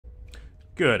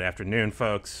Good afternoon,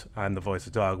 folks. I'm the voice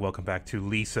of Dog. Welcome back to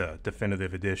Lisa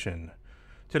Definitive Edition.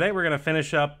 Today we're going to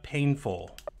finish up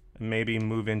Painful and maybe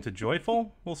move into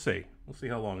Joyful. We'll see. We'll see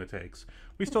how long it takes.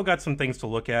 We still got some things to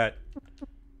look at.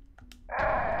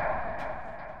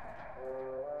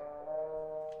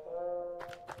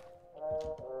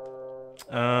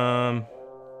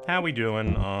 How we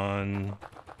doing on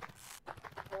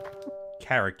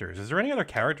characters? Is there any other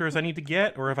characters I need to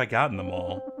get, or have I gotten them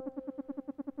all?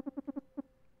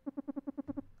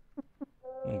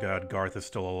 Oh god, Garth is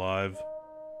still alive.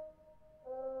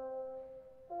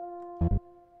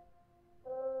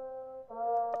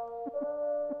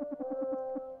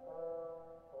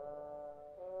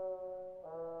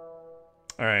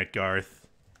 Alright, Garth.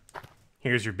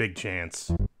 Here's your big chance.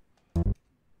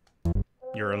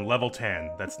 You're on level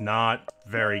 10. That's not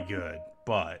very good,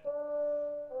 but...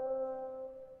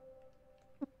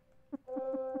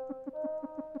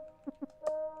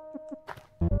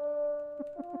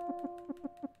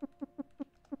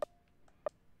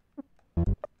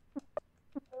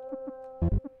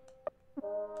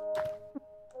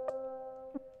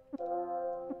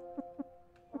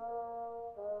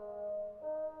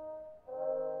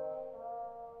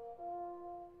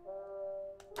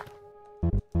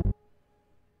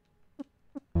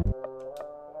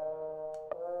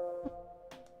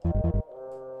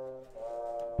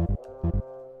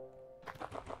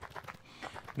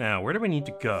 Now, where do we need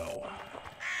to go?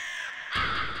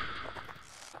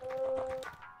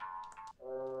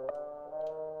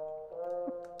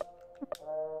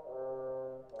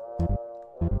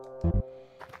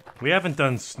 We haven't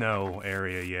done Snow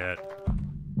area yet.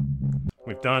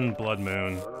 We've done Blood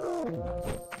Moon.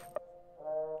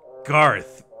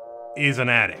 Garth is an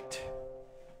addict.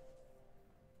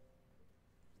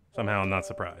 Somehow I'm not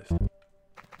surprised.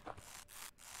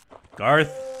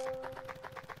 Garth.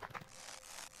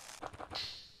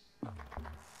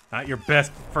 Not your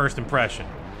best first impression.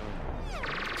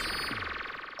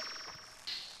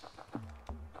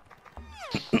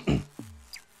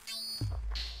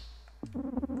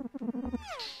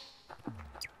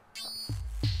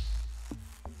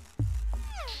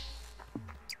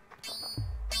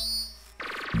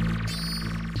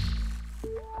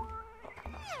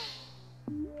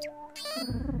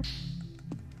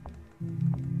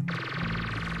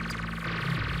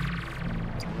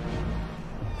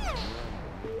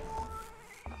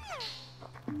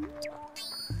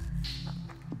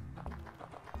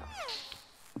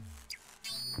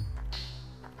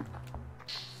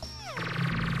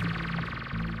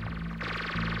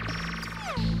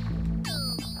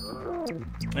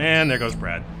 And there goes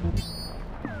Brad.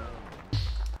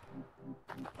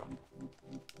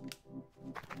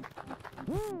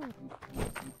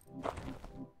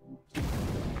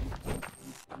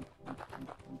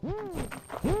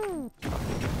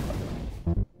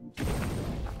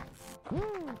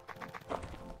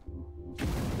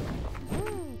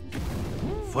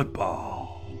 Football.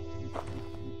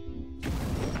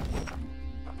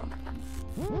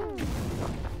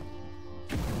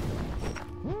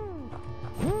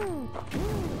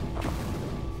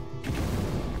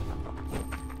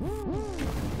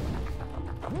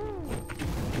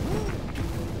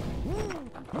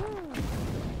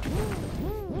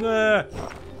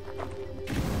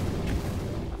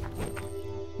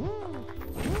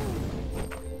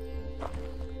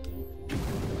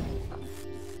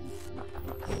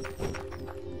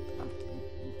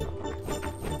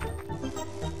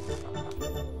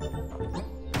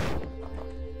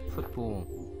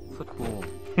 Football.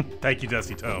 Thank you,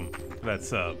 Dusty Tome, for that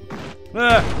sub.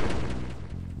 Ah!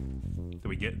 Did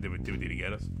he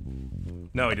get us?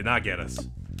 No, he did not get us.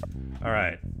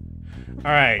 Alright.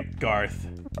 Alright, Garth.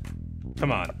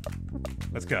 Come on.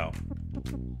 Let's go.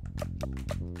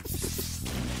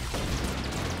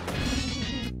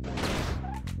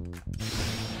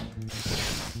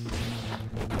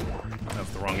 That's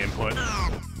the wrong input.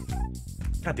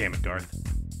 God damn it, Garth.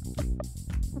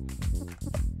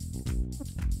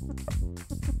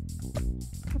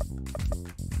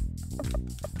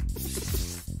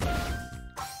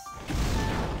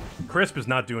 Crisp is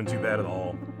not doing too bad at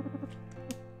all.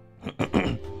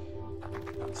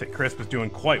 Say Crisp is doing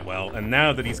quite well, and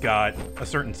now that he's got a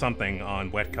certain something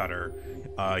on Wet Cutter,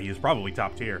 he is probably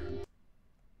top tier.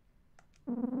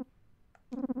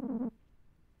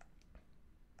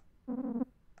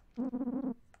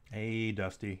 Hey,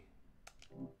 Dusty.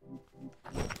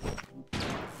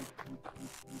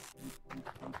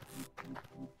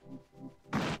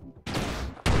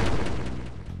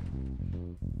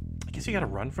 I guess you gotta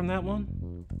run from that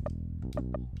one?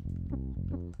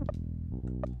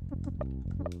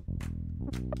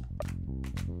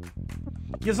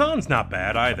 Yazan's not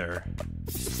bad either.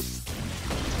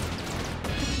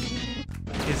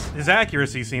 His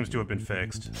accuracy seems to have been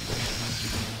fixed.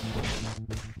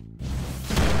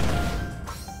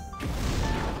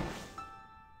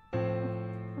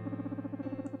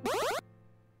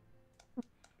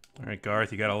 Alright,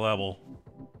 Garth, you got a level.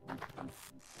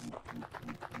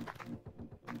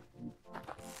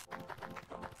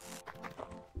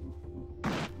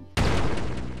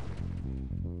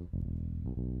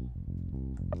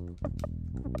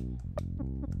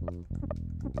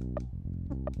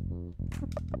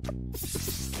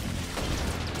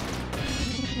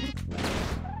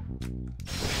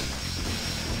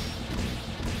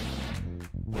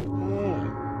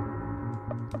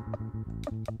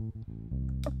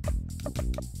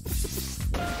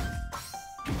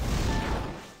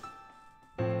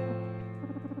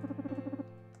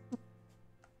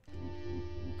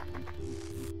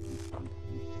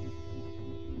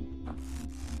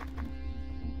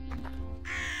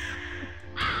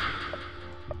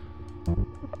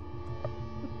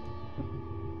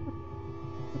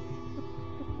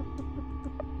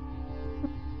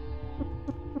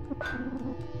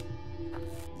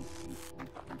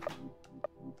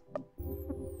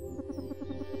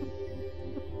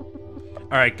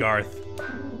 All right, Garth.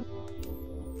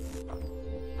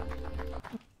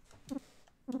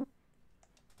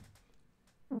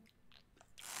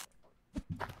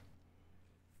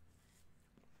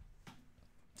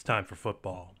 It's time for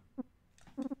football.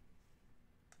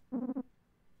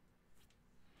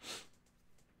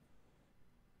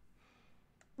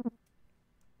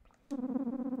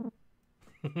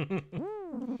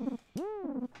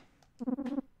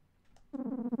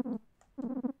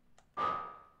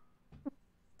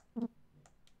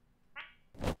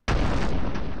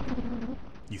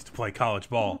 Used to play college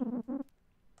ball.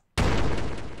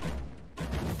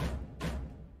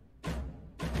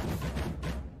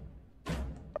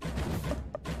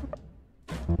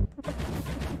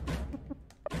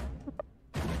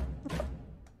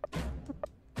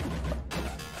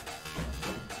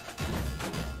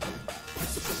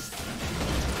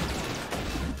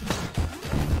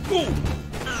 Ooh.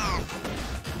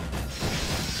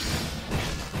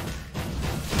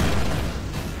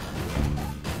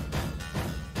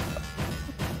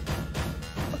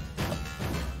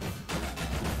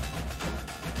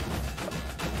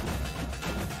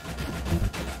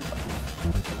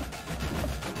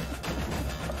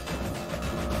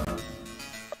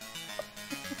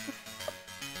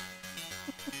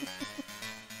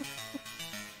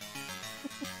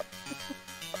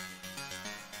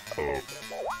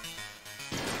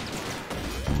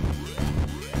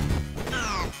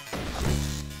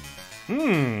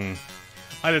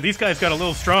 Either these guys got a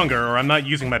little stronger, or I'm not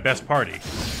using my best party.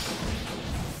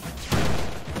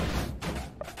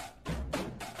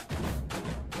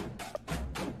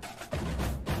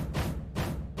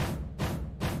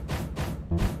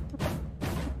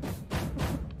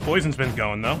 Poison's been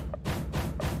going, though.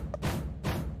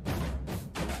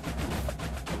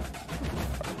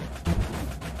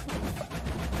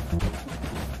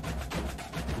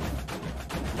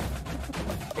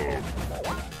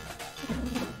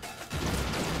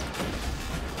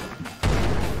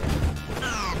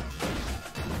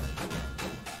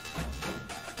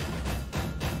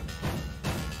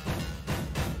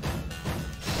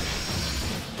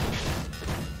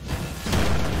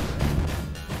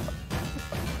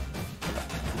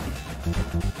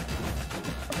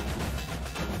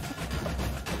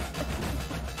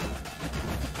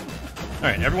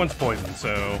 Alright, everyone's poisoned,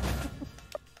 so...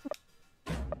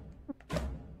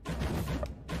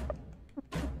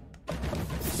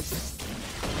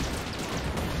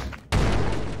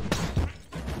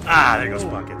 Ah, there goes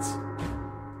Buckets.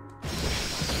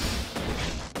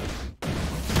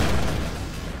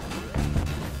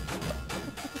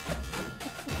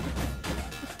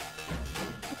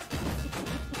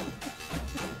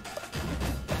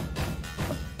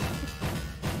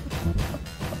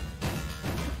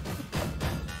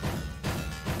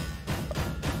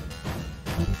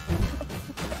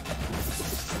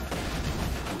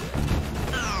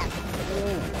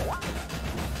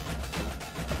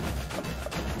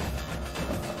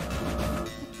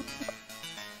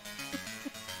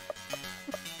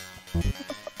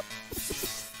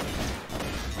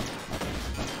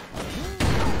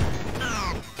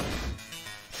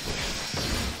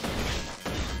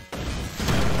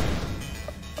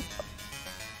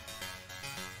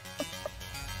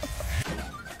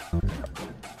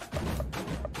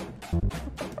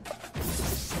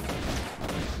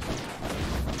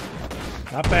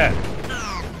 Not bad.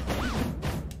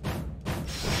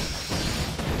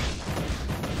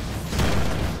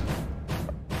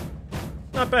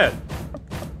 Not bad.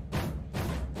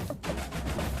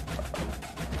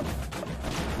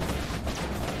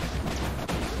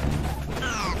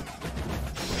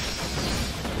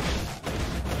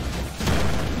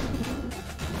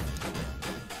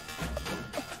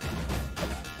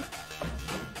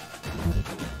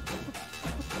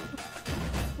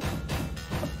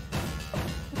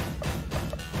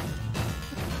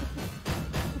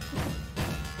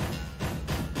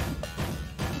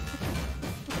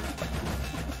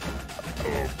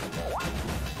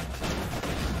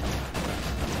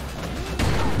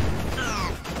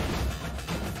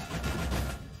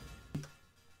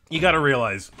 You gotta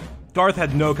realize, Garth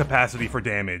had no capacity for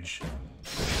damage.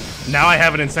 Now I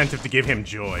have an incentive to give him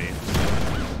joy.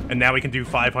 And now he can do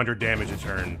 500 damage a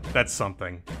turn. That's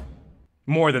something.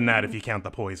 More than that if you count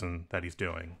the poison that he's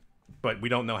doing. But we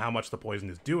don't know how much the poison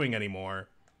is doing anymore.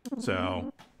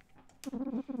 So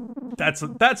that's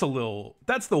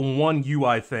the one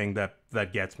UI thing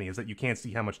that gets me, is that you can't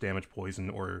see how much damage poison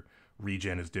or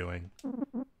regen is doing.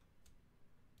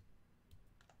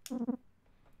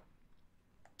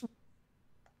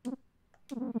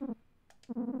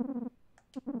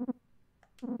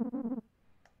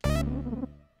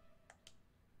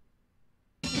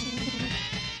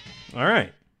 All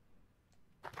right.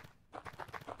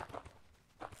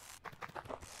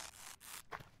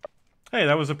 Hey,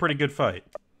 that was a pretty good fight.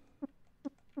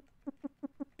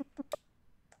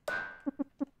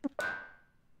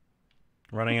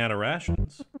 Running out of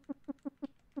rations.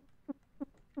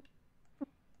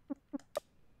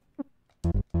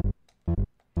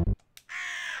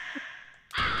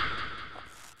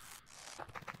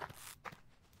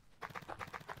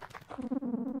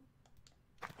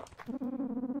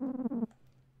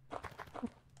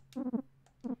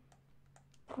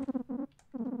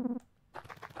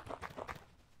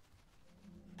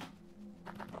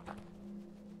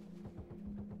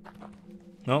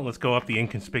 Well, let's go up the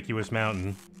inconspicuous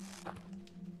mountain.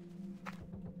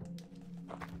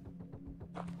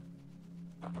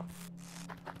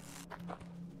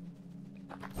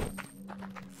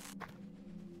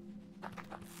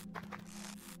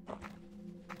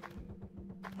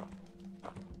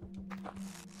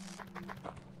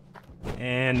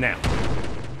 And now,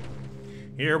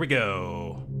 here we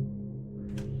go.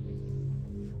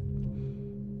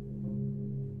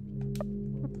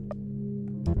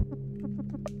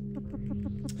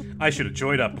 I should have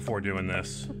joyed up before doing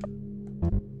this.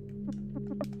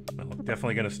 Well,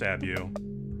 definitely gonna stab you.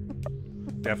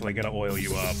 Definitely gonna oil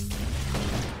you up.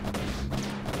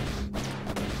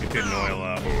 It didn't oil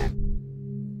up.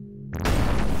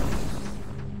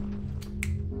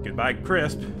 Goodbye,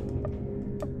 Crisp.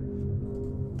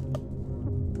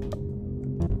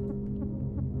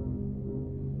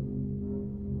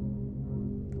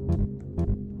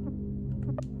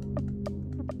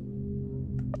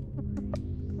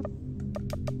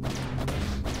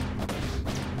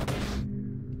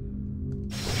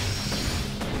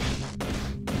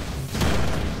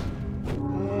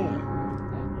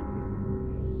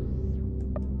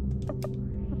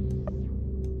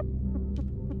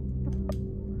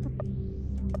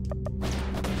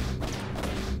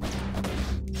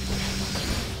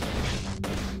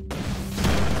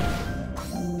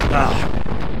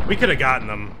 We could have gotten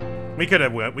them. We could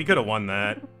have won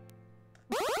that.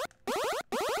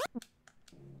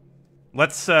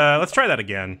 Let's try that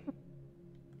again.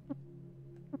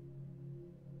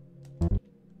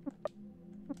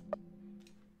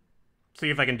 See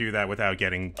if I can do that without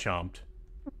getting chomped.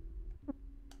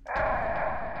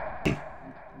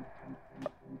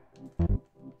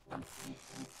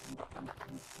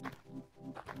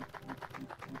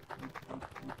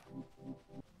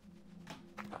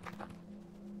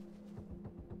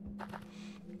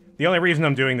 The only reason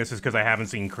I'm doing this is because I haven't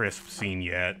seen Crisp's scene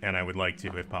yet, and I would like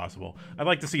to, if possible. I'd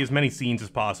like to see as many scenes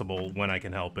as possible when I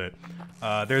can help it.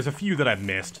 There's a few that I've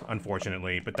missed,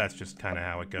 unfortunately, but that's just kind of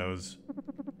how it goes.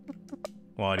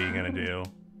 What are you gonna do?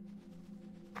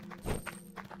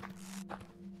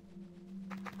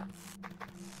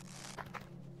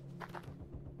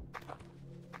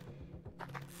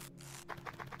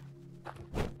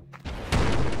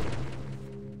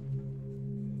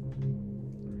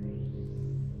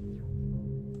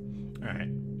 Alright.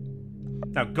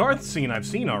 Now, Garth's scene I've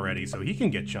seen already, so he can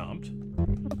get chomped.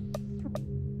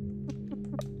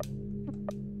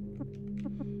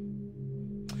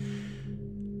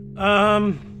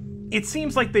 It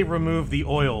seems like they removed the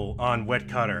oil on Wet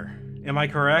Cutter. Am I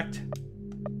correct?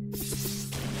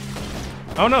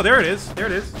 Oh no, there it is. There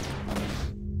it is.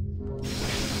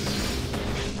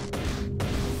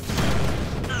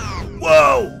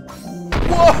 Whoa!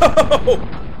 Whoa!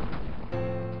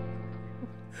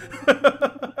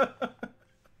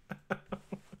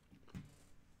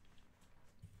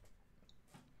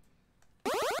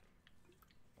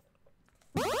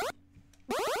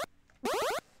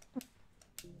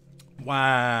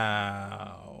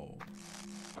 Wow.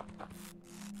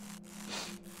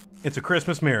 It's a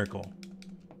Christmas miracle.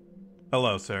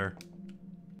 Hello, sir.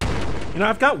 You know,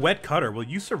 I've got wet cutter. Will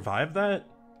you survive that?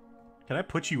 Can I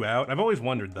put you out? I've always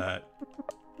wondered that.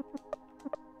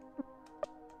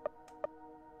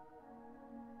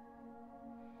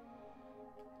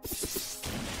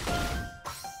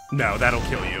 No, that'll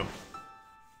kill you.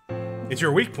 It's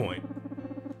your weak point.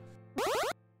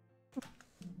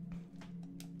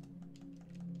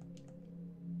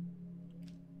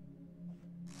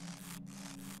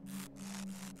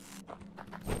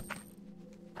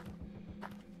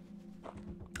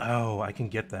 Oh, I can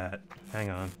get that. Hang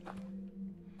on.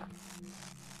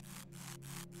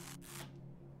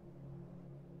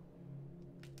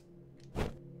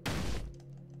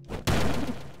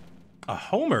 A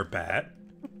Homer bat?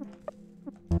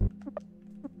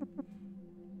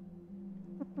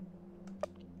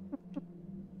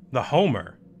 The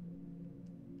Homer.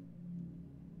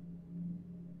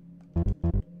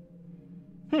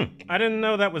 I didn't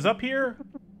know that was up here.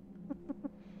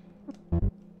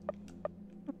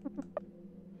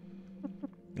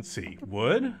 Let's see.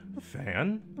 Wood,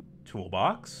 fan,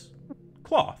 toolbox,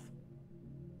 cloth.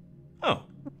 Oh.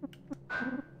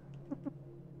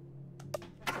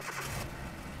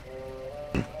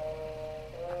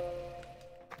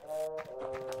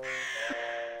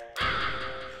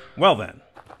 Well then.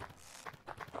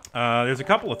 There's a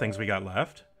couple of things we got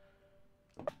left.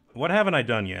 What haven't I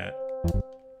done yet?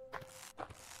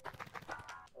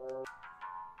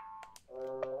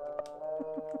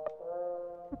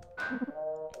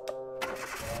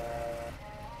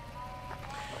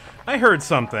 I heard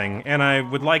something, and I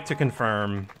would like to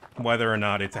confirm whether or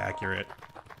not it's accurate.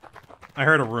 I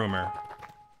heard a rumor.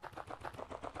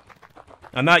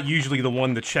 I'm not usually the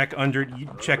one to check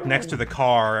next to the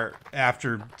car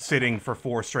after sitting for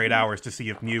 4 straight hours to see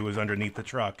if Mew is underneath the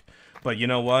truck. But you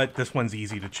know what? This one's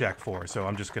easy to check for, so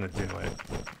I'm just gonna do it.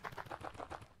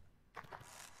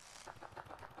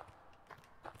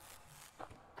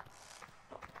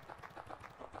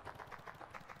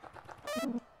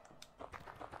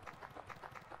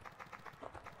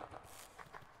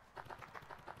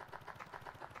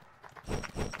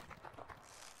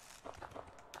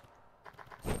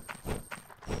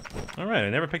 Alright, I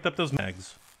never picked up those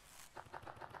mags.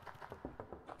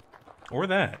 Or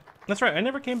that. That's right, I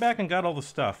never came back and got all the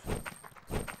stuff.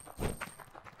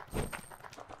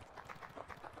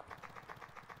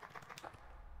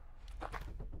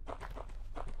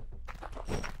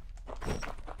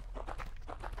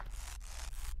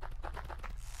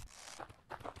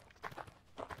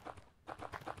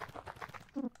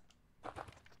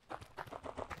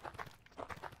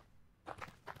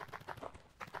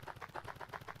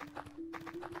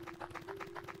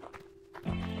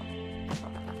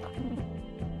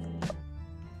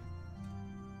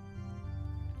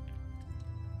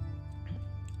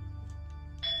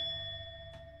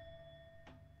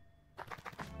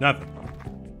 Nothing.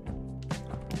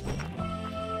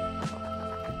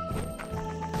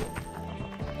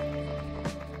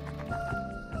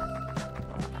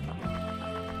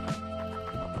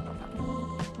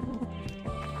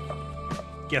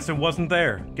 Guess it wasn't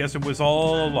there. Guess it was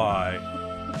all a lie.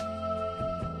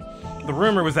 The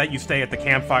rumor was that you stay at the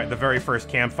campfire, the very first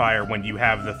campfire, when you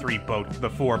have the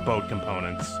 4 boat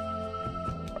components.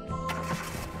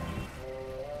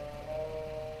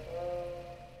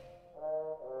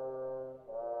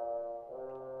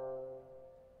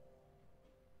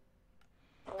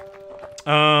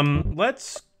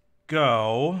 Let's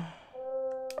go.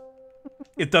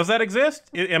 Does that exist?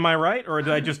 Am I right, or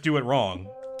did I just do it wrong?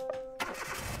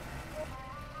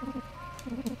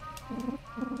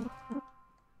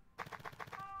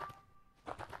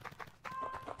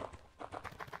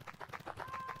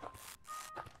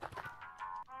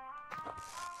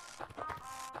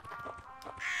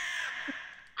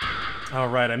 All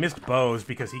right, I missed Bose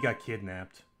because he got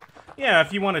kidnapped. Yeah,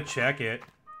 if you want to check it.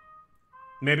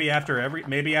 Maybe after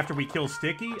we kill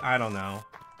Sticky? I don't know.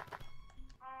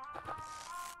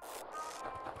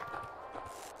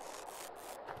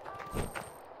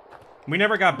 We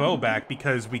never got Bo back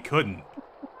because we couldn't.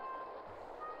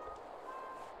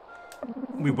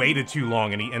 We waited too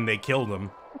long and they killed him.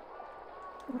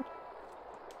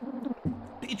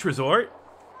 Beach Resort?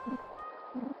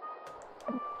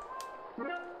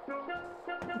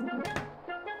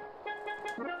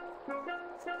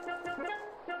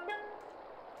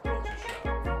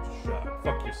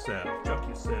 Fuck yourself. Chuck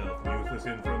yourself. Useless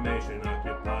This information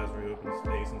occupies the open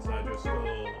space inside your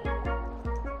skull.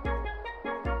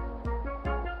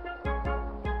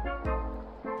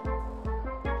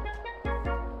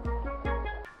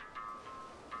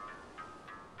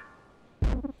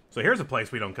 So here's a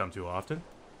place we don't come to often.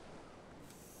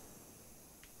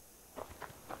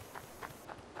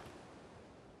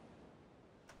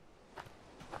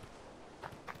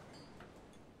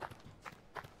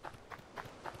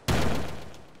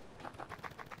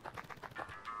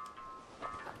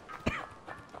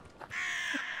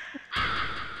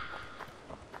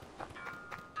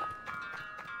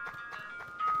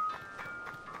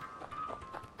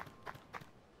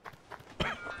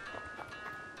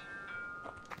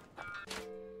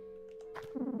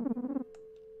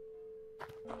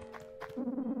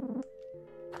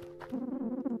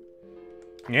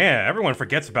 Yeah, everyone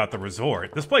forgets about the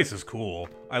resort. This place is cool.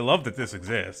 I love that this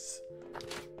exists.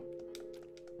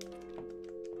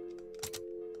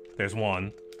 There's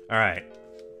one. Alright.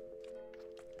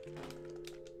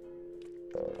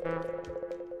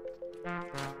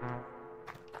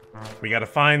 We gotta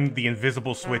find the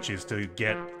invisible switches to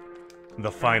get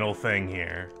the final thing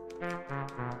here.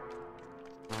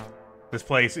 This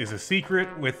place is a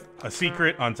secret with a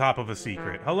secret on top of a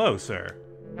secret. Hello, sir.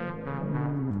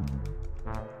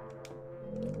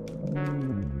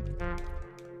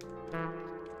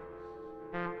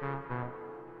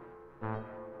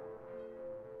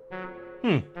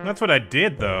 That's what I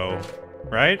did, though.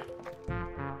 Right?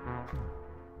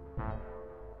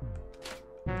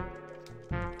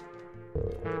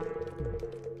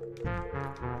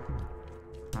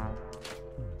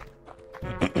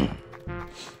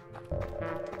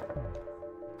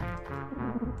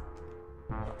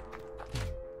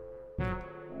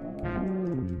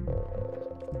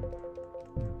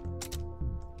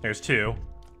 There's two.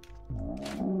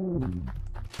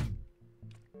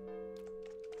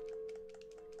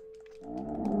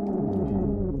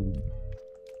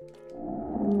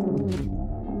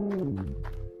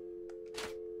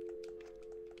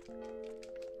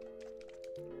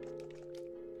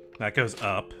 That goes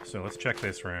up, so let's check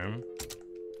this room.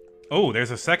 Oh,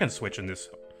 there's a second switch in this.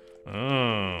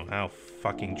 Oh, how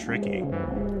fucking tricky.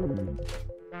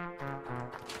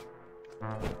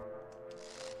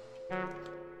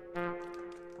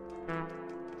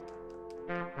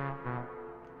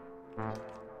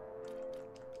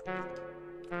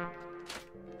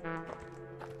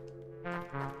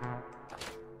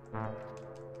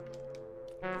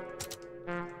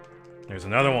 There's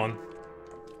another one.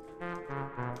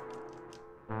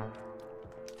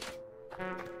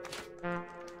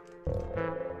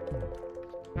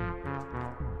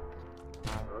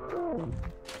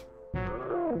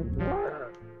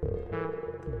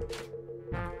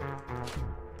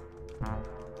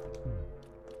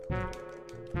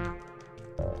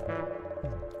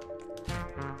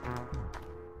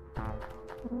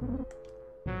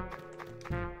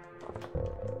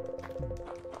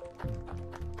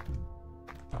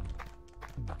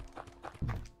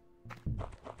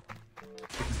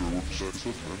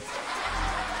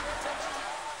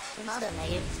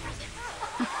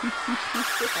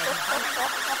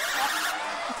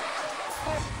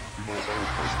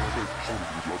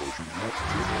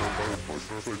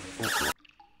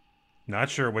 Not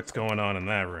sure what's going on in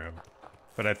that room,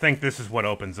 but I think this is what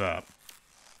opens up.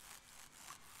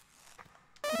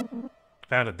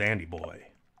 Found a dandy boy.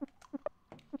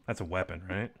 That's a weapon,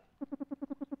 right?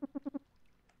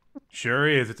 Sure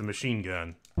is, it's a machine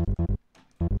gun.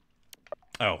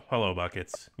 Oh, hello,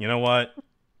 Buckets. You know what?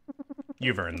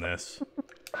 You've earned this.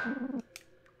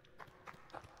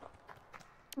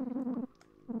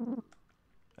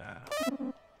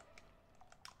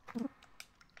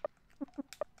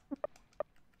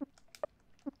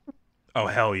 Oh,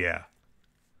 hell yeah.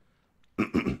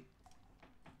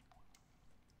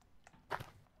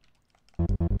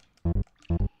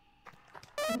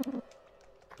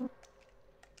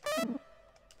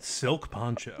 Silk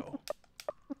poncho.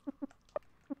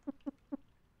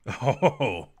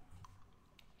 Oh.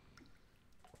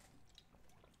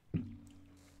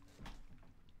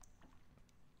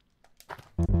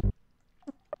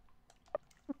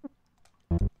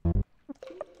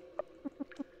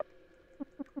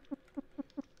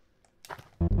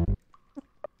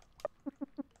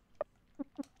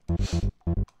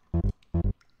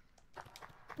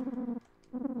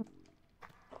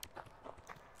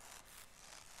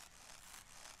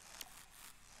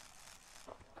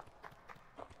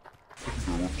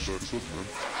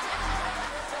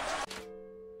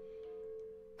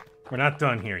 We're not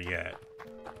done here yet.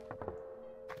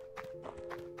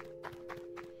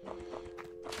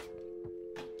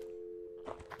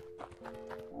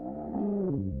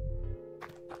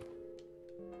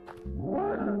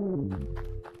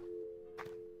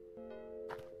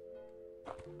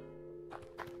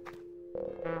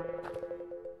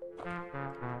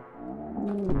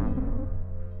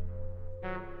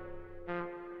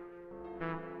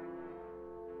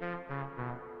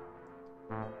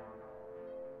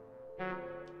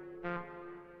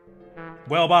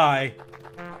 Well, bye.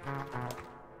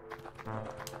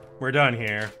 We're done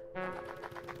here.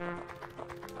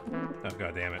 Oh,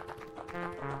 god damn it.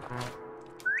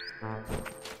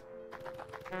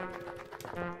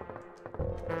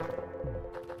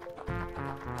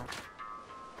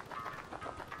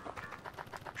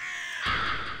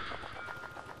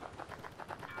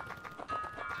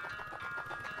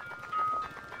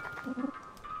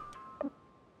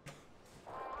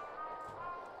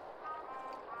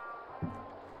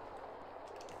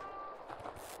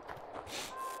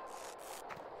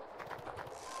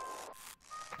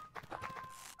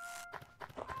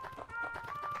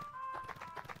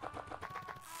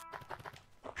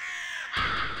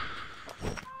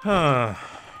 Huh.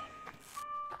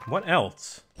 What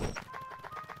else?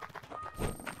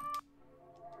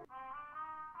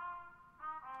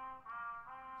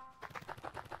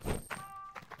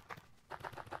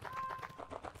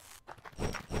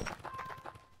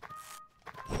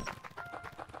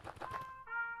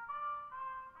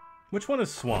 Which one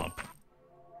is Swamp?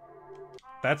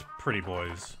 That's Pretty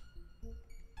Boys.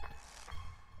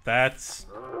 That's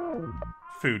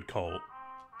Food Cult.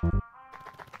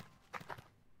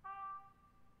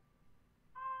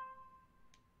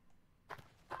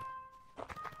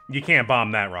 You can't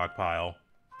bomb that rock pile.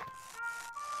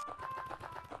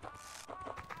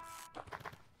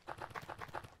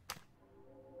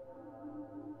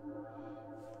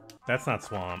 That's not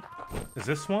Swamp. Is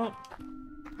this Swamp?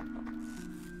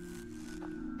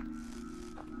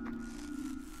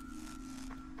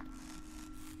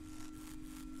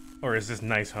 Or is this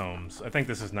Nice Homes? I think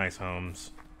this is Nice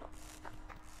Homes.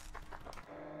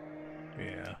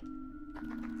 Yeah.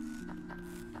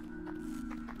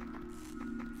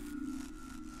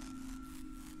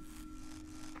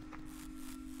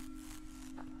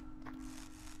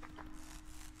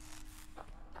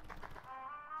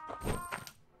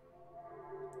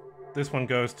 This one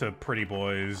goes to Pretty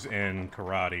Boys and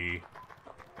Karate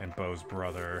and Bo's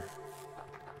brother.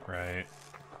 Right.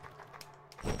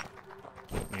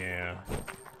 Yeah.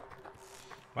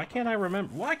 Why can't I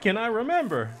remember? Why can't I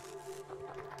remember?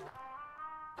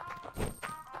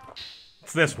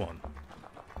 It's this one.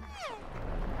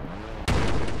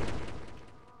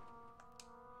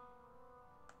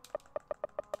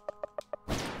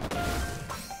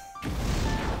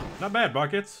 Not bad,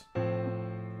 Buckets.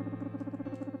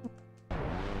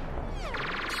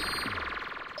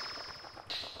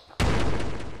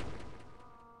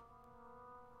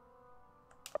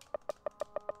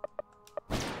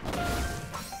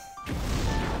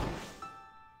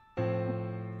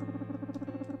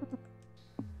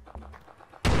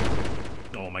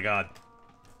 Oh my god.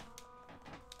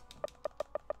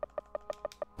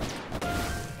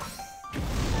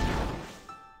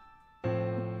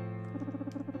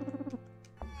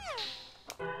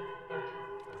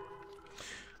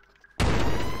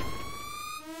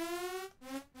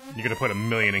 You're gonna put a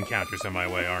million encounters in my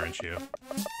way, aren't you?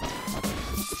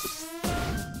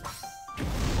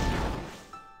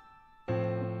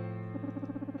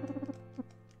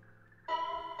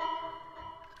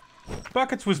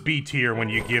 Buckets was B tier when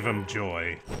you give him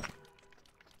Joy.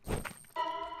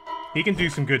 He can do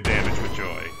some good damage with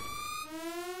Joy.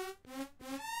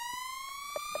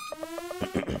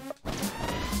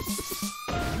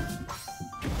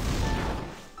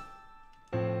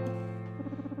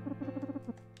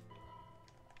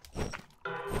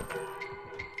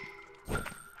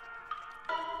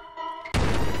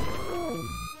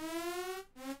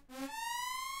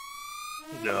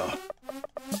 Ugh.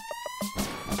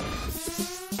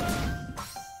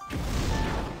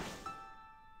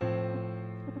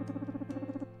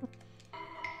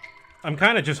 I'm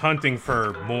kind of just hunting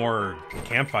for more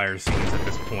campfire scenes at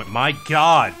this point. My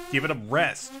god, give it a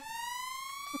rest.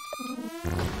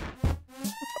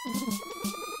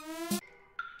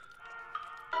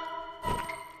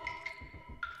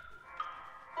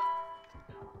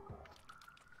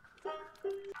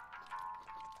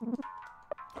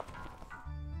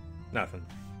 Nothing.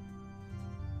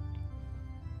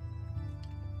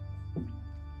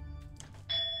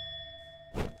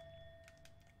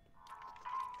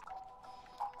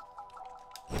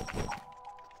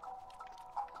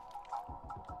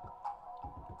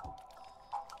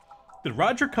 Did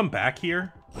Roger come back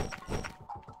here?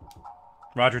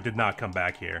 Roger did not come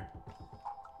back here.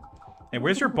 Hey,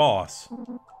 where's your boss?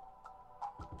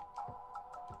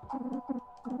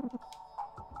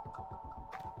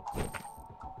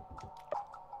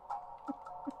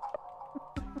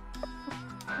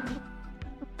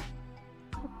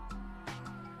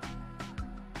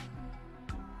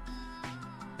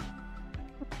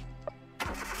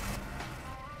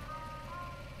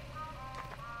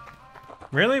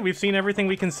 Really? We've seen everything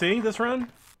we can see this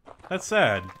run? That's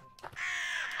sad.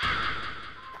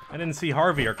 I didn't see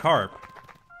Harvey or Carp.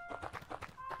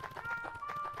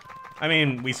 I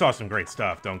mean, we saw some great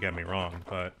stuff, don't get me wrong,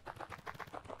 but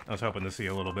I was hoping to see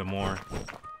a little bit more.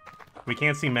 We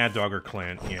can't see Mad Dog or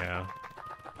Clint, yeah.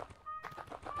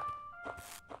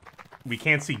 We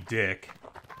can't see Dick.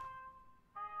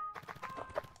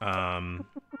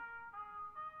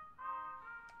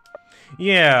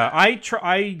 Yeah, I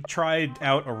tried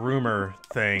out a rumor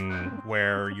thing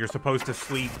where you're supposed to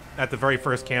sleep at the very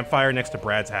first campfire next to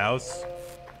Brad's house.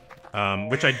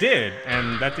 Which I did,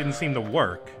 and that didn't seem to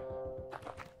work.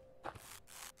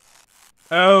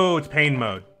 Oh, it's pain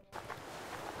mode.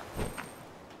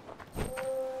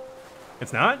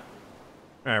 It's not?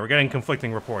 Alright, we're getting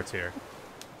conflicting reports here.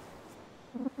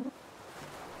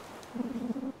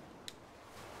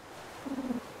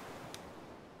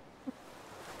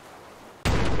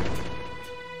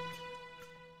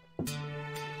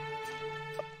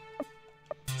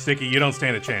 Sticky, you don't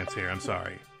stand a chance here, I'm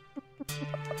sorry.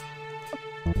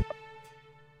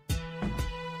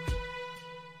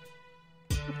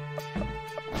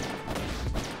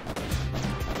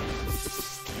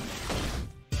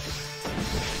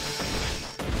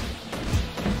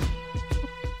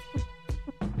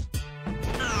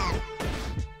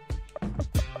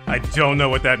 I don't know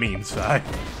what that means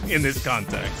in this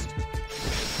context.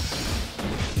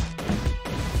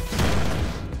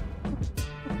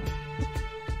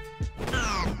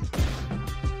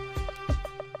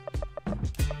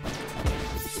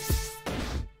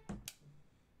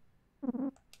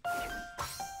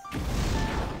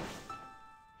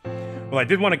 Well, I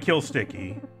did want to kill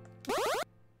Sticky.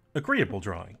 Agreeable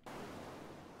drawing.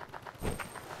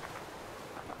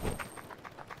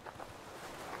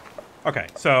 Okay,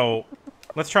 so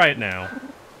let's try it now.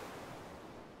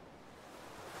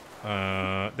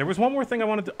 There was one more thing I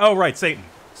wanted to... Oh, right, Satan.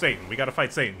 Satan. We gotta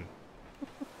fight Satan.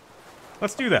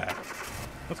 Let's do that.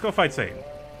 Let's go fight Satan.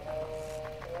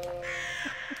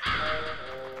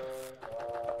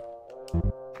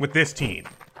 With this team.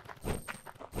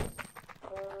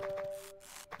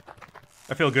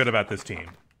 I feel good about this team.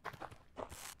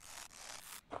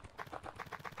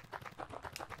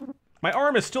 My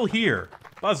arm is still here.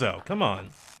 Buzzo, come on.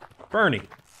 Bernie.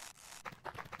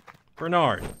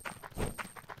 Bernard.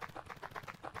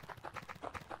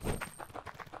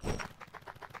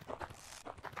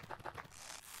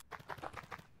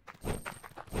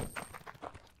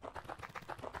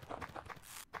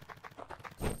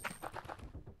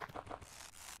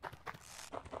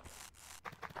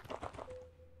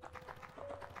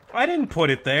 I didn't put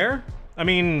it there. I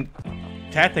mean,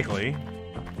 technically.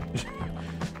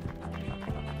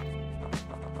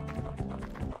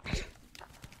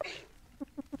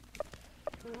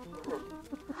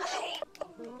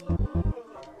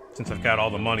 Since I've got all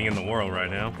the money in the world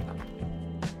right now.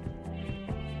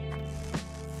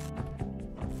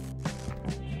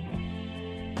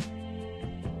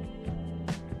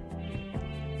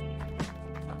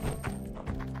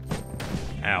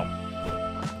 Ow.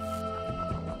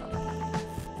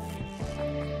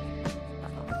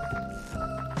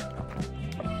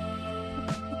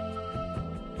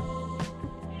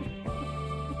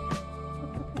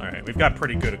 Alright, we've got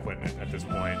pretty good equipment at this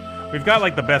point. We've got,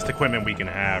 like, the best equipment we can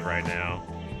have right now.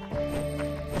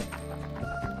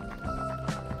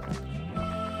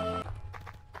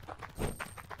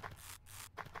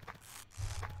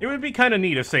 It would be kind of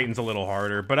neat if Satan's a little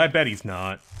harder, but I bet he's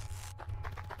not.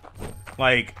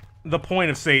 Like, the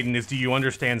point of Satan is, do you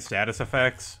understand status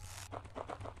effects?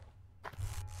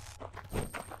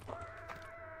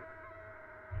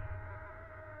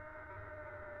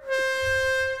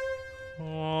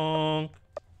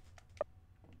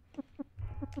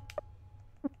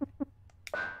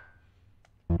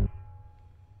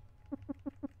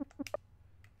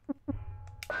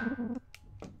 Honk.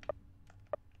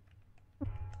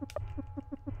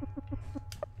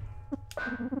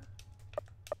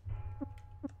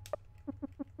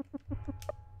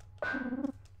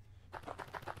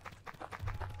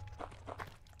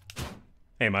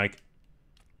 Hey, Mike.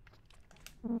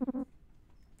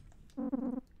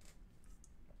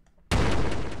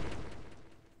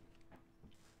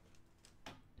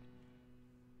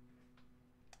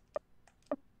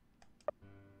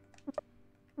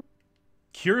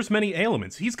 Cures many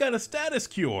ailments. He's got a status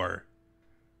cure.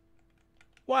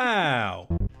 Wow.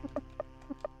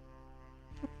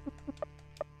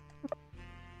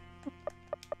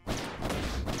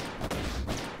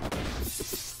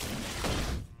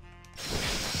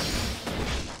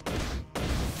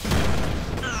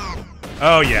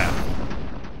 Oh, yeah.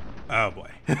 Oh, boy.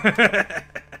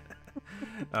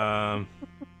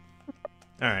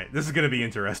 Alright, this is gonna be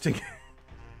interesting.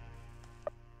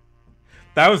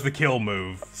 That was the kill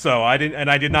move, so I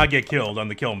did not get killed on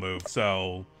the kill move,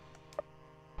 so...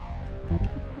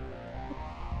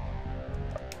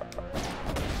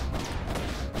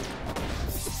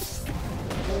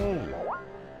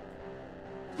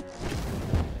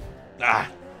 Ah!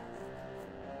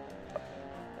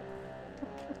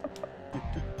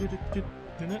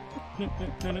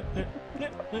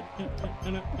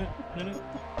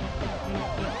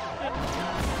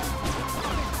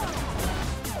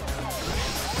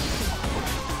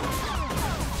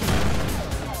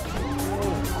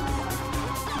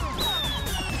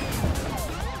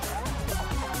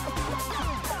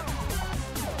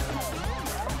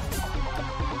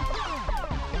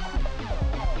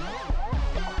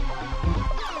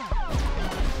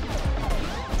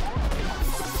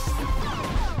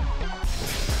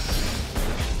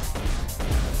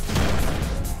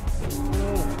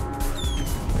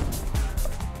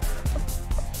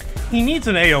 He needs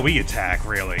an AoE attack,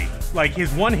 really. Like,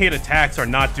 his one-hit attacks are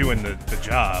not doing the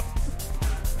job.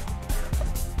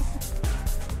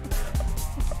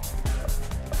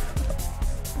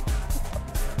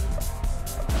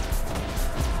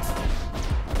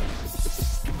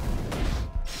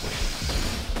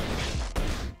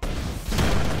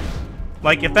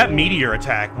 Like, if that meteor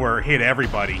attack were hit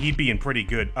everybody, he'd be in pretty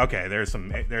good... Okay, there's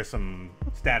some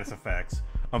status effects.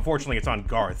 Unfortunately, it's on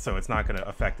Garth, so it's not going to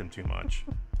affect him too much.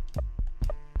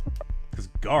 Because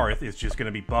Garth is just going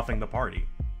to be buffing the party.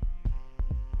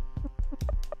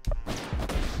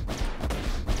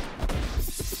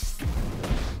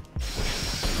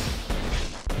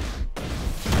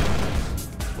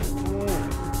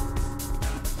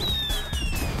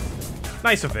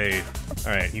 Nice evade.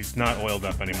 Alright, he's not oiled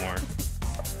up anymore.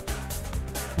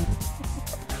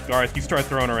 Garth, you start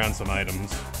throwing around some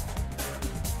items.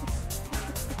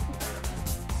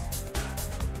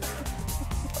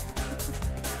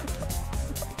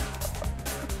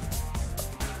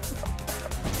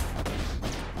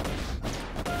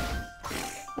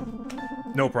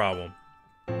 No problem.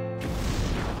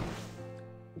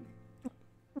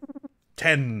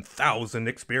 10,000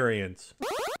 experience.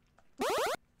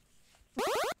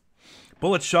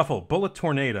 Bullet Shuffle, Bullet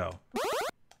Tornado.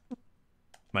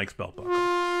 Mike's belt buckle.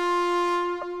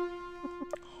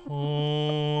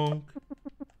 Honk.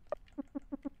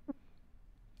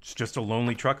 It's just a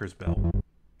lonely trucker's belt.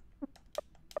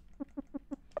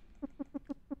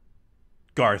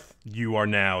 Garth, you are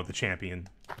now the champion.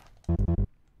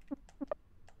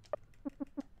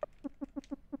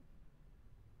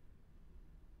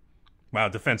 Wow,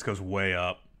 defense goes way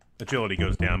up. Agility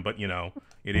goes down, but, you know,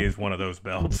 it is one of those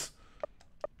belts.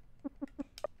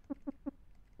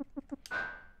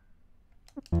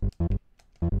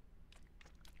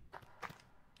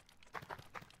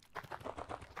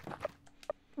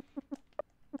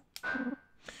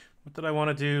 What did I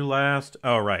want to do last?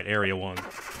 Oh, right, Area 1.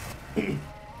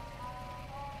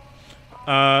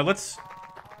 Let's...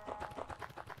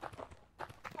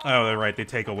 Oh, they're right, they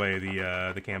take away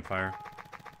the campfire.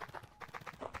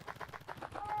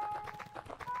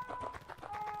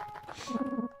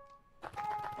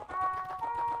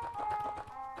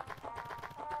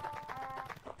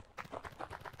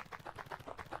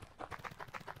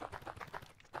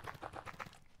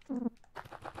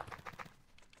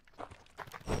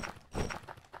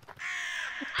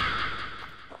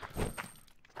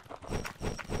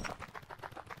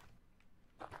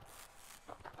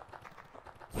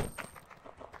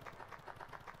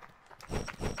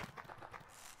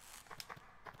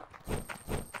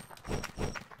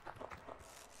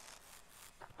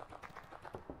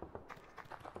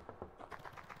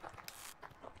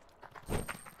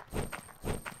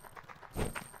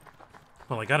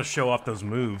 Well, I gotta show off those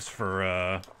moves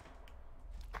for,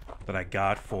 that I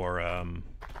got for,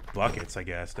 buckets, I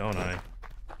guess, don't I?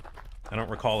 I don't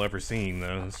recall ever seeing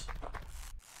those.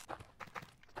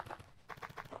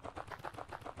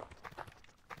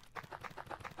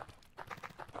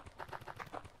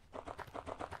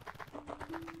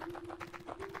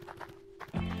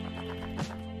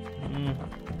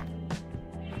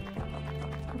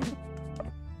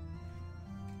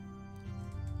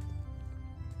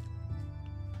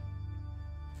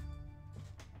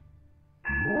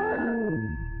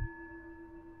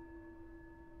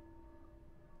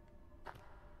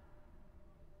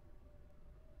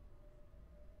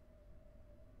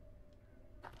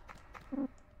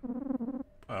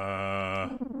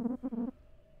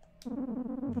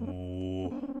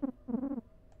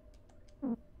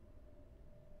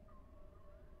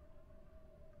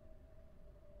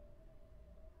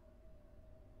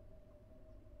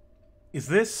 Is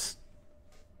this...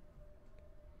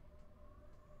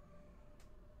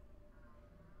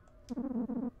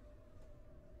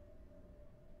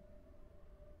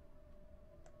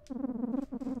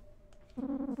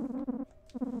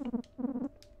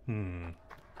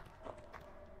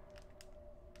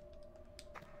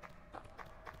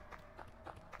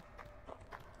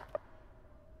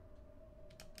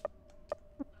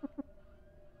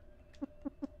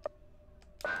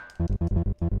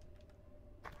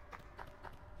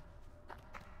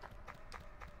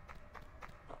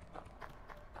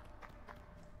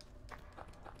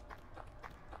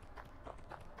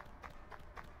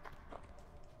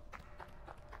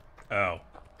 Oh.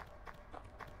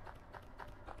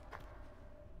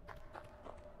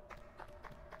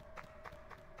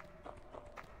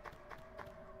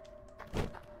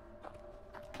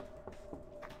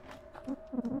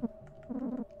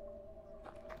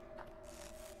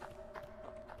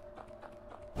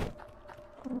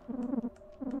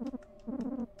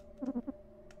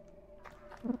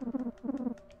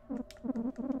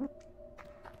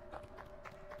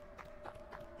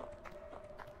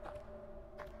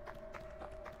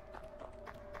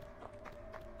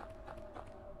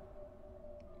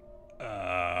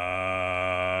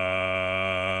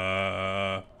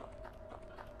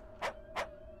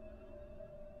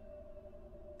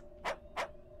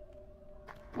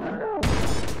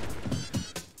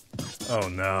 Oh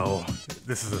no,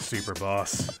 this is a super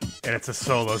boss, and it's a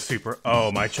solo super. Oh,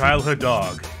 my childhood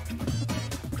dog.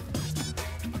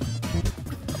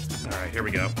 Alright, here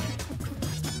we go.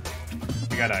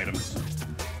 We got items.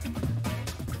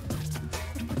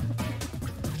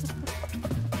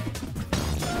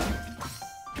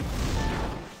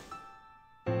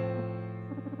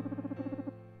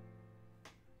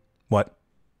 What?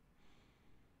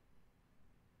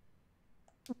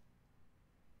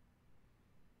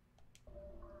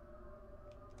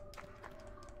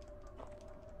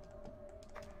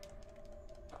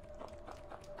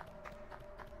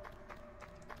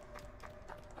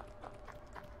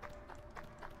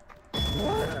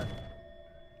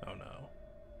 Oh no.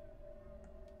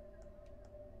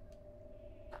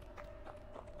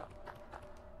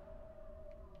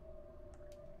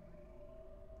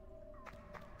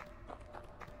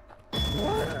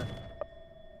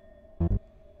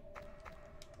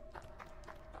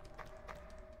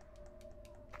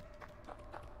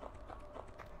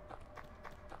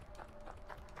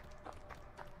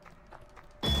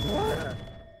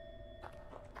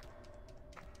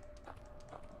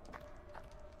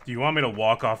 Do you want me to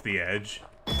walk off the edge?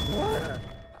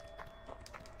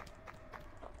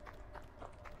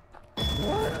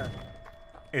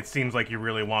 It seems like you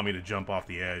really want me to jump off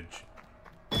the edge.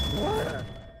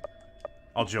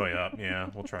 I'll joy up, yeah,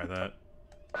 we'll try that.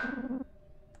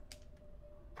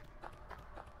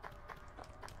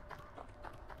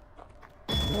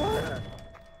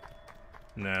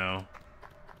 No.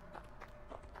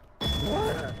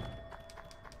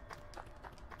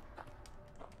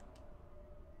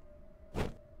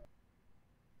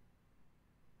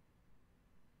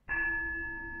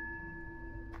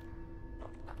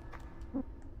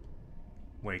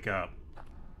 Wake up.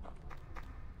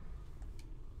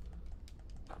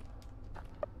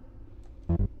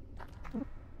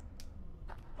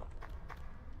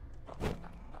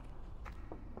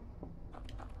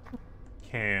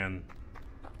 Can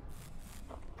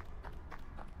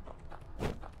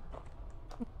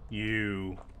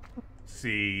you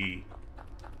see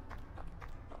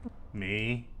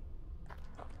me?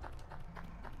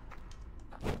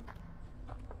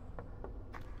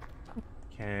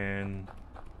 Can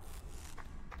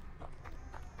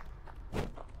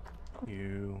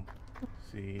you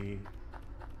see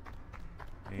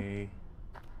me?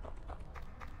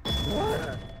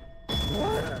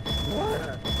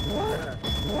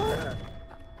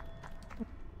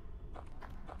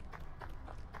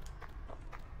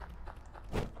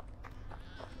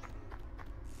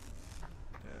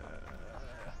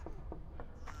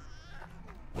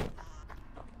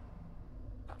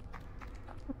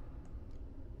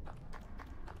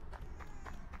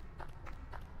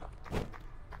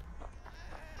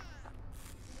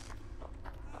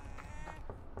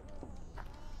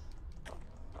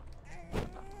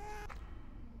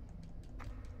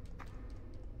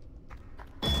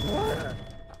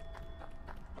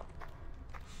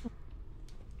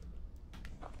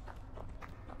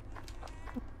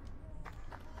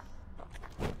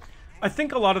 I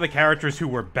think a lot of the characters who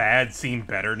were bad seem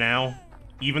better now.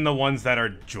 Even the ones that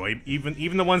are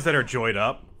even the ones that are joyed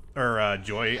up or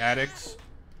joy addicts.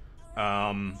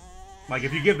 Like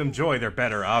if you give them joy, they're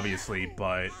better, obviously.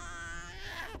 But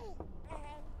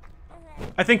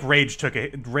I think Rage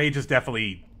is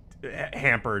definitely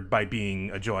hampered by being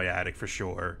a joy addict for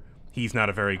sure. He's not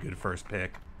a very good first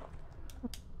pick.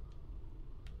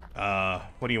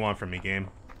 What do you want from me, game?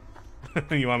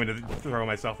 You want me to throw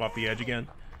myself off the edge again?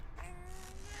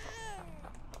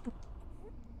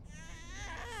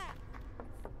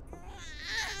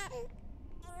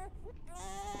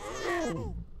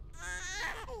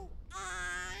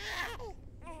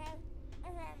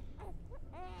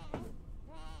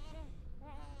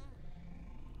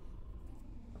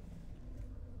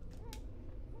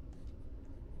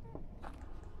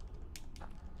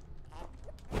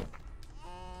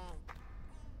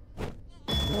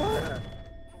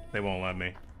 They won't let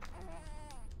me.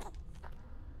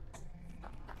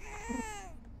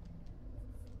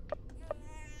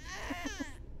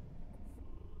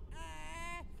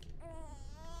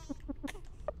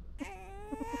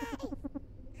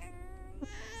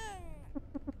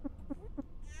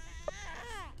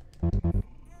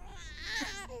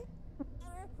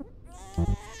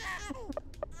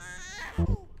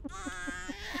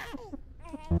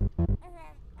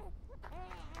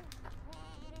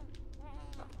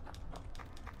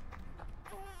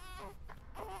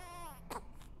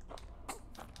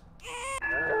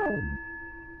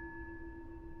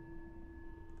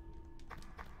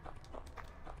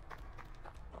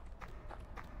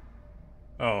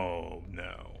 Oh,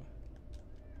 no.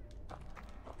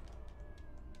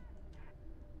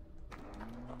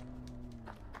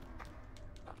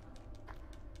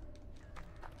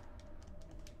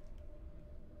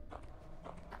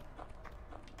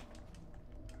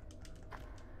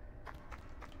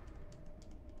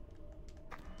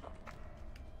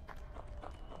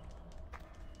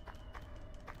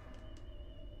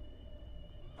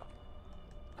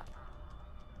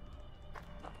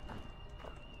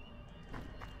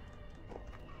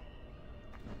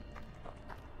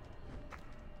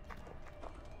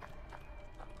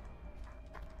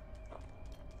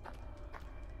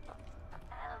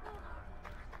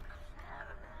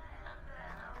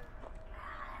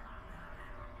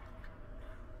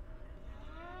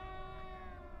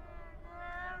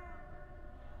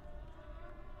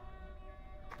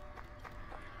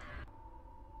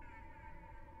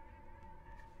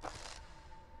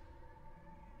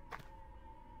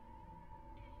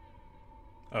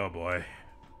 Oh boy.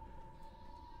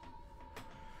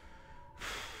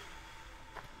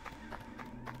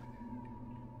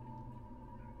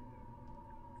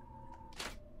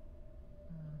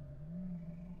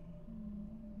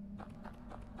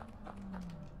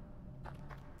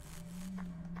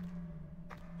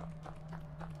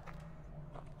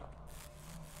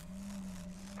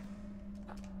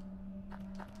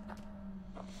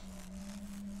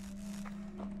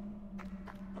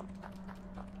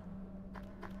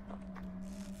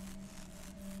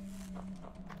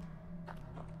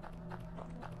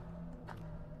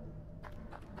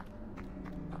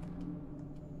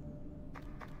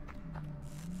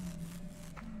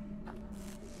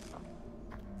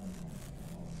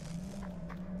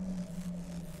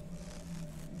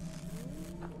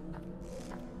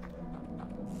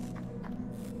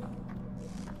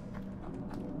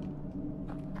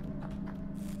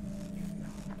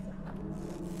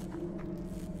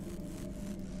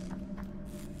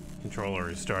 Controller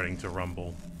is starting to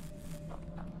rumble.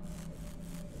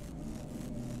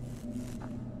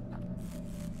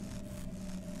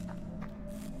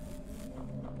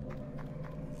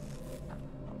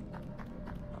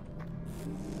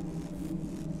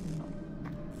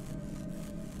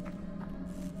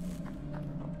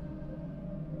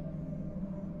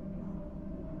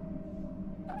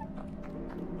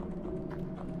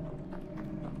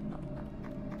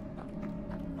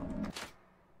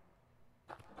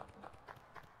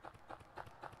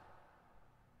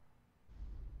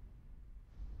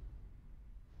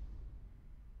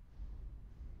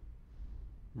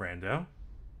 Rando?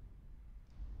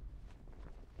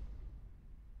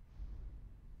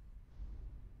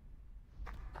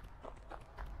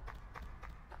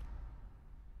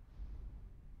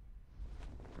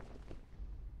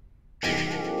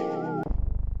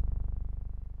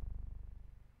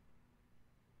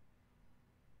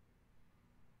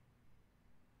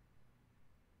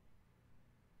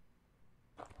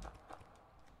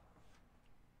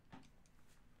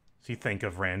 So you think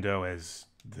of Rando as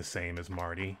the same as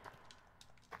Marty?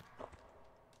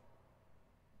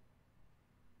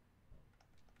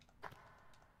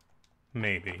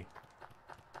 Maybe.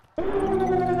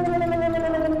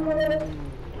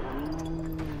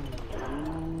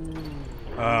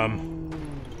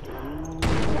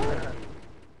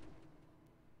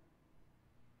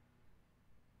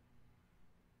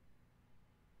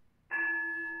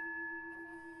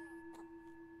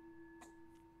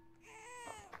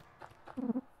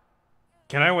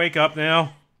 Can I wake up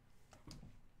now?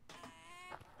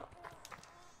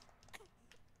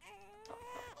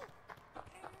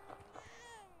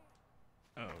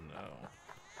 Oh no.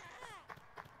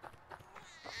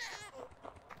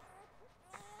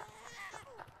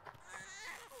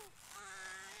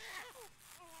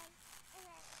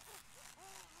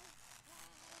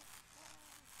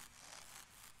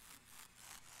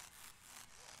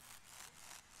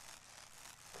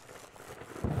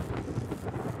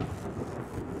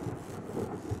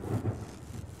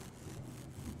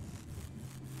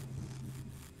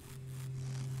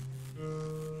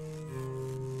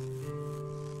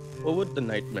 What would the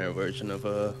nightmare version of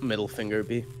a middle finger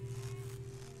be?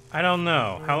 I don't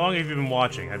know. How long have you been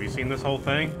watching? Have you seen this whole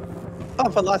thing? Oh,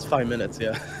 for the last 5 minutes,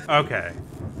 yeah. Okay.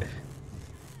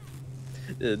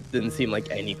 It didn't seem like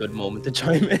any good moment to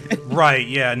chime in. Right,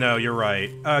 yeah, no, you're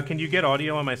right. Can you get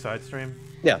audio on my side stream?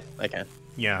 Yeah, I can.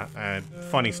 Yeah,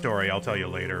 funny story. I'll tell you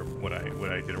later what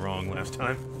I did wrong last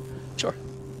time. Sure.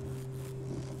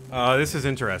 This is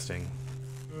interesting.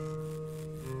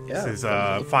 Yeah. This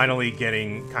is finally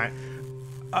getting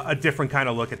a different kind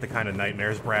of look at the kind of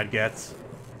nightmares Brad gets.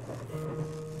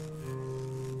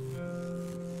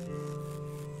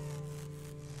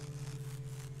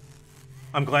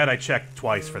 I'm glad I checked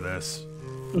twice for this.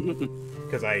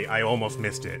 Because I almost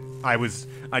missed it. I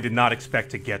did not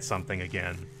expect to get something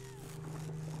again.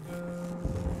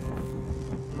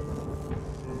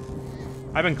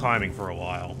 I've been climbing for a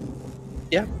while.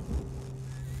 Yeah.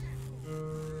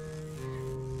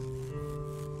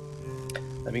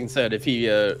 That being said, if he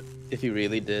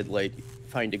really did like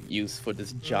find a use for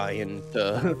this giant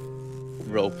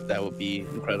rope, that would be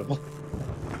incredible.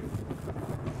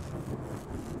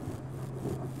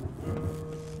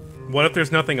 What if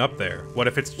there's nothing up there? What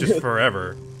if it's just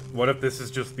forever? What if this is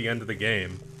just the end of the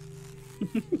game?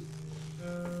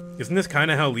 Isn't this kind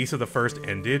of how Lisa the First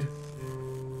ended?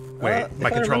 Wait, my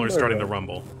controller's starting to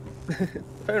rumble.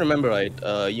 If I remember right,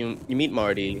 you meet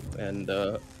Marty and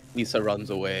Lisa runs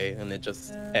away and it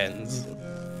just ends.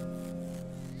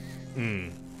 Hmm.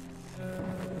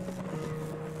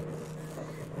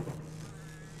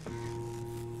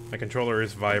 My controller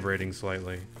is vibrating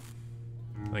slightly.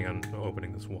 Hang on,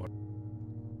 opening this water.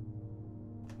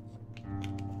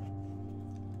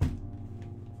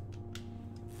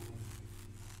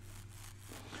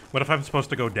 What if I'm supposed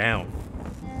to go down?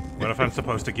 What if I'm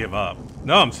supposed to give up?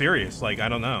 No, I'm serious. Like, I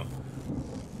don't know.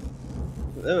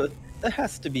 That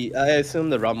has to be. I assume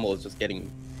the rumble is just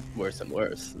getting worse and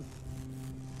worse.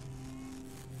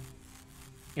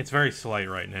 It's very slight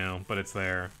right now, but it's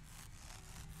there.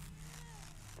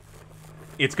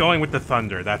 It's going with the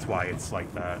thunder. That's why it's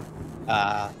like that.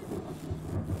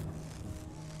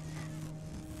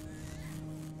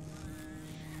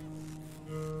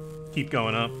 Keep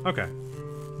going up. Okay.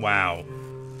 Wow.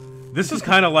 This is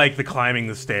kind of like the climbing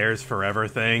the stairs forever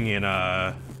thing in,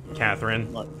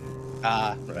 Catherine. Right.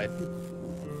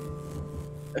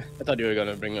 I thought you were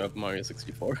gonna bring up Mario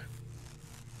 64.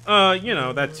 You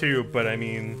know, that too, but I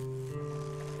mean...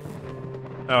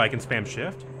 Oh, I can spam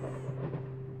shift?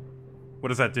 What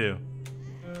does that do?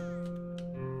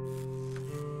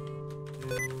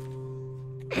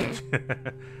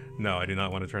 No, I do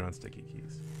not want to turn on sticky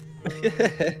keys.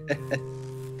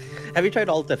 Have you tried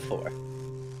Alt F4?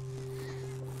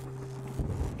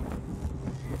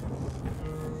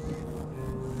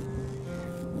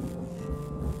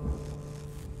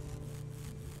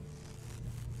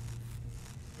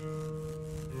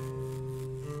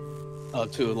 Oh,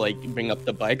 to like bring up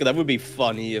the bike. That would be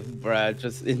funny if Brad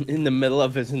just in the middle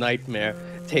of his nightmare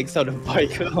takes out a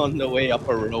bike on the way up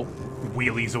a rope.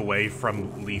 Wheelies away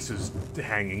from Lisa's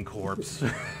hanging corpse.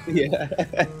 Yeah.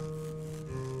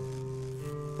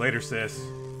 Later, sis.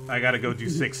 I gotta go do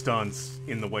 6 stunts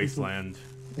in the wasteland.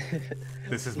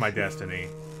 This is my destiny.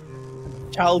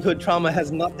 Childhood trauma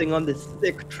has nothing on this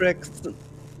sick tricks.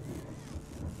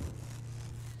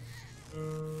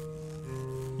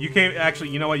 You came, actually,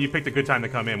 you know what? You picked a good time to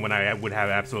come in when I would have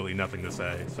absolutely nothing to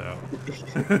say, so.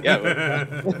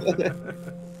 Yeah.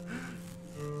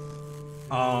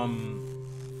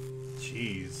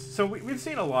 Jeez. So we've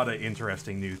seen a lot of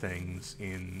interesting new things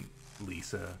in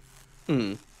Lisa.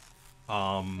 Hmm.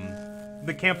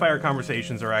 The campfire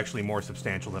conversations are actually more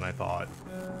substantial than I thought.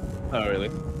 Oh, really?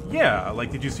 Yeah,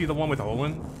 like, did you see the one with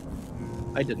Olin?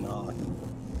 I did not.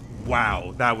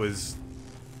 Wow, that was...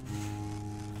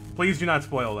 Please do not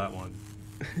spoil that one.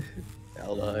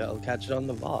 I'll catch it on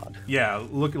the VOD. Yeah,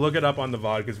 look it up on the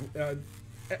VOD, because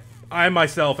I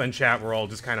myself and chat were all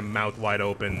just kind of mouth wide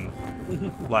open,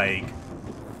 like...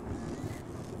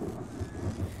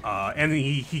 and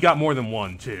he got more than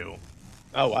one, too.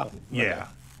 Oh, wow. Yeah.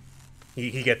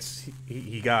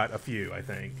 He got a few, I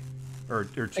think, or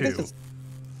two. I guess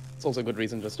it's also a good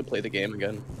reason just to play the game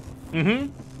again.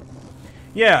 Mm-hmm.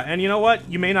 Yeah, and you know what?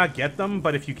 You may not get them,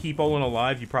 but if you keep Olin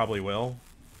alive, you probably will.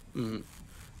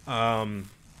 Mm-hmm.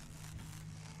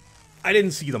 I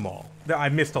didn't see them all. I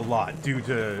missed a lot due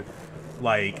to,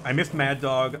 like, I missed Mad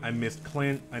Dog, I missed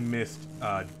Clint, I missed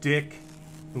Dick,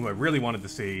 who I really wanted to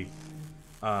see.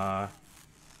 I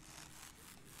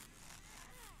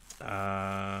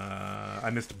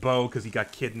missed Bo because he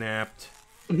got kidnapped,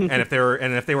 and if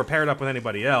they were paired up with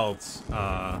anybody else,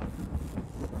 I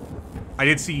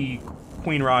did see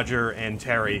Queen Roger and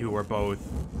Terry, who were both.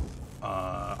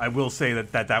 I will say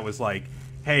that was like,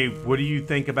 hey, what do you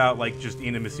think about like just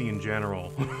intimacy in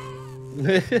general?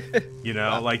 You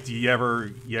know, like, do you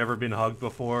ever been hugged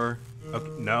before? Okay,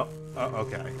 no.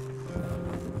 Okay.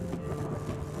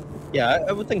 Yeah,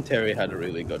 I would think Terry had a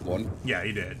really good one. Yeah,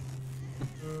 he did.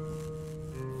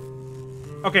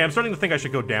 Okay, I'm starting to think I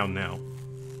should go down now.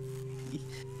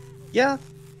 Yeah,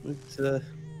 it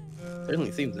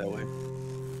certainly seems that way.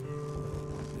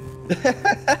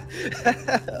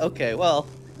 Okay, well,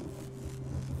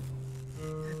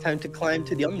 time to climb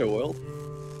to the underworld.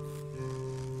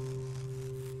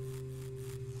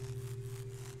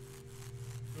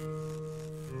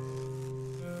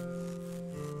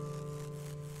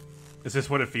 Is this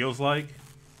what it feels like?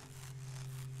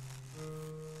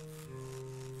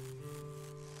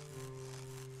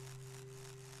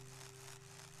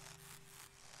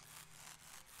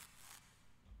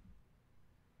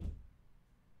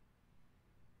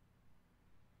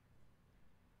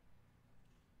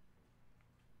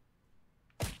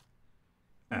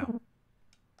 Ow.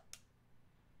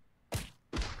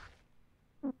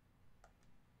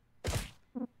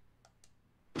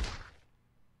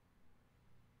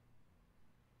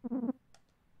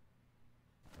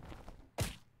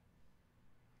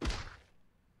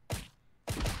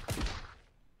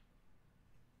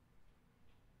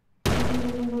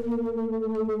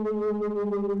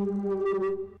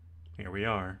 Here we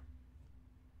are.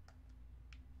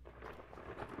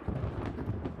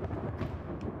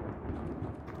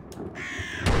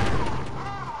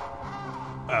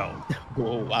 Oh.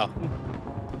 Oh, wow.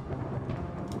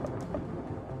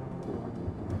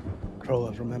 Crow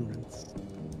of Remembrance.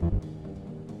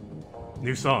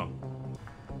 New song.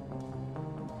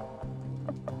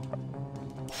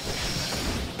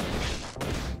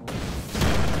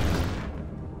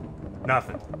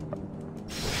 Nothing.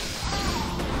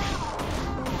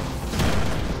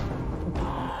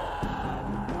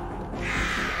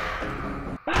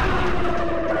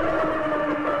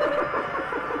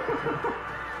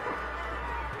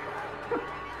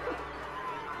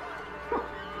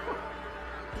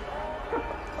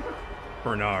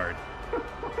 Bernard.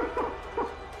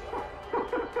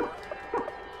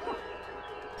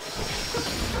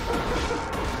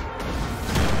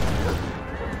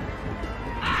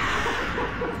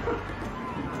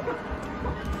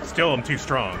 Still, I'm too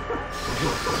strong.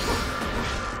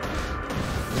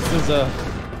 This is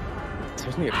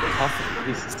certainly a tough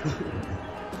piece.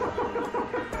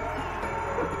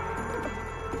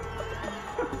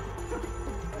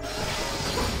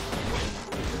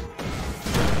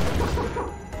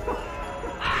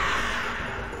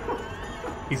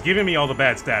 He's giving me all the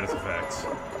bad status effects.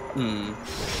 Hmm.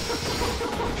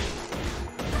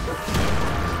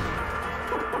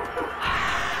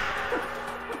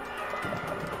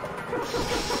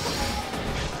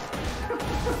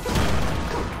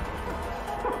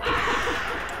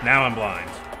 Now I'm blind.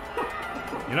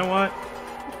 You know what?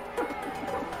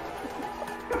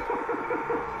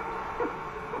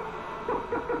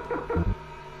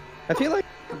 I feel like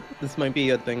this might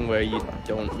be a thing where you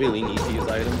don't really need to use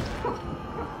items.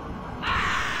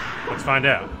 Let's find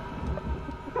out.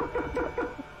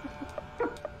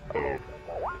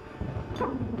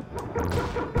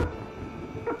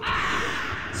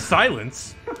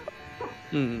 Silence?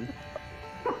 Hmm.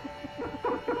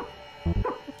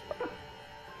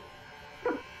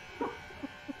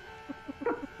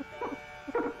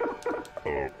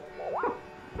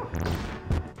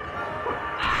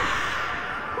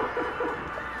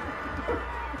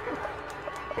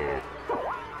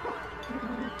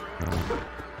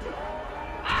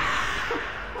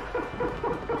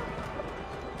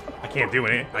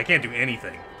 I can't do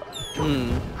anything.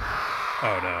 Hmm.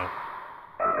 Oh no.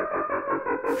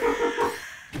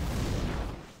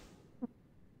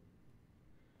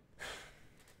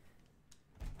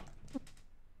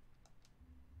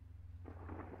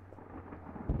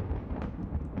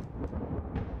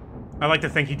 I like to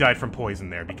think he died from poison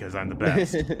there because I'm the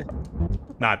best.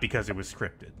 Not because it was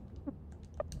scripted.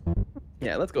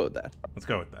 Yeah, let's go with that. Let's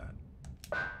go with that.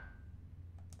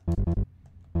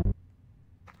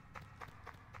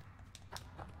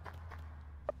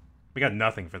 We got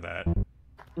nothing for that.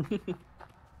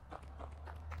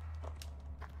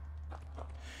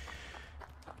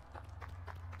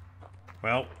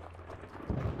 Well,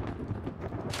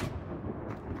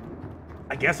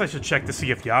 I guess I should check to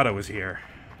see if Yato is here.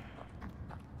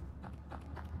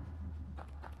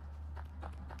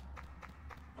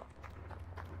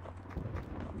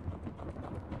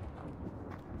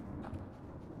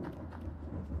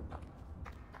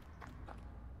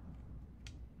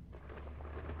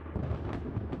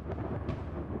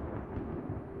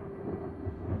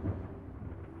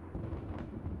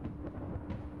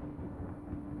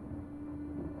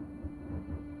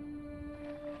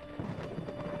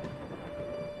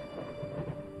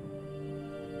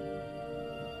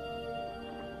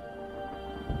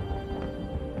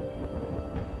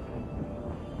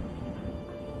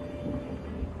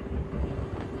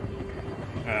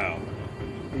 Oh.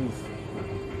 Oof.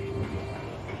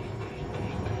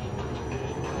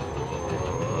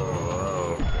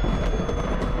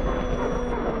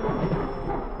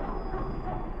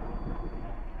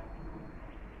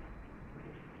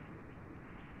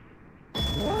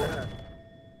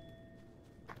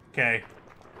 Okay.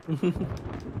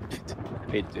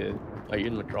 Wait, are you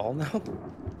in withdrawal now?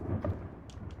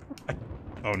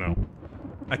 Oh no.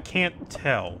 I can't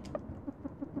tell.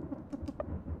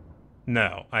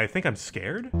 No, I think I'm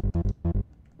scared?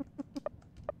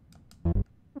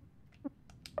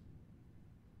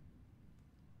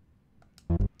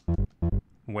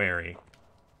 Wary.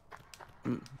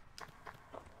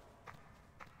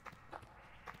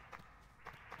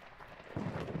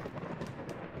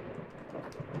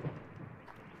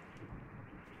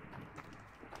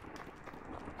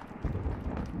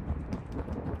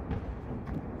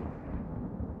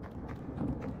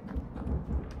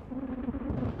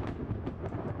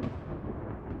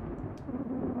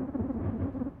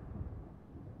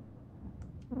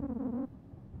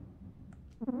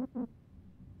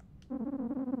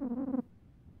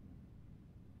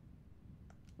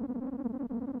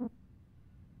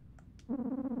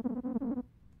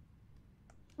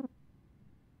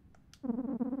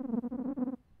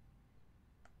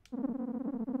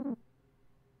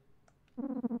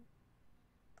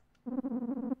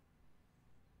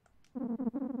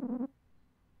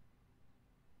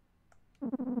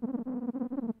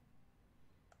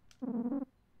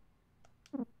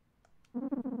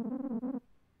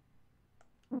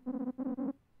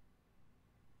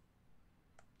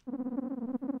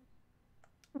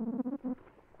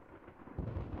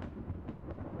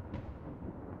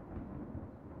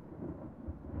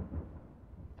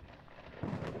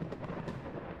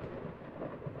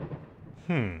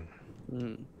 Hmm.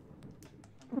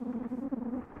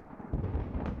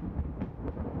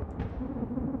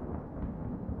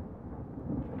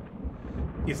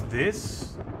 Is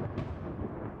this...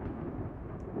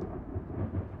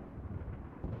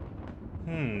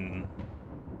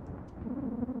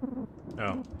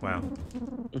 Oh, wow.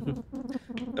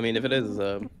 I mean, if it is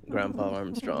Grandpa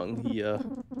Armstrong, he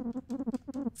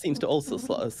seems to also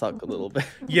suck a little bit.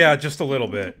 Yeah, just a little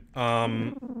bit.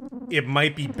 It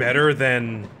might be better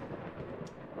than...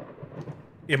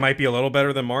 It might be a little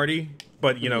better than Marty,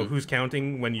 but, you know, who's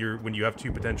counting when you have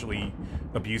two potentially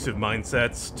abusive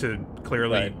mindsets to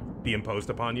clearly be imposed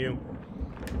upon you?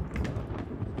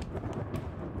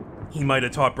 He might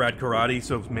have taught Brad karate,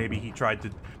 so maybe he tried to...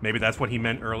 Maybe that's what he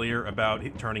meant earlier about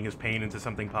turning his pain into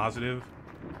something positive.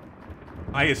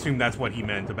 I assume that's what he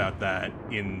meant about that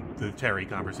in the Terry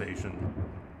conversation.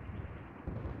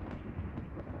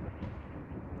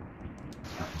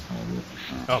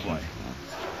 Oh boy.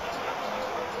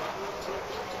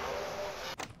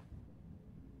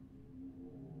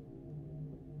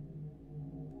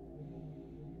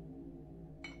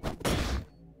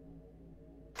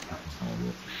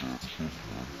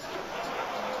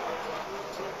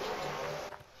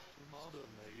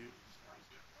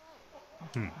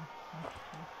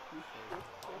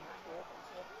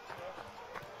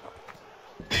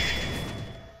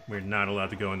 We're not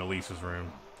allowed to go into Lisa's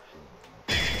room.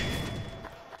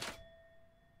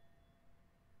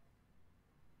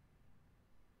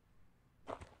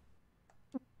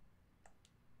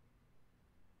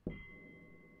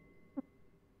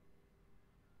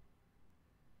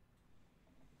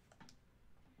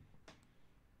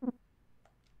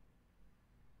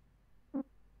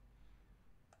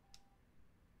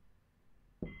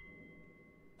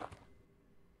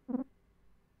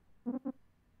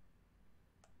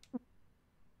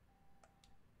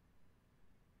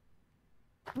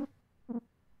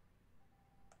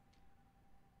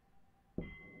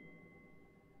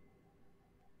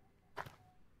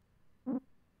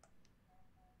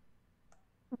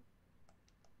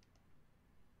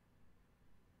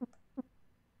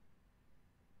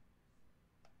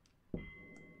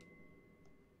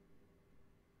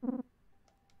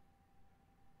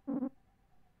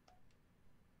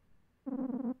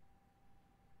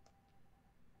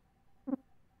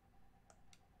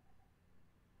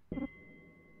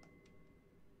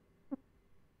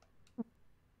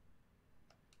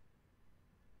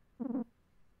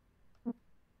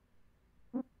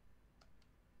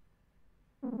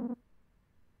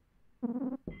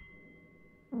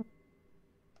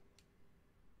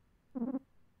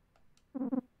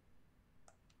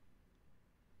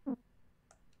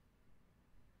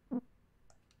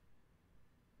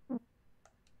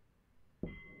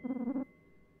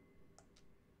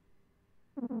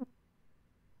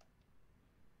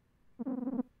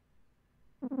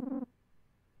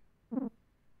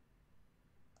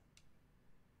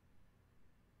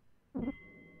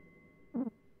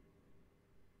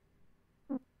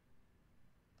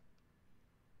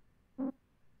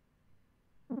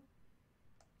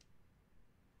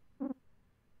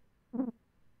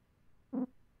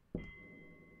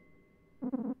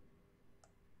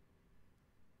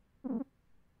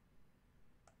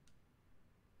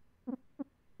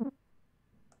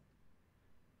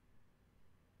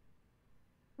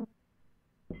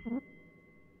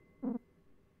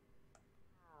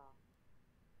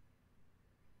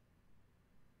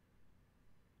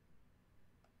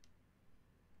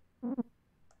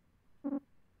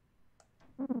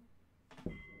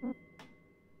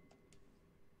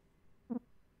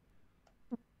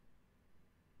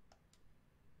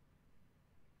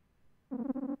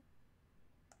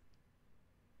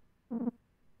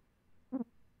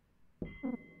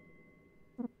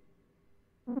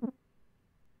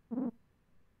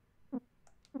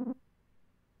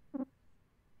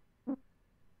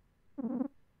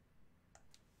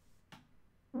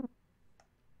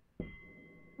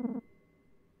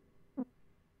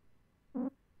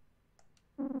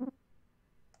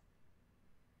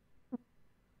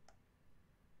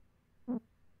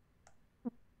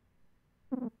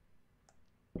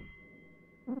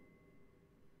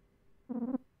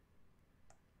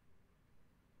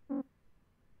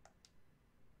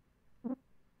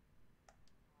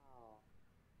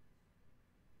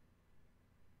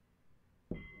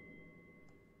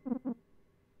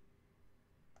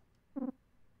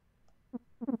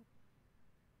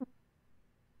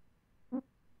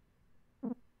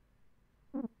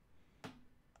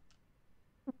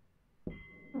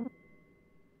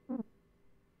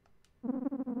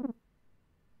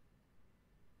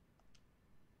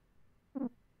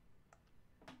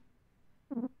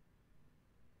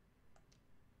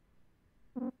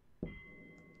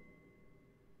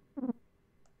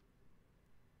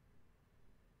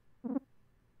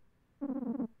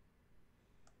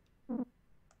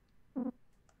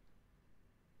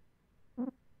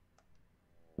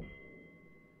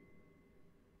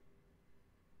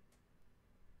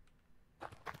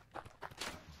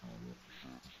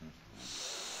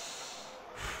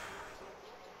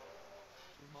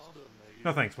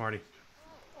 No thanks, Marty.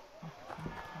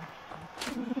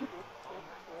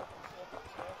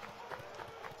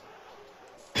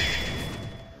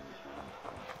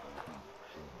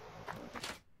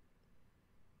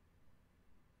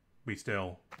 We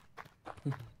still...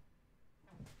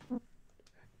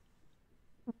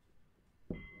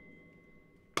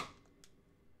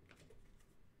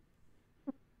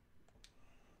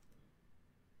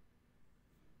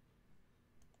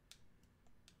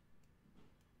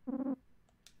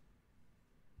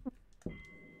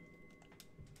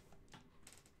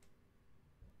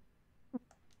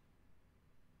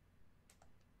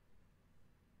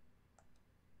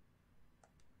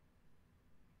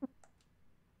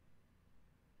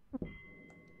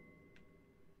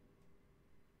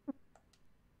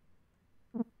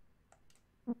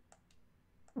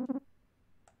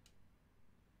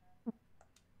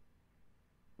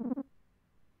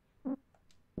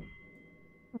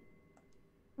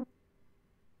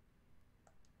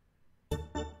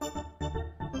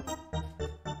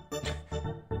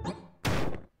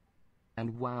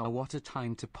 And wow, what a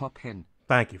time to pop in.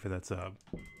 Thank you for that sub.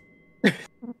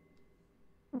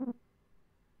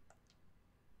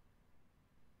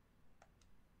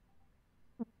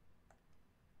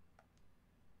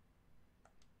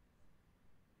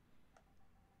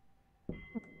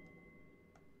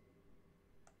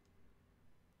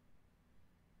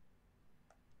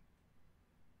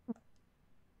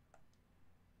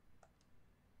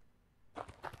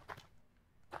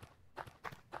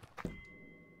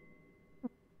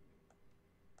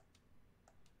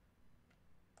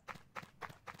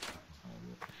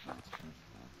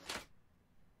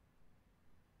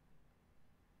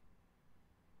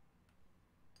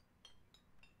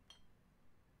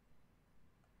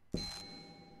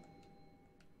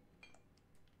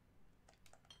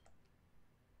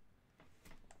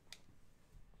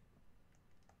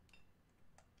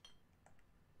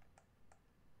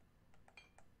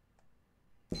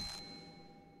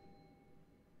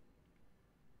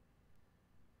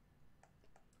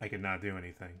 I could not do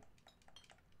anything.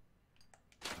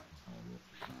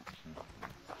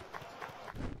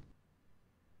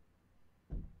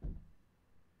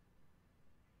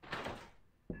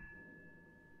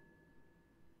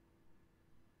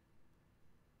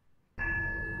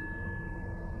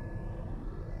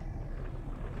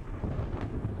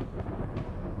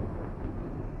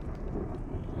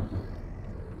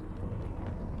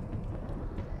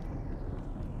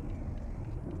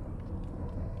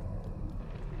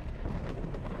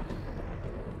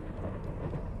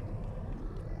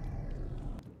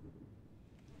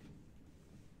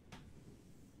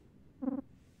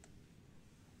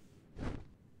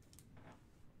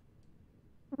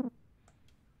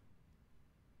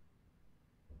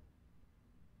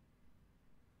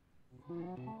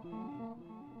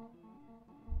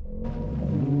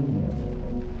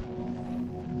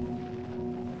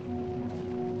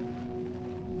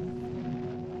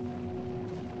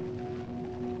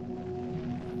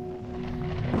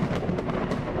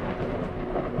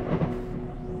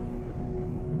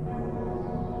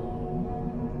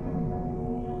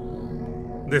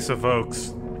 This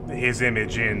evokes his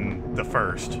image in the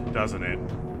first, doesn't it?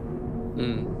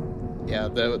 Yeah,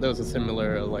 there was a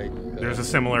similar, like... There's a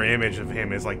similar image of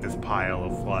him as, like, this pile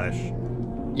of flesh.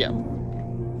 Yeah.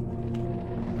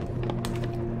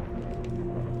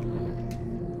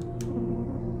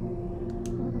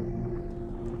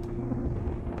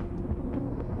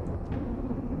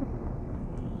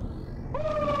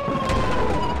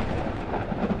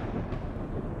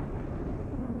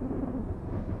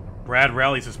 Brad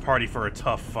rallies his party for a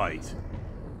tough fight.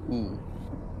 Ooh.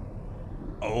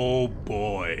 Oh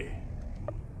boy.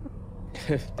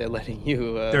 They're letting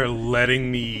you, They're letting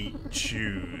me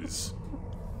choose.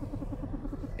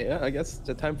 Yeah, I guess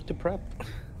it's time to prep.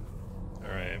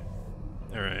 Alright.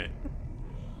 Alright.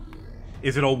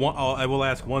 Is it a one... I will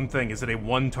ask one thing. Is it a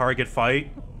one-target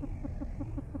fight?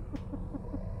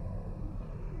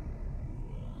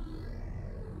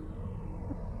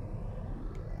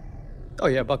 Oh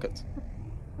yeah, buckets.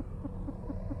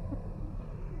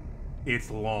 It's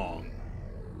long.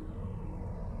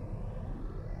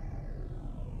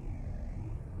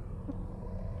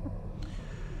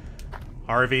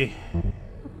 Harvey.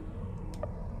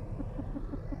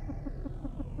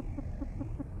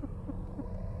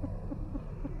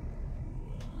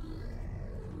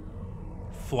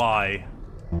 Fly.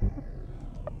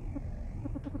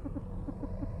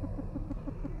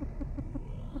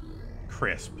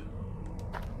 Crisp.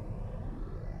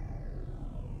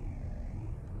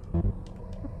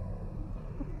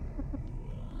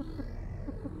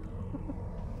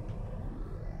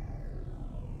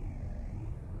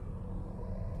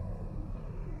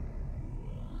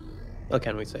 Oh,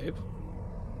 can we save?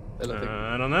 I don't think.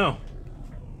 I don't know.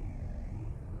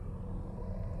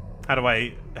 How do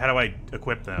I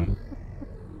equip them?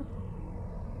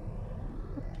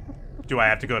 Do I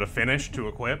have to go to finish to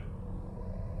equip?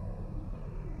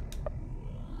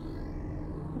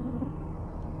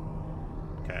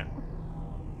 Okay.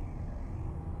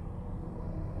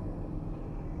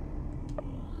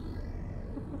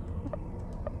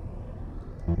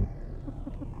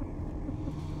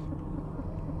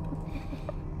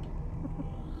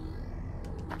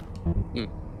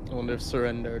 I wonder if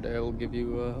surrender they'll give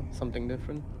you something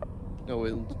different. No,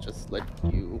 it'll just let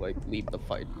you like leave the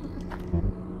fight.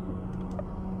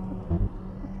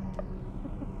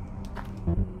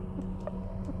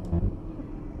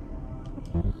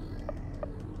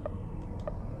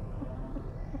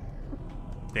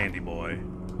 Dandy boy.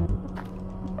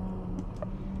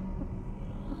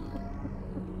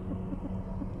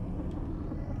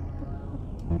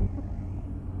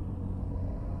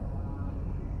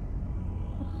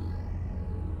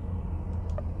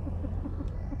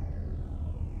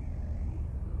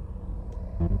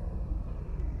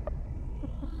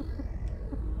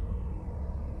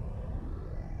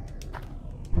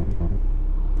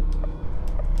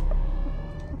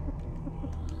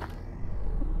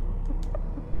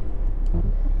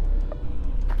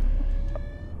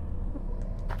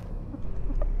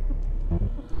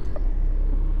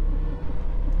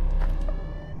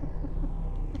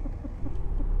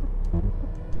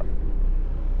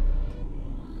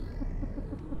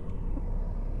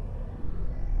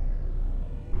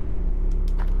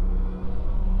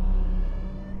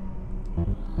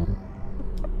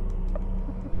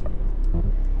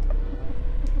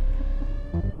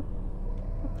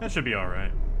 That should be all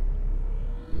right.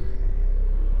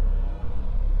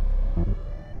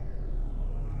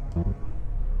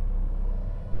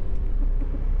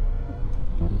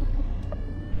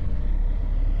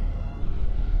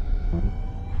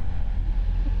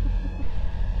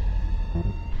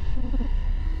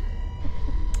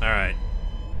 All right.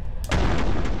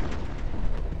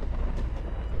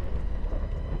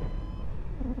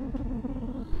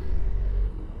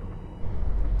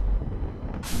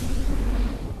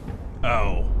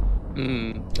 Oh.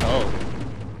 Oh.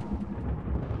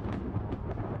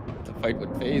 The fight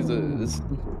with phases.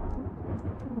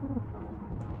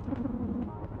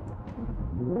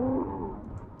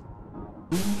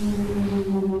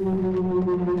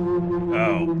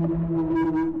 Oh.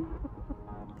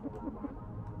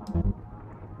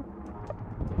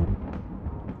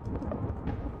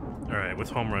 All right. What's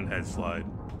home run head slide?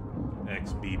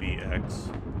 XBBX.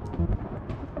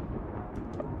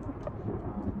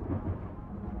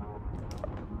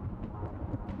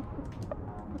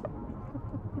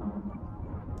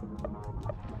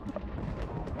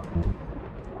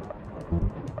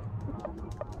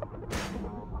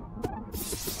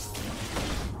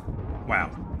 Wow.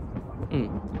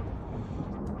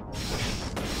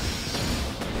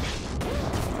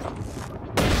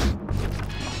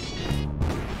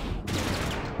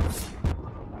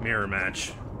 Mirror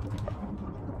match.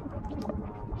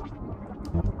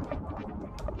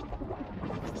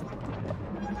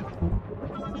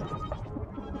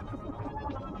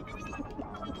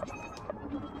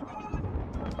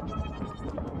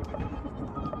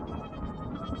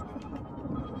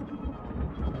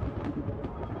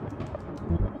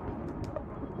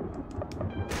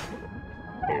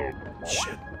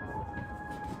 Shit.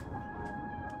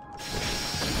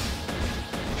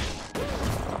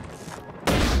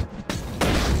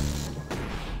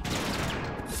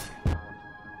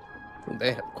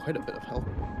 They have quite a bit of health.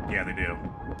 Yeah, they do.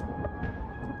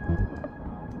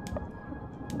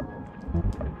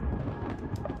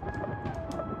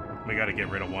 We gotta get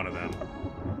rid of one of them.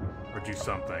 Or do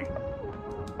something.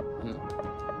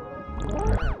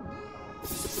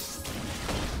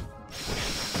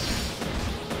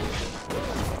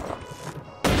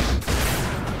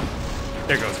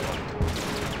 There goes one.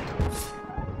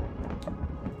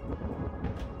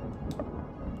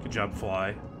 Good job,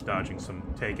 Fly.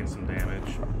 Taking some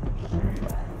damage.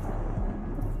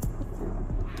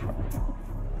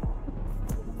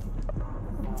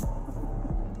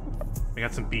 We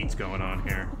got some beats going on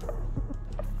here.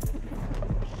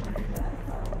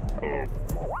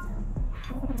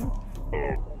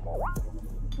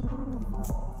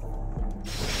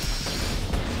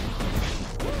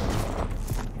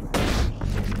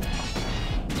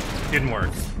 Didn't work.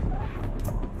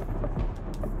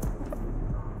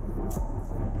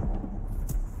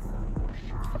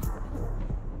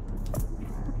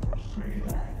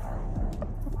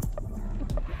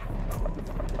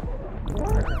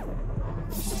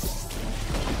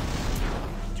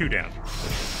 2 down.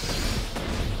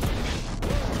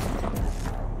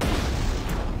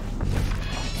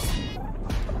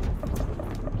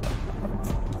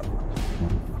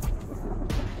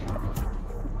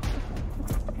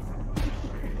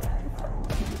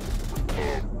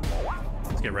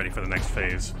 Let's get ready for the next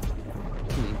phase.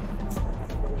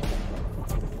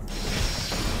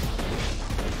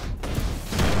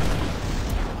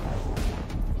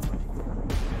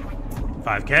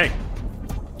 5K.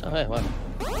 Oh, hey, wow.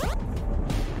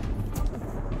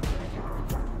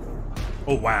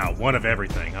 Oh, wow. One of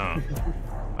everything, huh?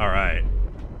 Alright.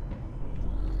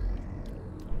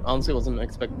 Honestly, wasn't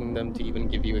expecting them to even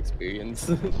give you experience.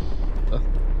 That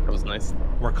was nice.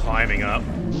 We're climbing up.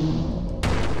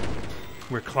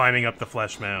 We're climbing up the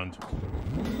flesh mound.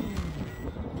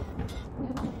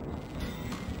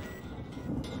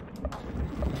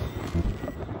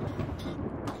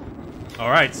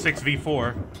 Alright,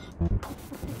 6v4.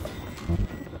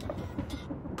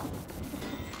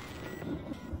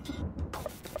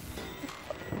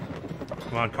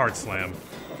 Come on, card slam.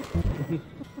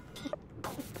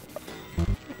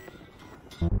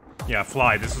 Yeah,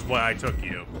 fly, this is why I took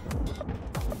you.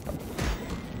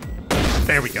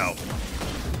 There we go.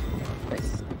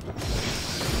 Nice.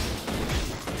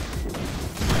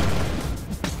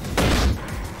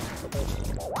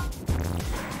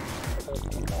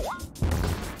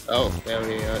 Oh, they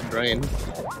have a drain.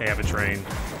 They have a train.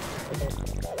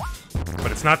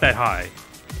 But it's not that high.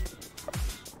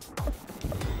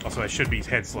 Also, I should be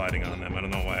head sliding on them. I don't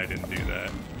know why I didn't do that.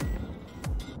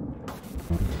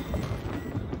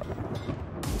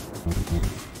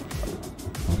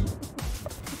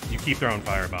 You keep throwing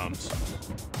fire bombs.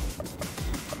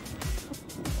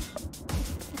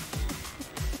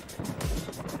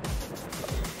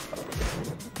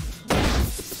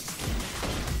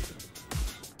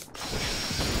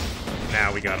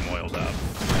 Now we got him oiled up.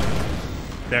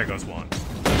 There goes one.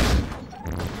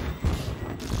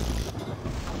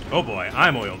 Oh boy,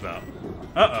 I'm oiled up.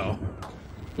 Uh-oh.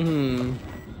 Hmm.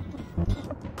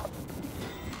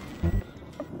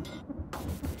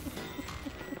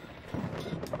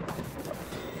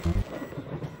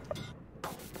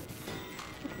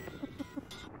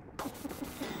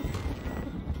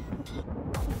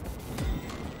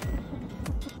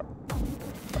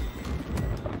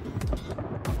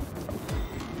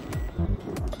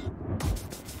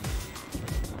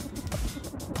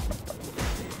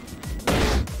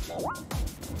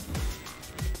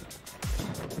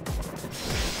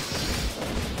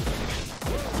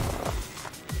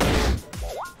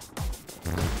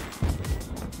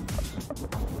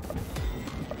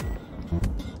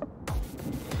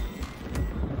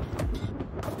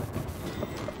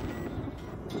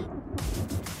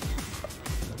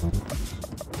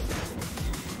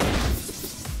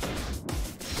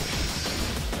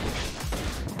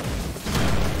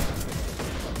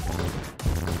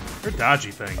 They're dodgy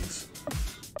things.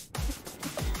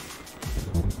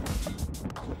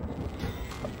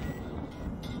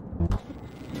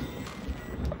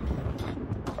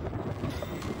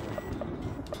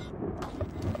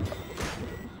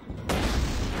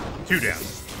 Two down.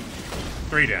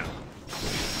 3 down.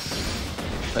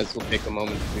 This will take a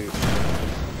moment to.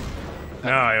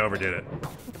 No, I overdid it.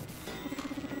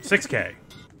 6K.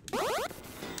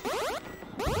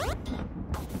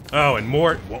 Oh, and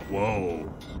more. Whoa.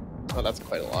 Oh, that's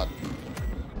quite a lot.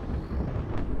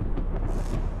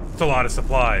 It's a lot of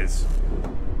supplies.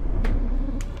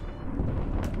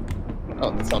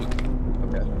 Oh, some.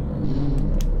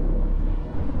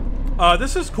 Okay.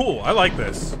 This is cool. I like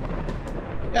this.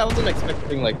 Yeah, I wasn't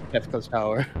expecting like Kefka's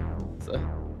Tower. So.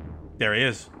 There he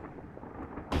is.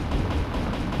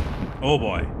 Oh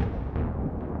boy.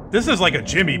 This is like a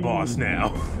Jimmy boss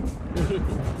now.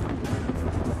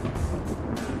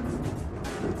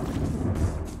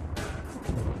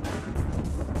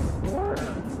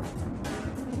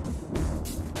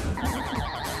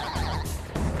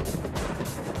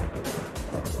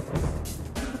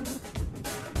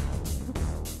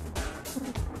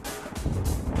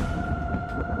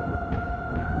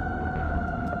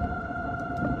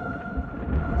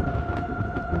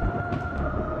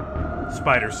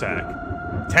 Spider sack.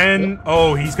 10.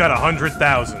 Oh, he's got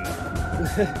 100,000.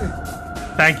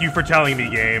 Thank you for telling me,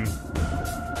 game.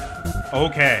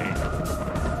 Okay.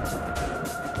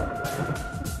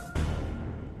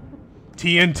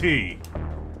 TNT.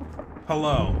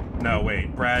 Hello. No,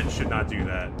 wait. Brad should not do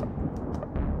that.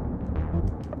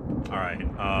 Alright.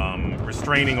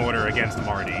 Restraining order against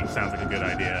Marty. Sounds like a good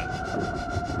idea.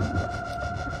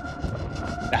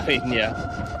 I mean,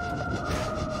 yeah.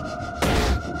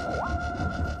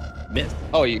 Miss.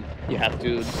 Oh, you have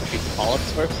to beat the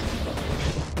polyps first?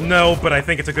 No, but I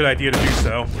think it's a good idea to do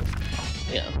so.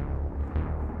 Yeah.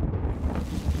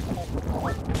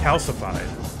 Calcified.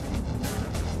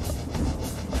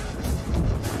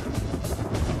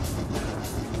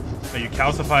 Are you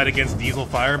calcified against diesel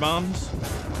firebombs?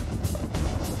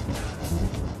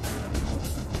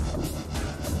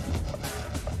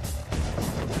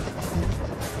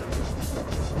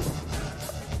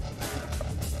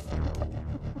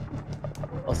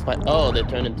 Oh, they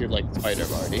turn into like spider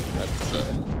Marty. That's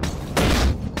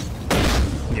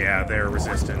Yeah, they're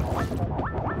resistant.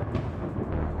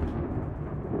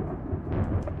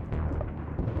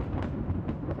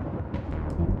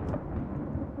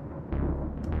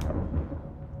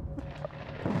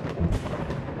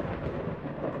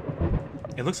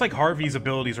 It looks like Harvey's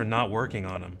abilities are not working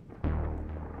on him.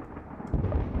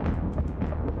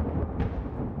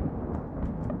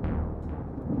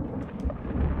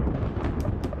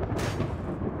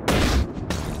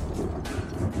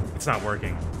 It's not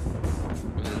working.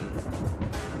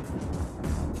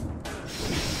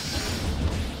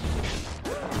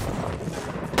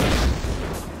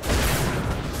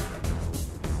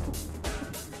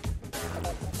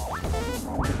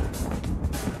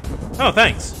 Oh,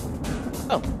 thanks.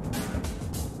 Oh.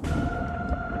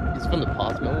 He's from the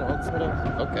Cosmo world, sort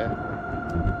of? Okay.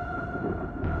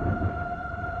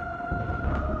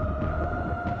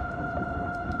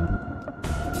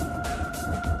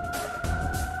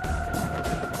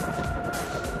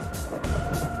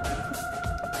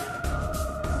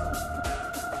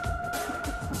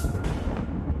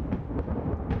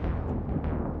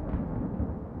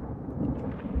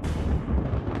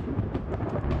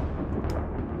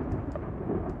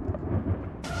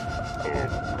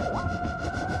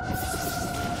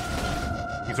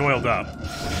 He's oiled up.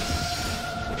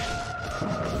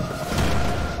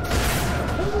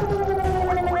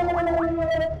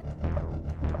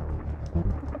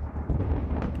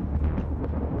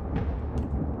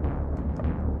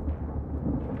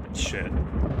 Shit.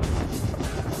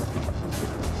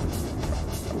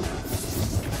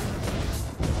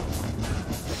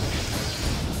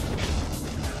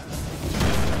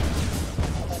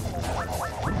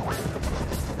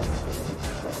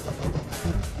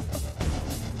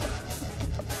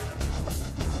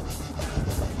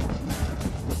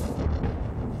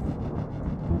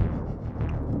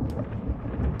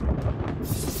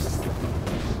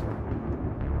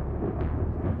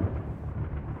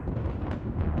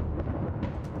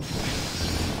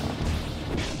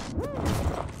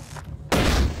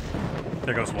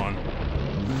 There goes one.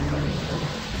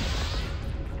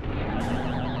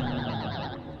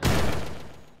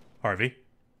 Harvey.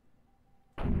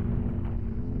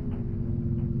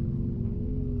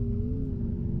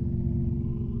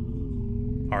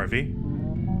 Harvey.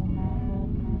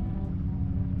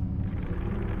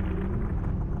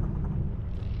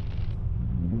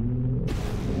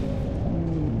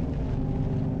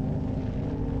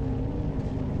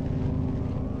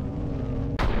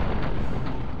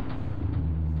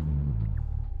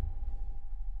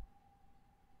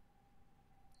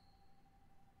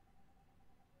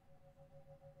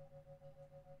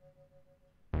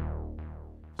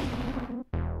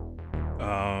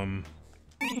 Oh,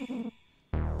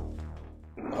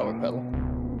 。Power pedal.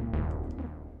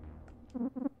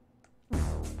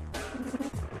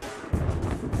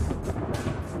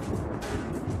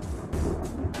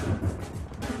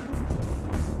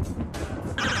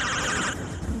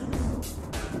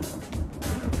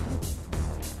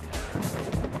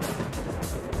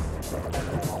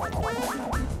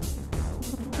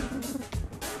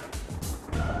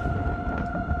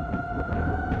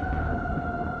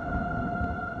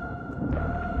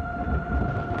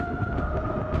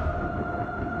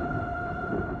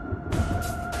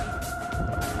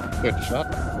 Good shot.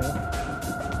 Yeah.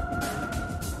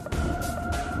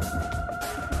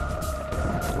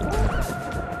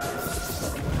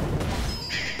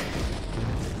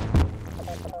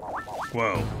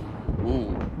 Whoa.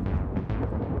 Ooh.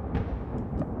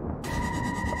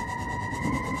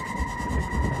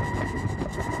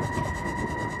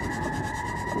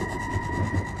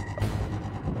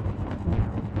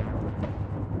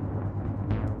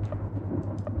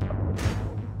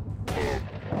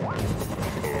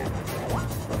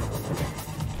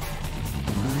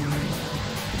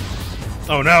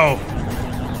 Oh no!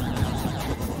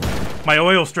 My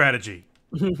oil strategy.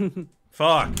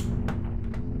 Fuck. I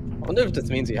wonder if this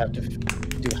means you have to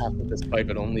do half of this fight,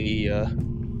 but only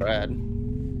Brad.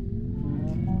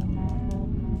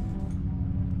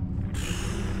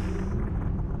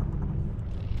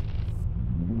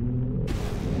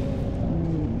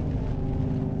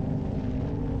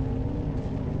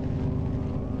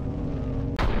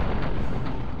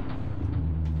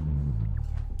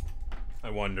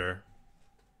 wonder.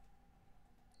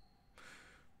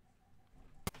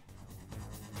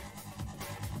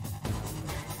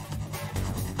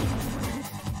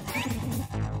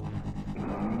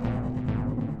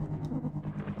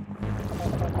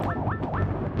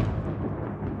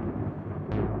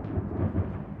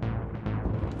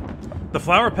 The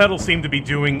flower petals seem to be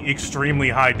doing extremely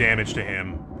high damage to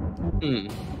him.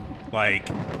 Like,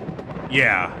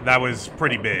 yeah, that was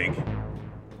pretty big.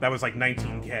 That was like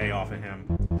 19k off of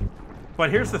him.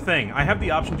 But here's the thing, I have the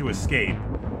option to escape.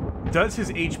 Does his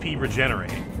HP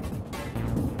regenerate?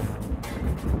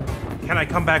 Can I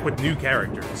come back with new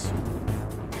characters?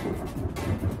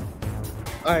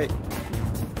 I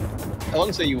want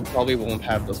to say you probably won't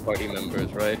have those party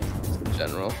members, right? Just in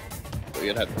general. So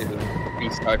you'd have to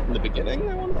restart from the beginning,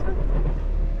 I want to say.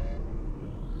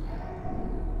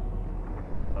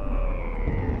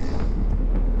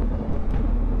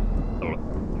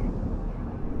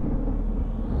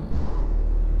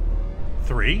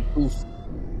 Three? Oof.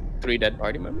 3 dead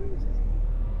party members?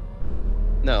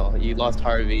 No, you lost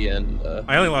Harvey and...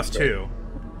 I only lost 2.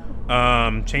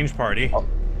 Change party. Oh.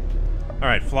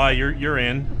 Alright, Fly, you're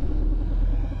in.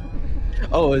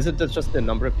 Oh, is it just the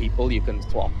number of people you can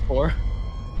swap for?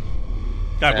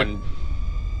 God, And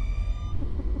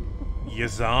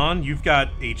Yazan, you've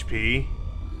got HP.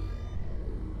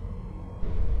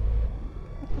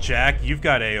 Jack, you've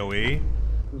got AoE.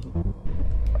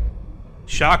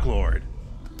 Shocklord.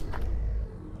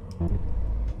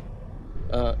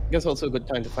 I guess also a good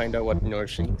time to find out what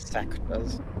Nourishing Sack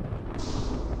does.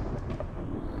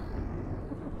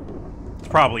 It's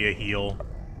probably a heal.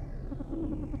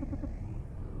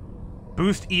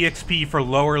 Boost EXP for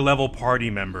lower level party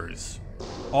members.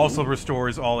 Also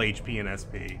restores all HP and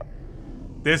SP.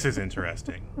 This is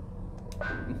interesting.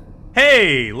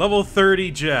 Hey! Level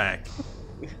 30 Jack.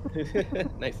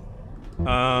 Nice.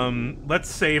 Let's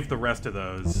save the rest of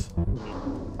those.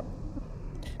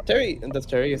 Does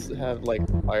Terry have, like,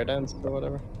 fire dance or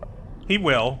whatever? He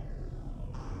will.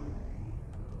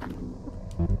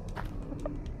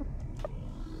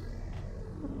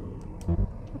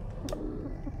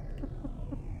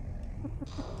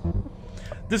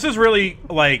 This is really,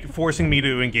 like, forcing me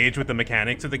to engage with the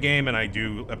mechanics of the game, and I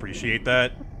do appreciate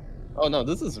that. Oh no,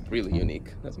 this is really unique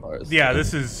as far as... Yeah,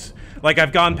 this is... Like,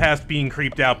 I've gone past being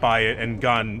creeped out by it and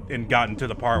gotten to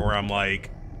the part where I'm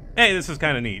like, hey, this is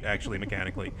kind of neat, actually,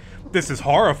 mechanically. This is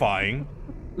horrifying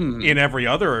in every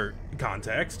other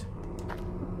context.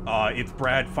 It's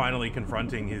Brad finally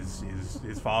confronting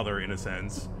his father, in a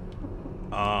sense.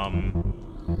 And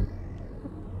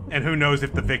who knows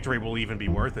if the victory will even be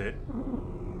worth it.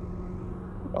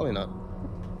 Probably not.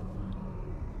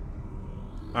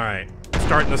 Alright,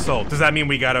 starting assault. Does that mean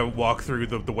we gotta walk through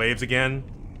the waves again?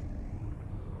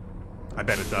 I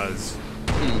bet it does.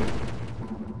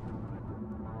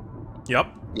 Yep.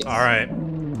 Yes. Alright.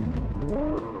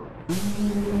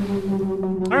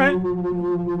 Alright.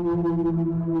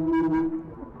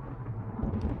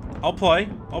 I'll play.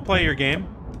 I'll play your game.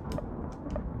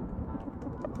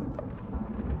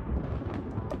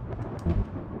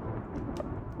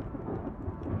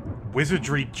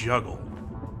 Wizardry Juggle.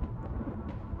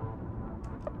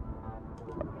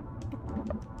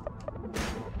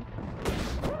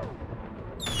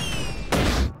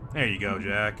 There you go,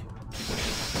 Jack.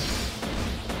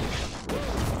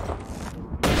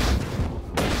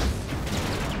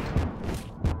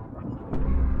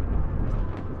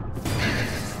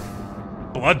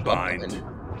 Bloodbind.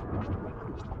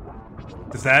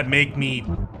 Does that make me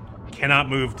cannot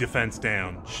move defense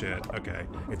down? Shit, okay.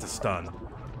 It's a stun.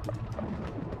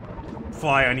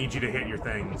 Fly, I need you to hit your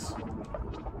things.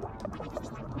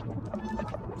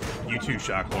 You too,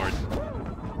 Shocklord.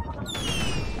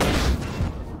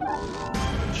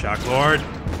 Shocklord.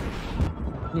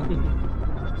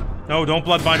 No, don't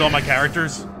bloodbind all my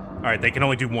characters. Alright, they can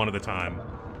only do one at a time.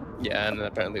 Yeah, and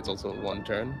apparently it's also 1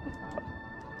 turn.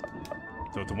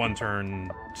 So it's a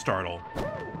 1-turn startle.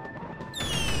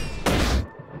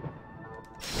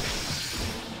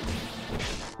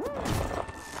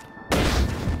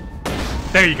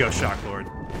 There you go, Shocklord.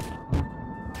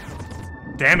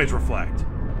 Damage reflect.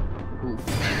 Ooh.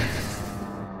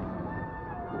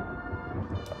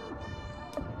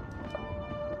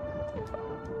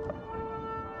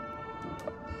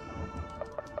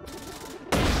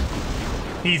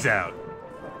 He's out.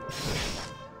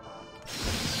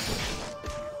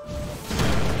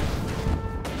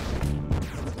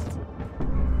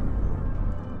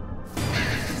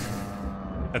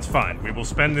 That's fine. We will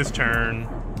spend this turn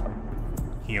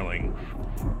healing.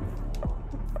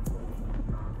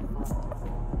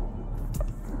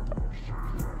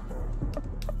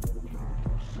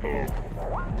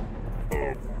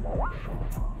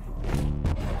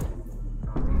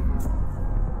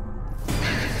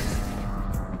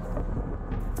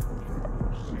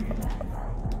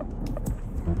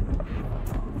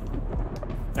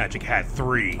 Magic Hat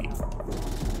 3.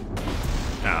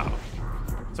 Oh.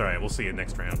 It's alright, we'll see you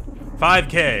next round.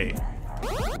 5K.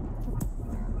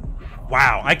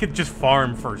 Wow, I could just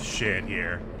farm for shit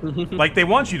here. Like, they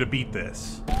want you to beat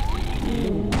this.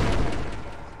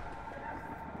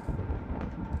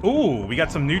 Ooh, we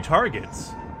got some new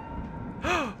targets.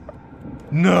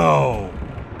 No!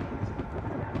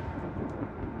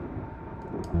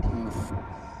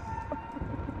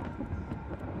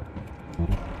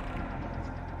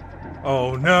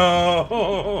 Oh no!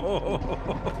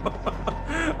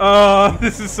 Oh,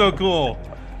 this is so cool.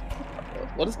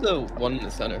 What is the one in the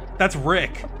center? That's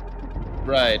Rick.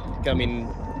 Right. I mean,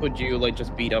 would you like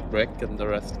just beat up Rick and the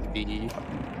rest be?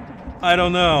 I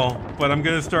don't know, but I'm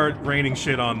gonna start raining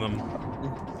shit on them.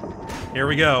 Here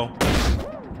we go.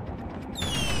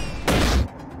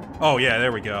 Oh yeah,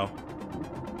 there we go.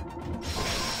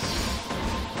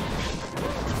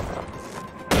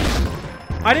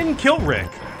 I didn't kill Rick.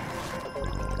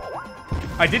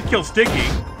 I did kill Sticky.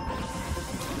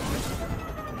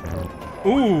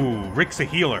 Ooh, Rick's a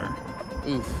healer.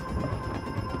 Oof.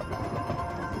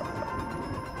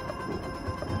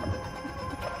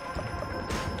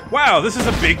 Wow, this is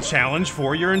a big challenge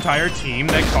for your entire team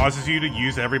that causes you to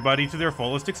use everybody to their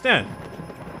fullest extent.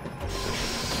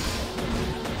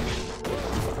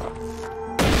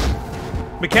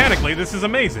 Mechanically, this is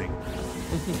amazing.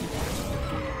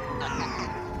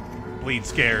 Bleed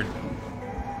scared.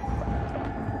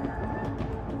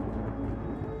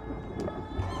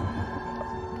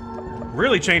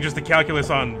 Really changes the calculus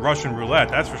on Russian roulette,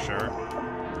 that's for sure.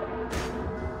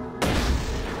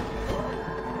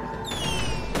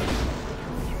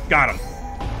 Got him.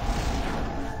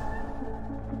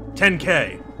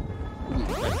 10K.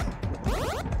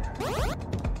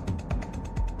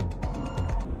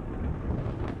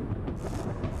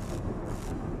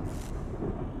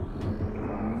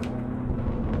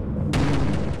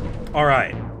 All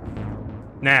right.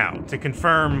 Now, to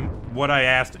confirm what I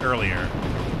asked earlier.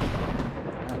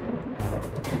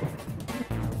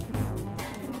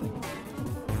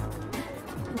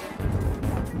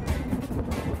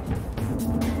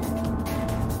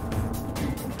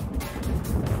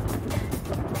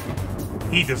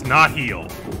 He does not heal.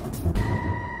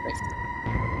 Nice.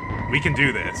 We can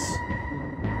do this.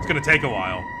 It's gonna take a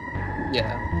while.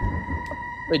 Yeah.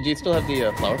 Wait, do you still have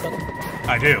the flower petal?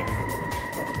 I do.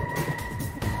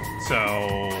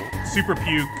 So, Super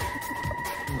Puke,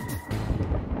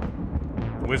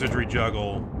 Wizardry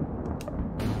Juggle.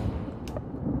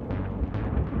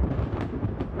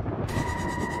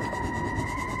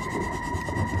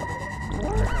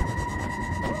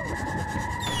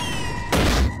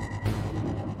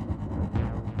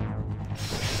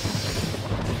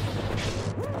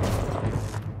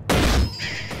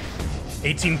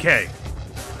 $18K.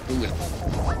 Ooh.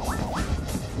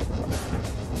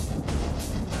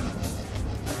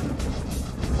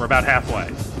 We're about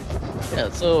halfway. Yeah,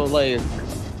 so like,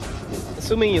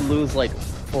 assuming you lose like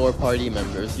 4 party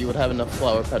members, you would have enough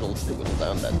flower petals to whittle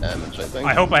down that damage, I think.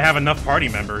 I hope I have enough party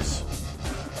members.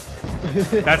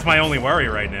 That's my only worry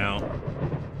right now.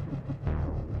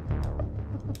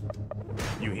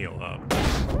 You heal up.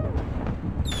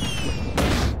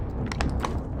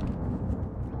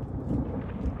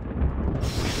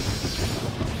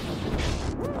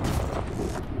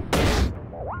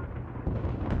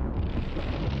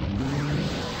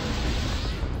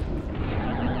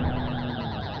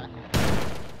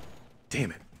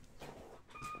 Damn it.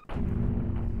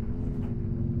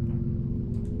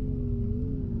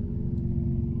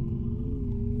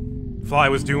 Fly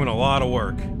was doing a lot of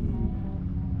work.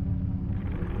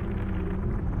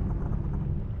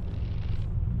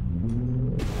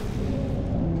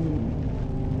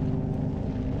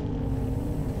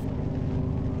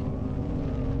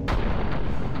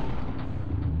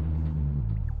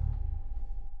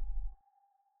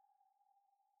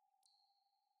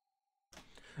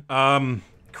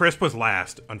 Crisp was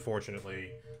last, unfortunately.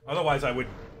 Otherwise, I would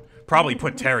probably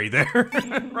put Terry there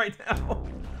right now.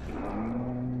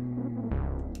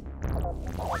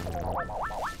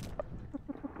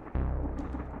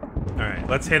 Alright,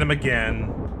 let's hit him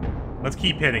again. Let's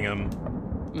keep hitting him.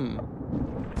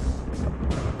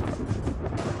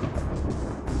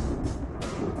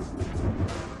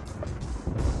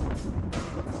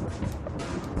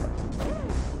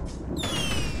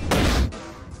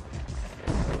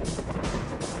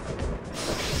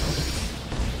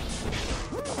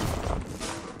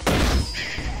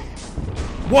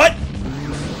 What?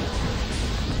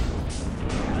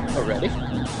 Already?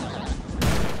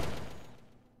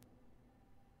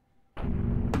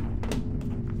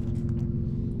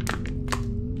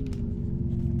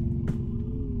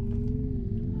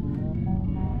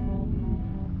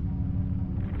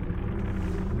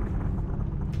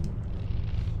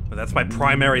 But that's my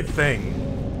primary thing.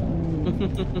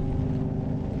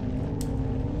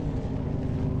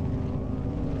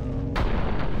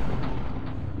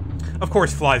 Of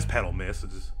course, Fly's pedal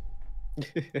misses.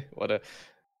 What a...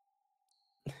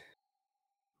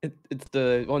 It's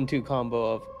the 1-2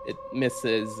 combo of it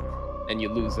misses and you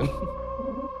lose him.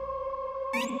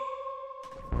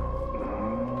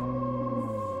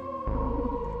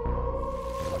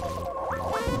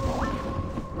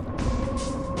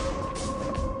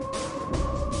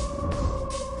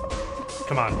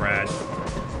 Come on, Brad.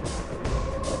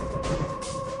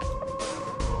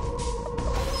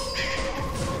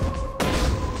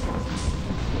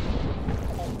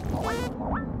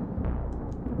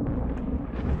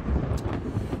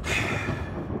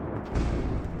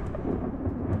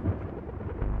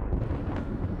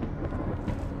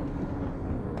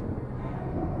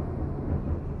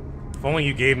 If only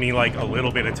you gave me, like, a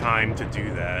little bit of time to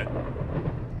do that.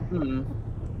 Hmm.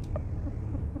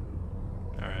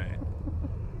 Alright.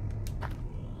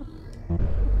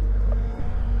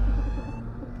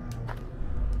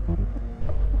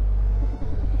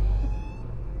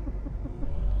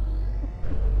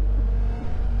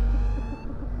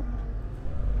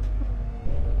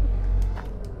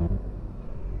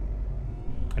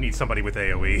 I need somebody with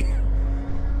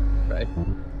AoE. Right.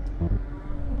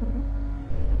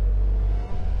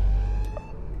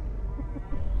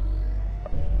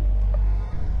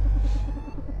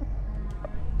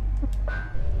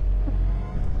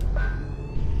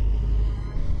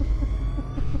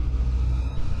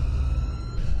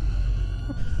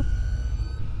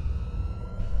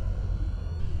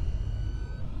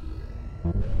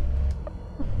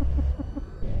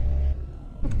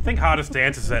 I think Hottest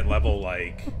Dance is at level,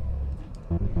 like,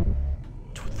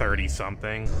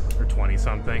 30-something, or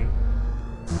 20-something.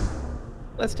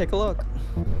 Let's take a look.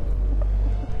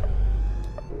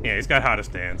 Yeah, he's got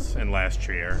Hottest Dance and Last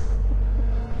Trier.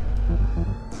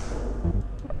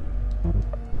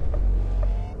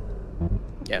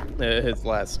 Yeah, his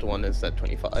last one is at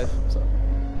 25, so...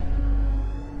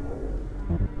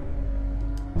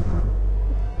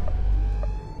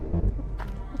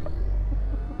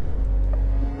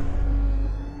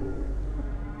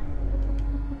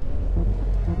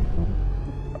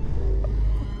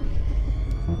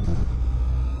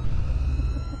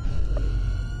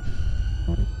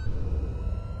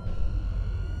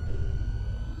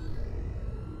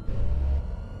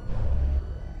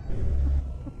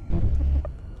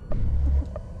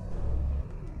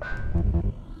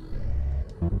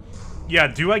 Yeah,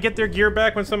 do I get their gear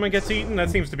back when someone gets eaten? That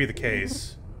seems to be the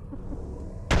case.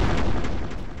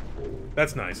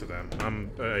 That's nice of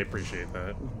them. I appreciate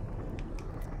that.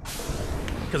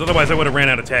 Because otherwise I would have ran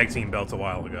out of tag team belts a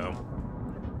while ago.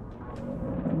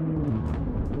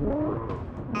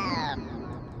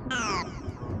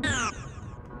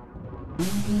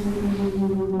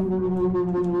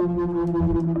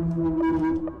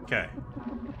 Okay.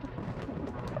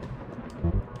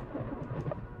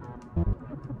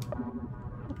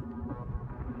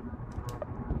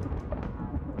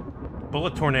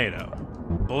 Bullet Tornado.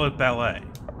 Bullet Ballet.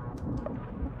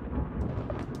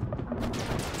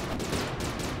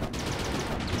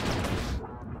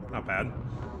 Not bad.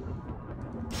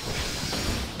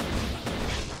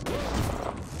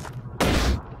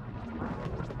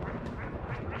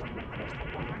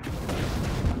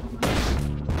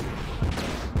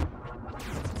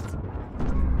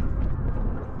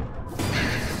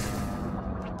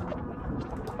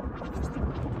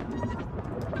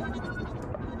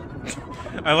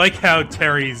 I like how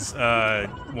Terry's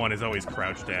one is always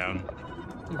crouched down.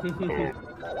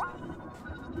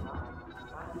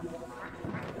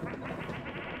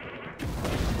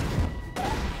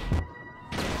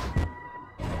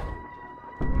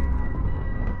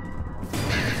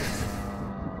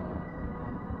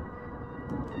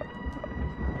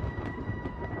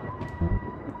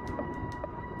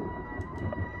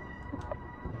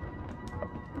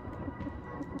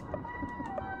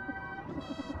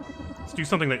 Let's do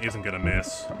something that isn't gonna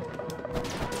miss.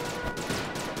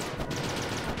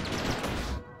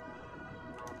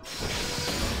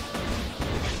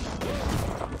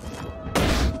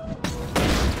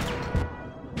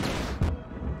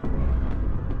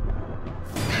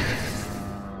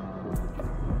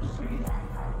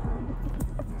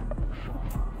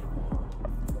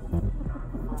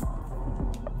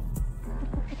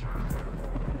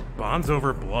 Bonds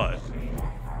over blood.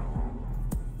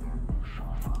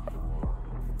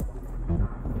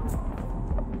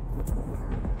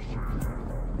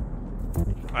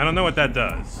 I don't know what that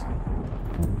does.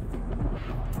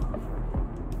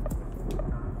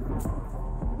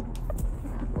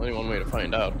 Only one way to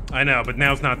find out. I know, but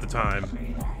now's not the time.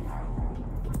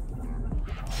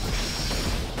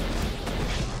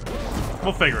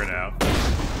 We'll figure it out.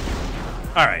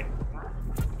 Alright.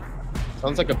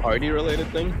 Sounds like a party-related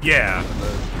thing. Yeah.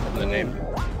 In the name.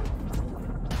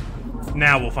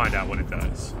 Now we'll find out what it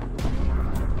does.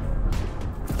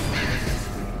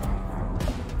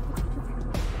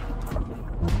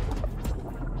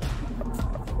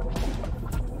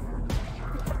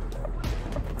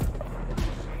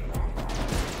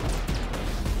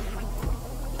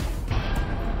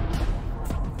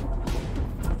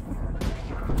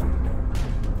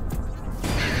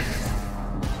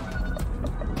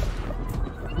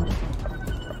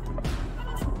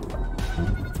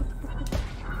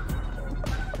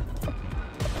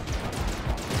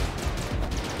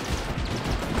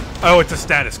 Oh, it's a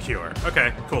status cure.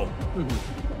 Okay, cool.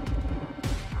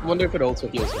 I wonder if it also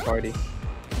heals the party.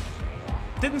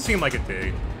 Didn't seem like it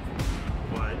did.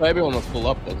 But everyone was full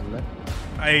up, wasn't it?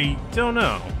 I don't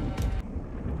know.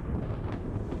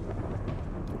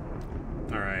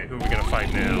 Alright, who are we gonna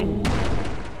fight now?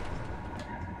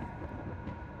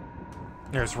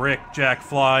 There's Rick, Jack,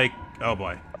 Fly. Oh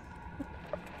boy.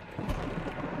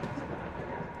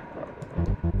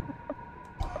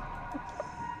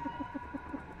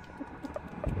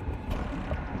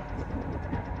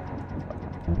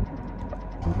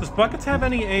 Does Buckets have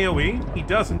any AoE? He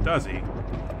doesn't, does he?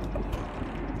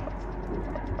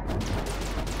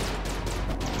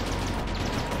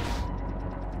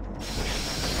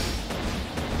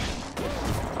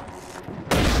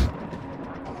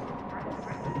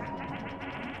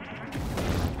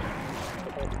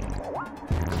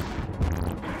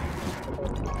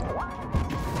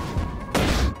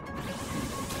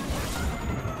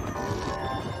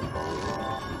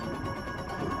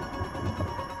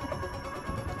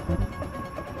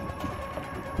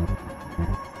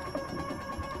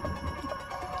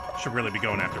 Should really be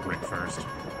going after Rick first.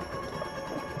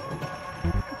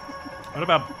 What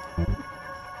about...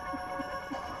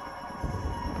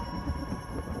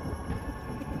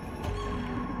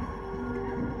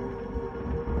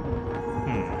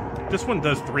 This one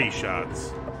does 3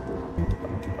 shots.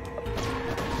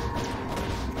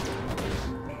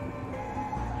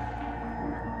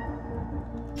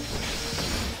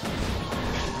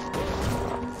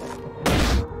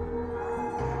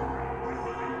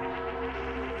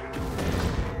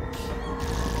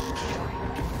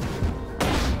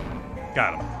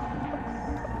 Got him.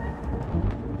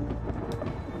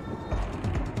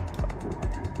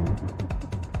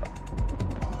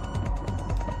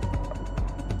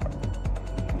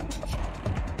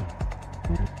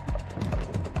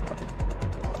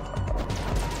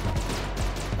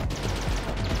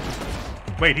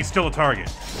 Wait, he's still a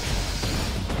target.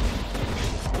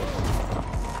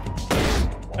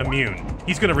 Immune.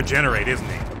 He's gonna regenerate, isn't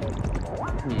he?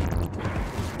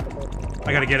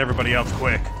 I gotta get everybody else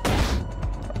quick.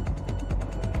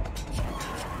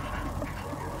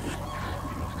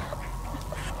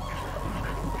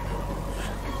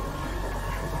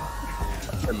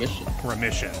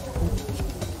 Remission.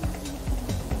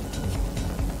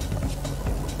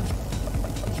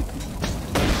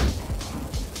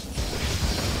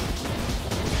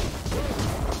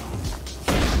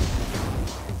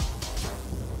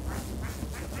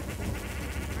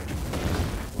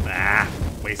 Ah,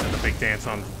 wasted the big dance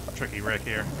on Tricky Rick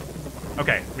here.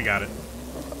 Okay, we got it.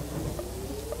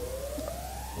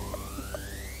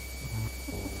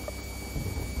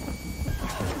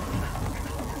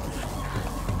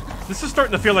 This is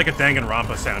starting to feel like a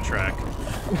Danganronpa soundtrack.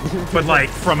 But, like,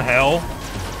 from hell.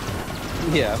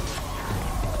 Yeah.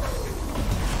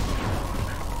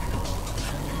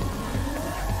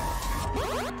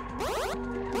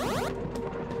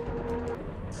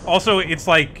 Also, it's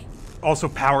like, also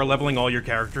power leveling all your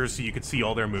characters so you could see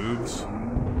all their moves.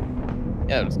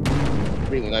 Yeah, it's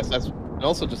really nice. That's, and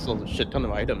also just a shit ton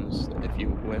of items if you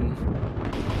win.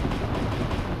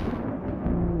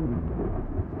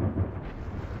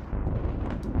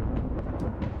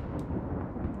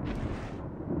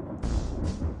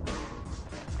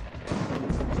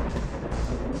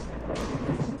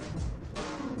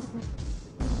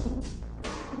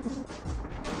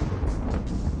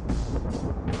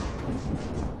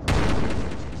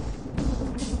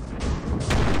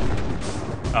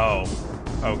 Oh.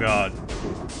 Oh god.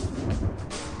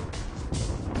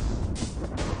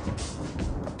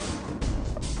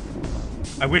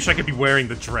 I wish I could be wearing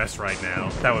the dress right now.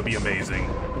 That would be amazing.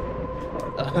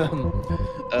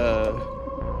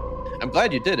 I'm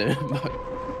glad you did it, but...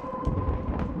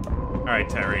 Alright,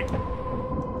 Terry.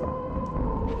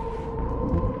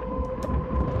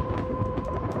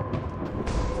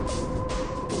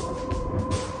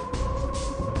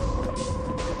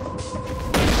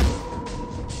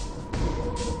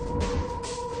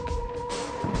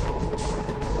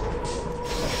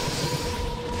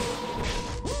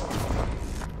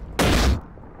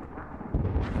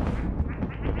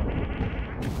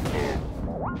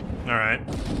 Alright.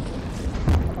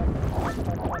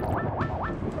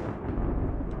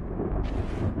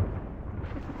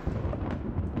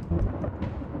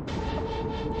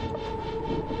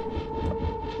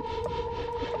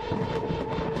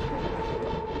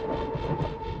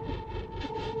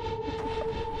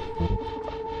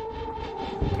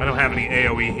 I don't have any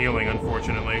AoE healing,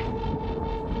 unfortunately.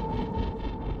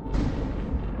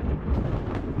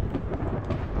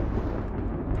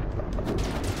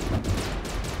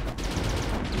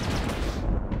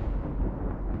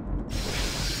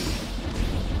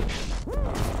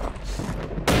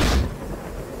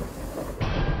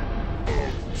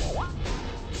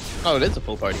 Oh, it is a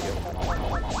full party heal.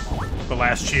 The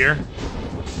last cheer?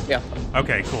 Yeah.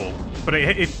 Okay, cool. But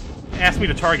it asked me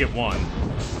to target one.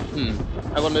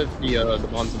 I wonder if the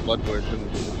Bonds of Blood were going to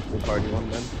be the full party one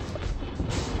then.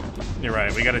 You're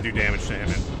right, we gotta do damage to him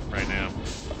right now.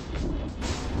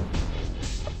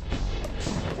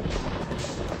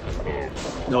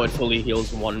 No, it fully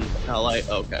heals one ally.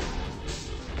 Oh, okay.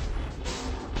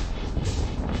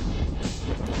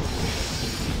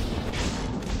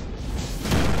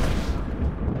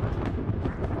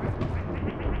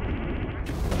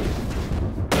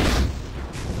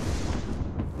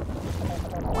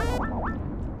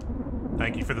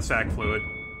 Thank you for the sac fluid.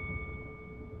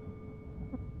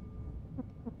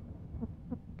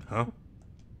 Huh?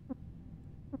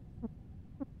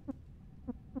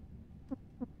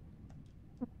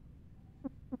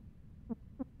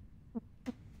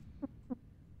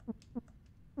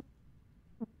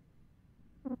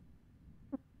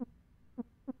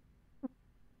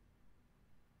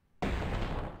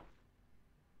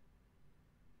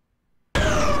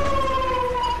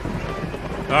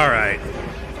 All right.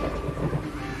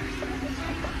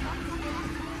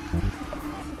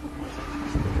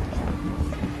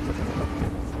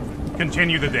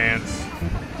 Continue the dance.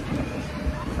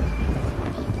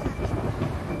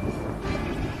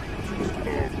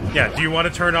 Yeah, do you want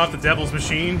to turn off the devil's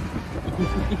machine?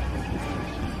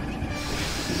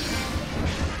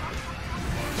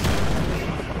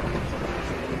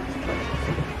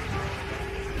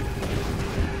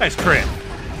 Nice crit.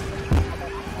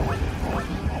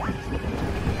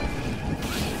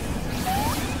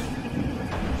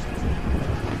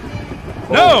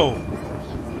 No!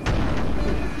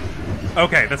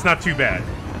 Okay, that's not too bad.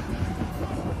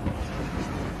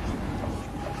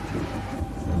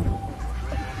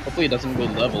 Hopefully it doesn't go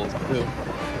levels, too.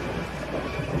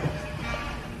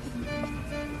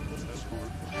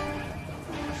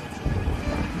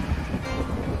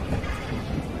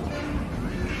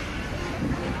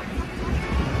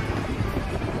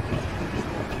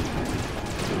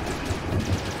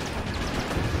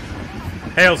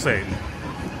 Hail Satan.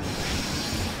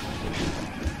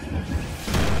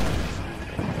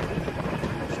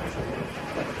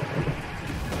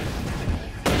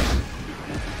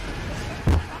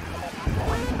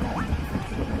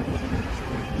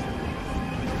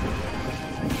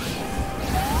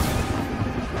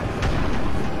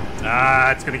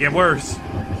 Ah, it's gonna get worse.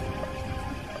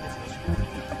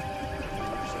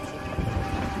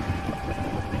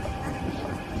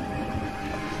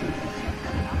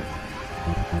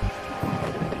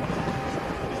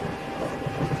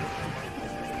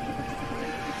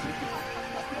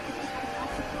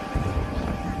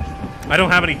 I don't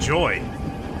have any joy.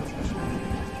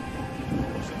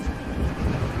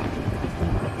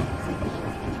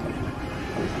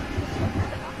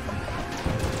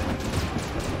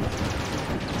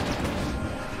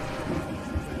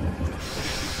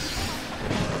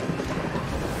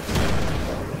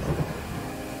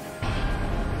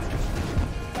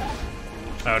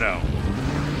 Oh no.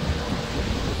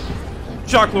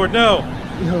 Shock Lord, no!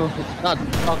 No, not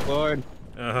Shock Lord.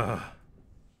 Ugh.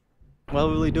 What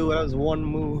will he do? That was one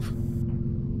move.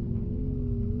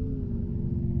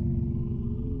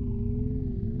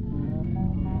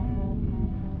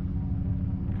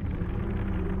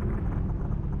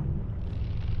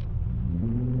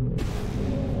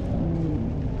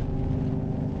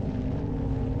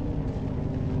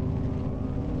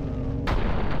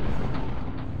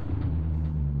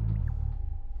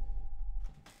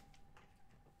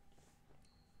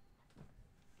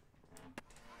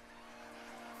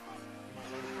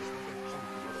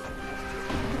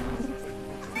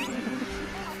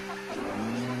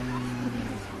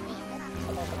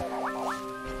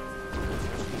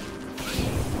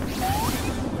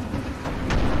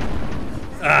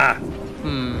 Ah!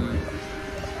 Hmm.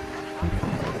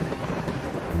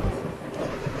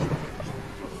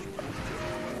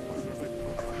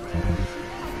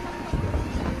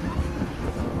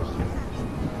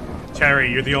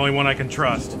 Terry, you're the only one I can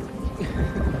trust.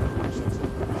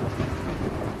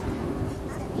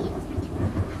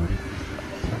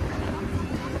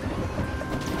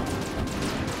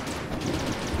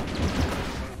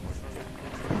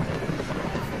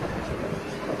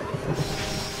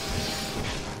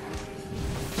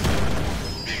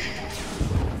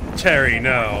 Terry,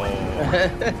 no.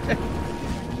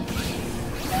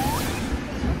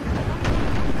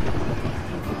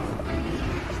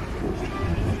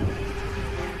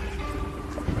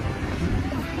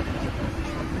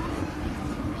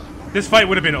 This fight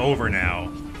would have been over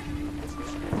now.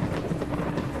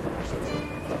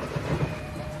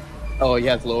 Oh, he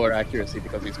has lower accuracy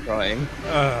because he's crying.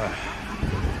 I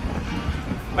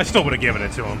still would have given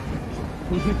it to him.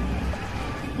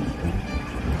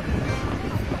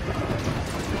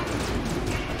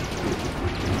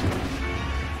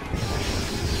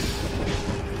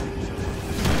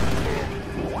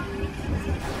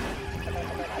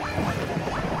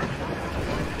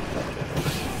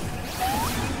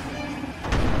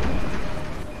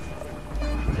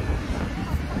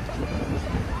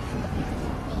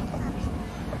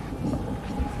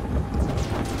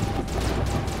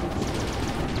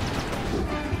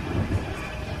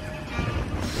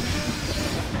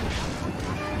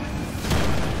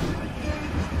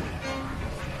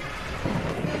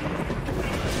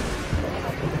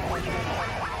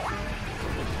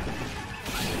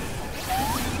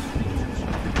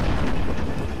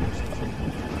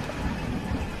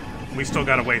 We still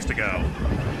got a ways to go.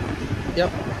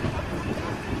 Yep.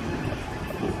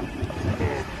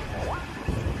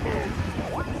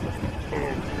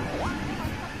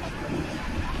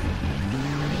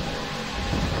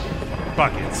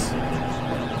 Buckets.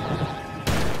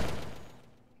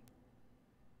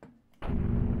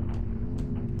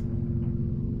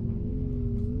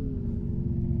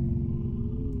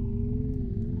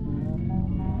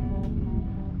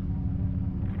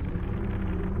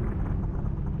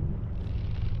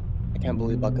 I can't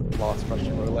believe Bucket lost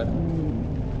Russian roulette.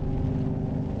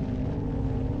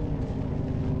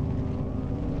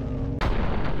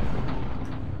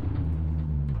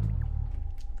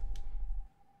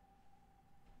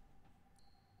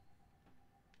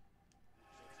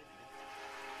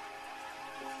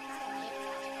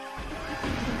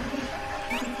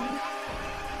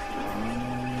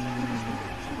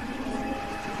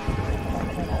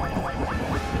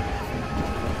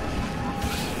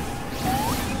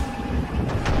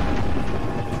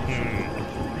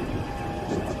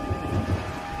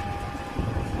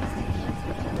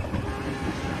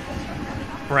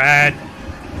 Brad.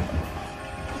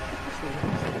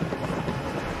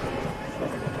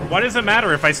 Why does it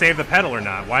matter if I save the pedal or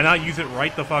not? Why not use it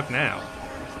right the fuck now?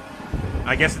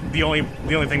 I guess the only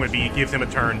thing would be it gives him a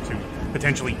turn to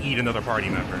potentially eat another party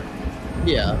member.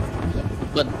 Yeah.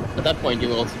 But at that point, you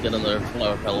will also get another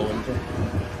flower fellow into.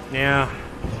 Yeah.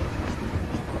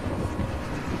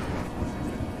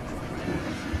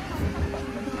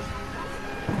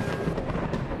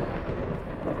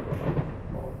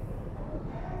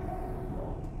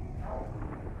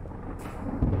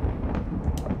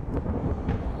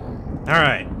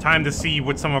 Alright, time to see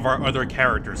what some of our other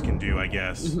characters can do, I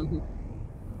guess.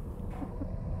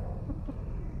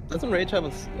 Doesn't Rage have a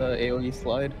AoE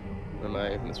slide? Or am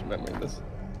I misremembering this?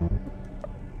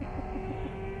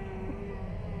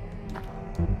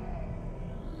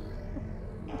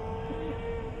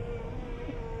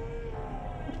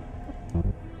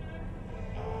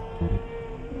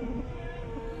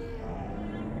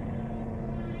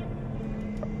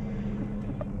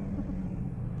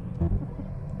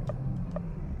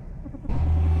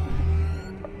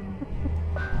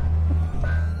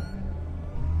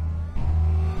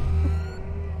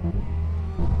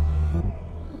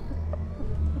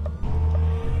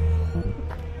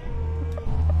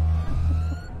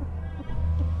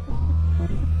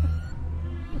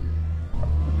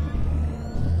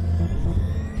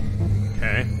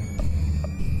 Okay.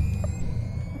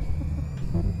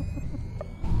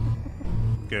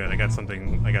 Good, I got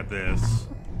something, I got this.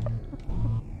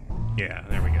 Yeah,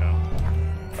 there we go.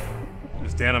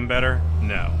 Is Denim better?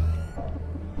 No.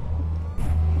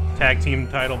 Tag team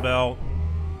title belt.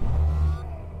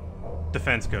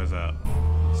 Defense goes up.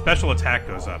 Special attack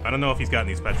goes up. I don't know if he's got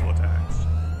any special attacks.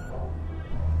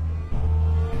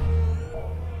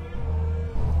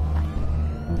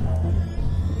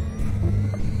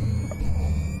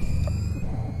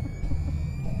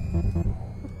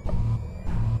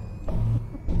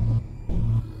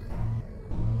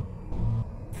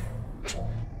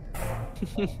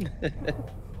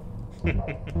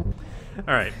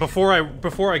 All right, before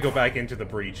I go back into the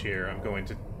breach here, I'm going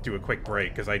to do a quick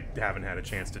break because I haven't had a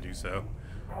chance to do so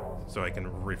I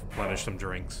can replenish some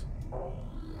drinks.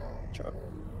 Sure.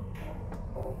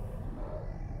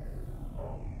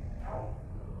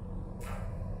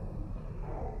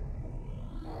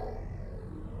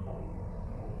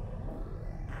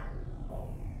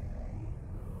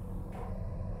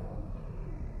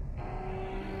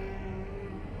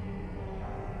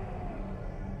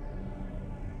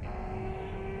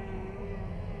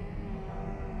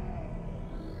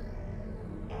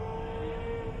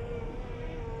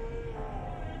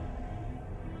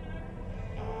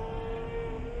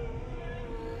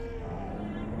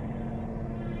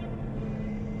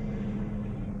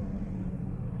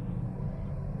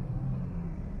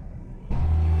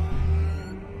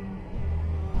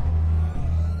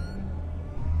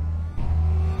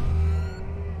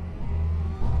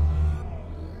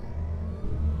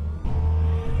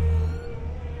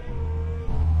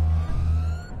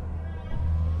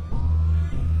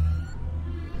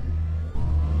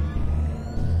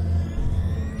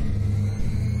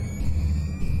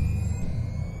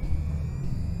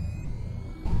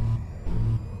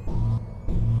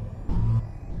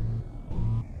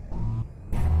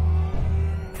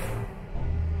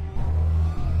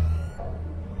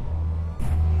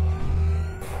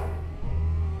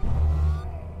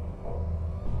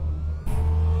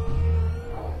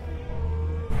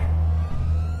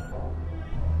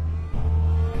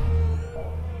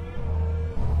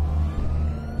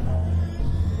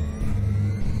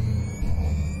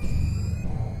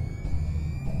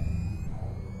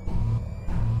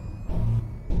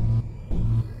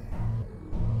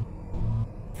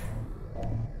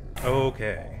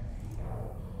 Okay.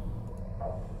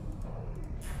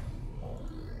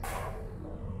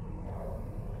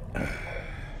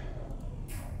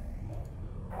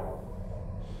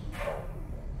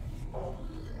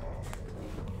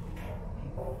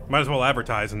 Might as well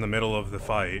advertise in the middle of the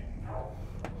fight.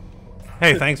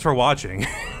 Hey, thanks for watching.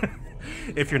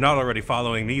 If you're not already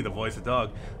following me, the voice of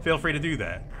dog, feel free to do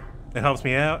that. It helps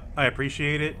me out. I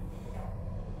appreciate it.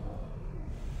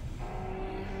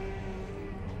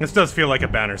 This does feel like a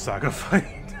Banner Saga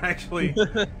fight, actually.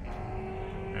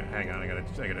 Hang on, I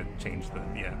gotta change the...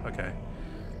 Yeah, okay.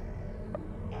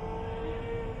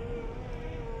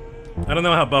 I don't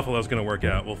know how Buffalo's gonna work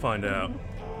out. We'll find out.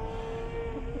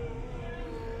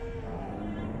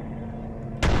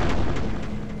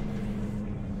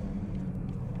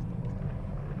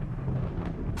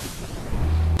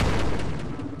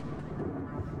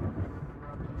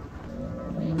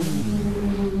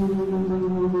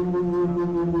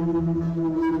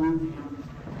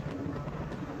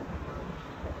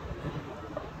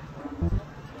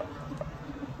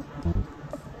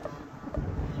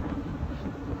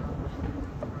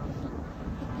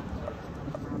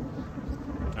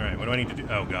 What do I need to do?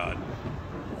 Oh, God.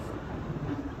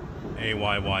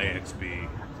 AYYXB.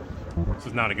 This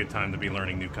is not a good time to be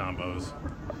learning new combos.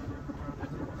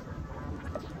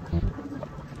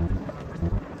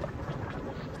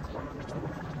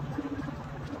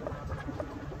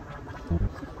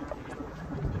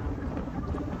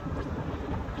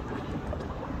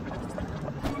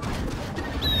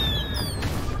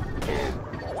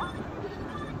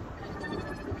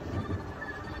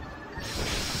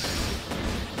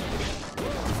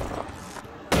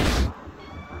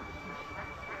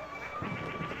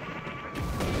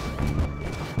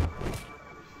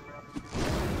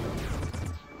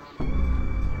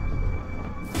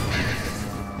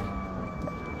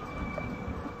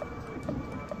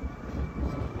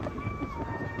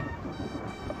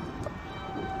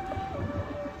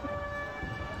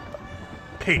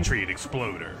 Patriot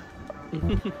Exploder.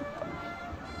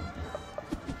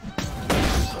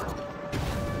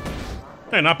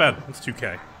 Hey, not bad. It's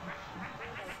 2K.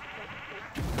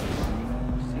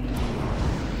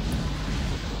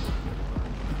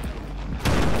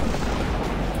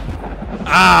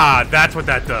 Ah, that's what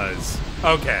that does.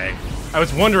 Okay. I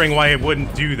was wondering why it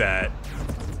wouldn't do that.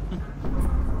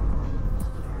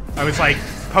 I was like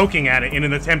poking at it in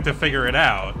an attempt to figure it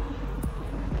out.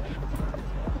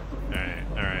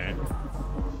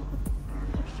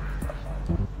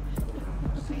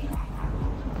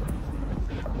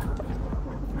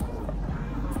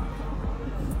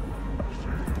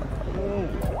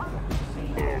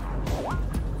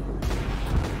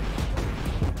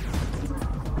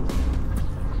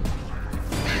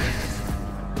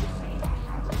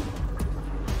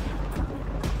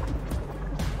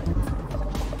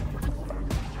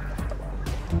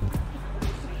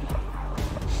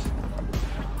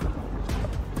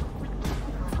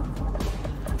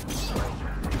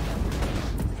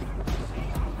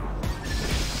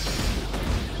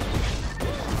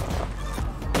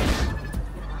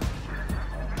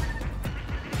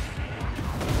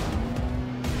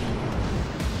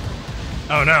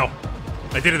 Oh no!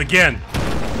 I did it again!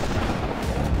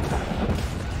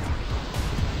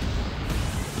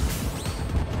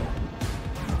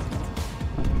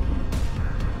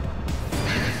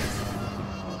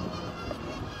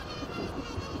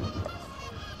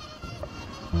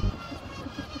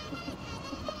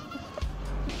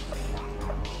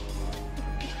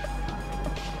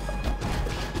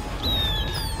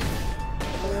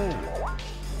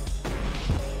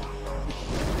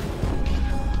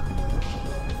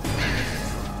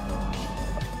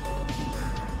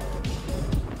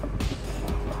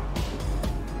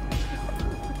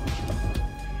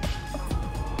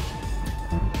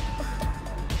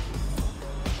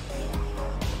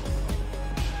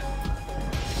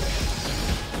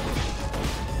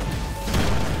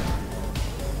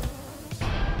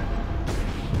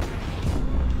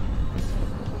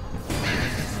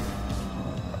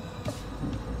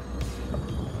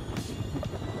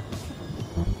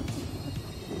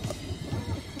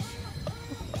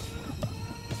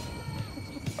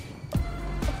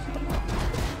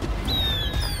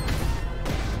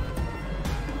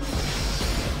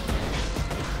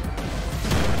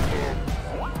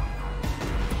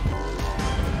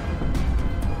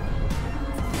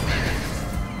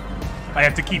 I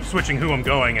have to keep switching who I'm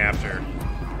going after.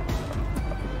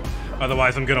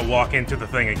 Otherwise, I'm gonna walk into the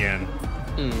thing again.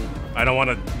 I don't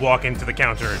want to walk into the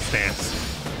counter stance.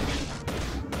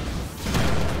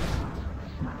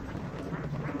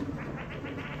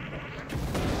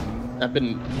 I've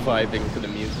been vibing to the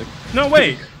music. No,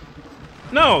 wait!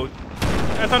 No!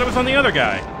 I thought it was on the other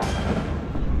guy.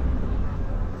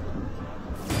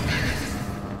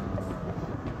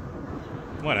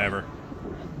 Whatever.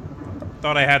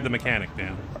 Thought I had the mechanic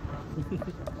down.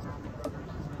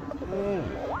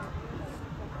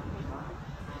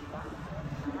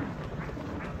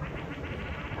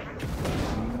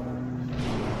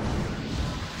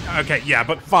 Okay, yeah,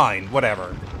 but fine,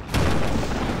 whatever.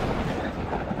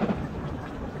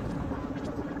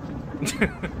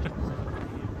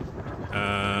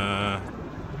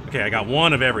 Okay, I got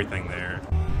one of everything there.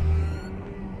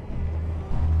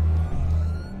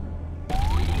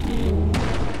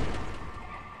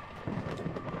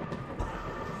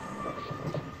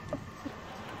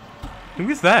 Who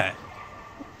is that?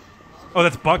 Oh,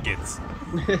 that's Buckets.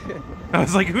 I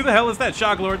was like, who the hell is that?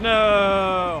 Shock Lord?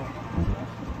 No!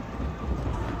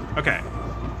 Okay.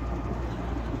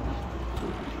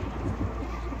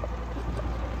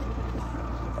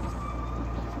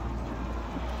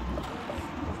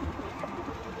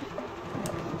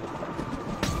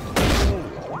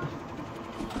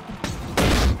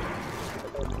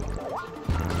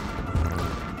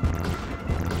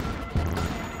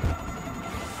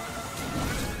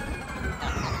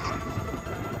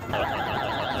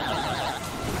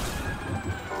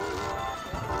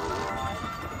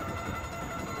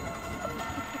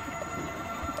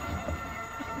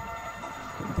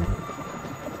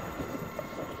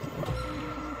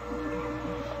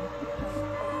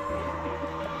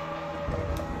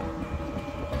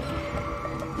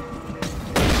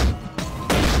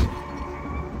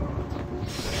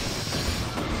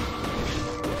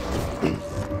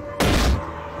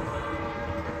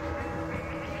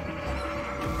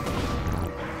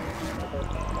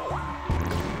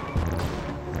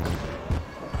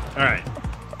 Alright.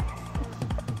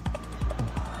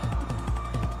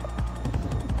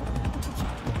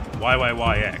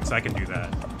 YYYX, I can do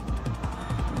that.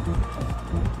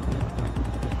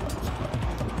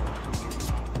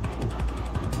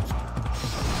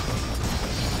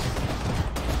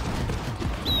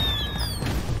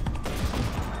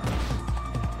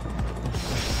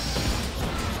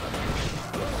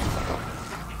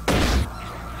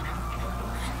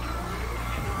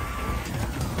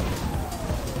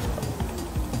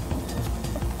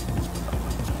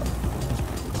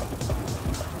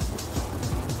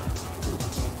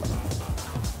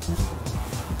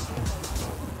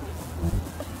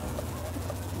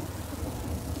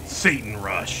 Satan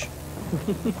Rush.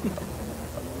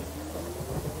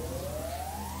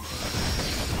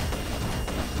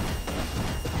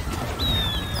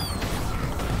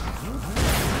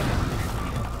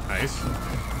 Nice.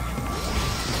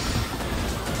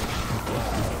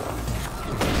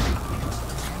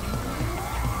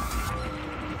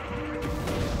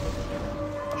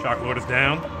 Shock Lord is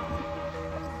down.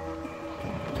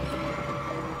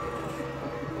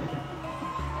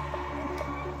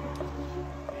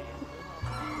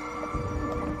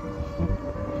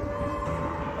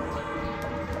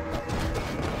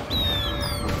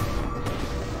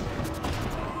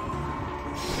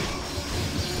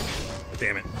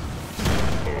 Damn it.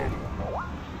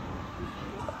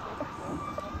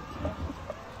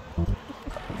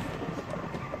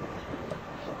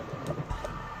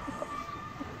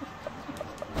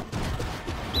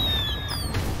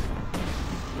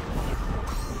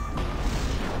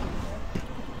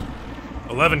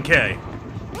 11K.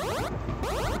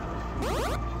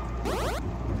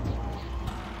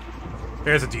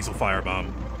 There's a diesel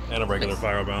firebomb. And a regular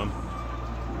firebomb.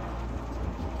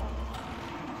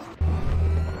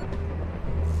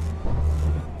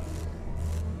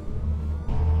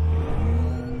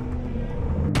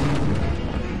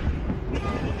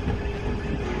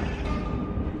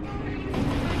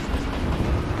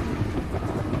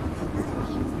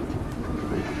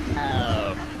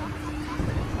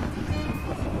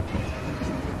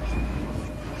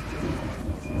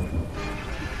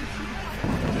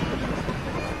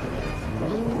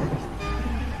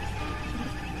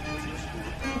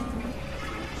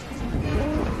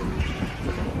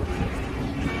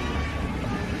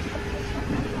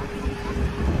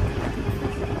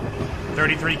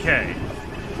 $33K.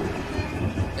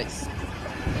 Nice.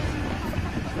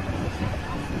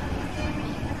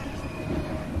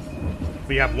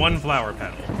 We have one flower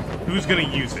petal. Who's gonna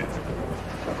use it?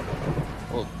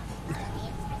 Well,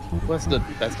 who has the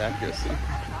best accuracy?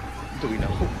 Do we know?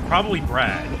 Probably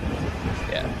Brad.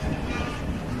 Yeah.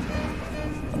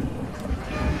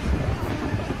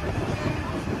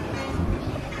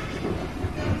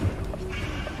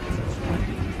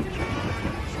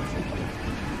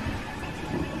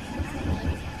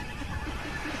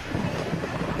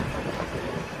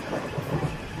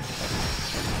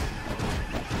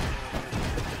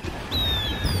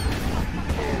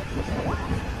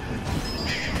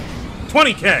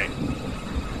 $20K.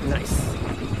 Nice.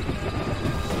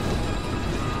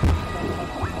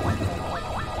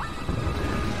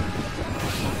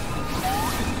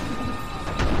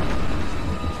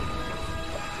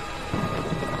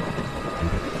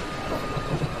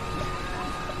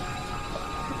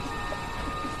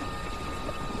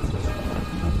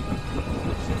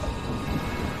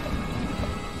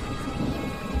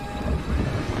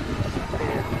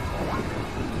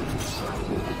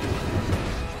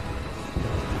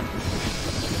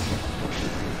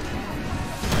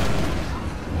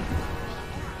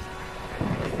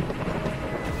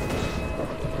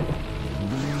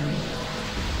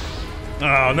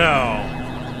 Oh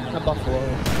no. A buffalo.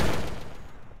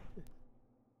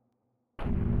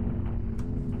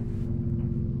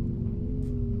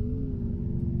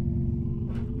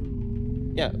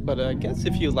 Yeah, but I guess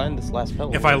if you land this last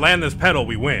petal. If I land this pedal,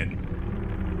 we win.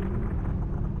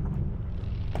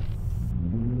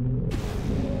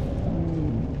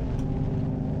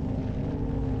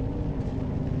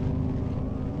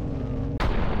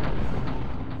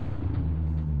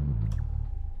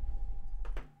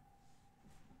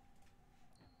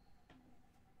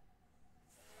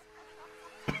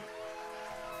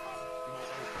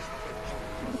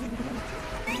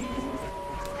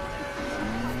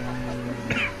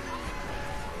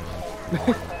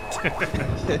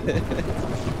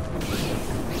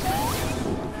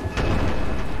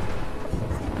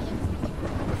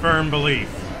 Firm belief.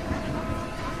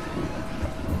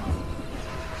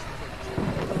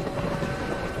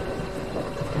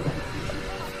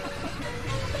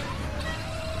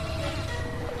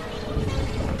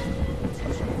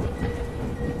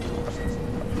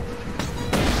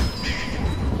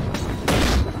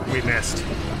 We missed.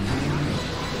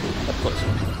 Of course.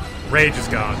 Rage is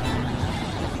gone.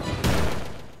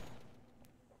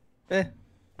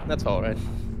 That's alright.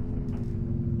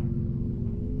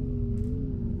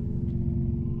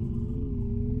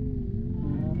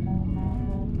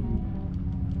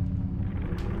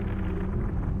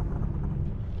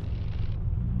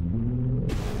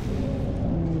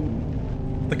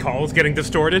 The call is getting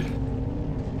distorted.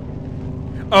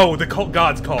 Oh, the call,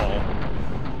 God's call.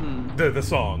 The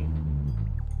song.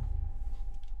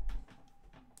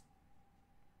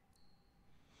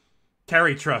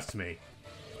 Terry, trust me.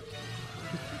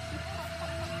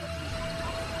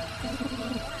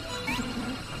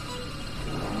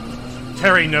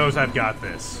 Terry knows I've got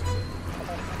this.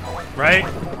 Right?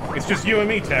 It's just you and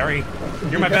me, Terry.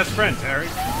 You're my best friend, Terry.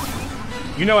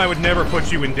 You know I would never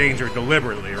put you in danger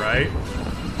deliberately, right?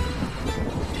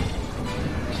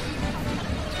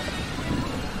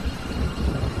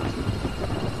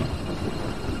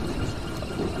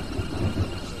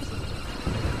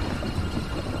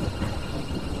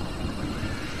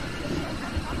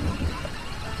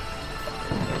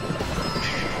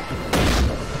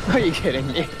 Are you kidding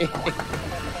me?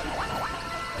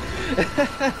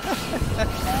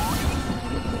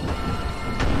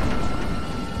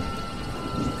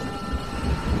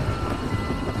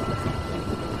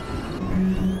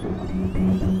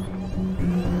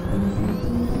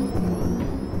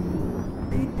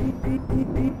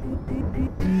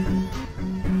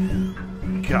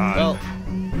 God. Well,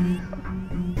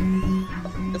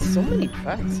 There's so many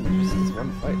tracks in just this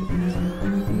one fight.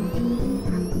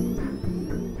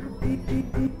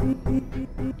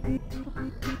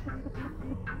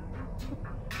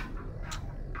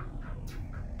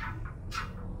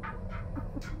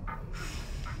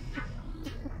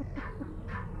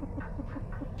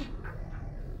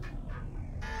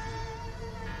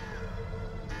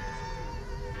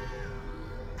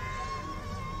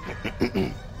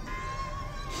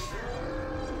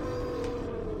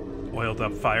 Oiled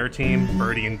up fire team,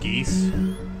 Birdie and Geese.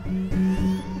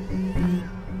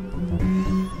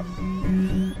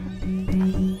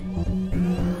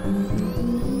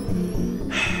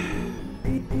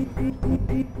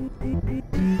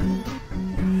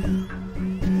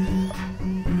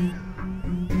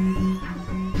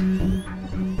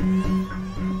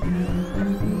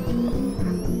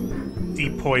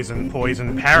 Deep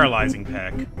poison, paralyzing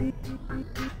peck.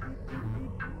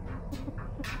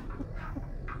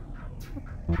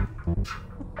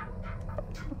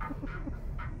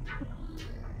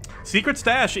 Secret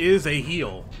Stash is a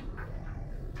heal.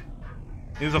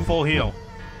 Is a full heal.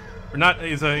 Or not,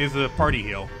 is a party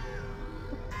heal.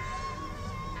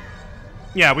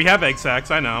 Yeah, we have egg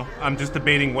sacs, I know. I'm just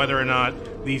debating whether or not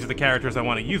these are the characters I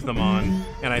want to use them on,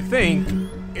 and I think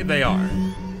they are.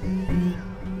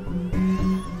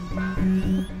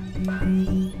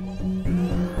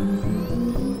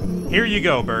 Here you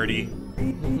go, Birdie.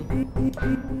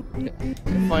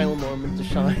 The final moment to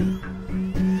shine.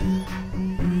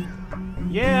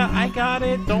 Yeah, I got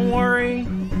it. Don't worry.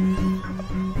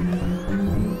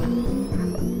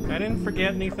 I didn't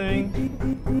forget anything.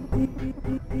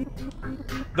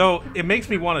 Though, it makes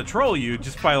me want to troll you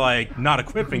just by, like, not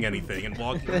equipping anything and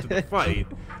walking into the fight.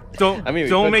 Don't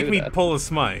make me pull a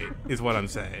smite, is what I'm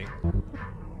saying.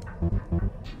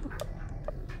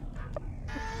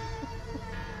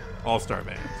 All-Star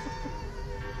Band.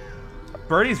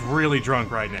 Birdie's really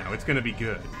drunk right now. It's gonna be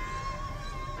good.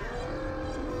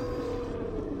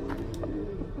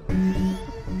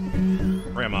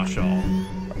 Grandma Shawl.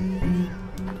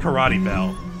 Karate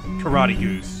Bell. Karate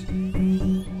Goose.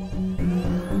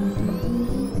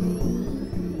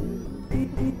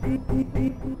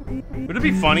 Would it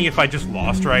be funny if I just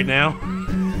lost right now?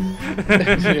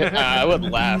 I would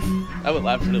laugh. I would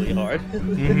laugh really hard.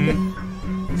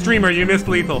 Streamer, you missed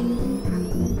lethal.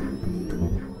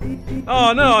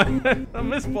 Oh no, a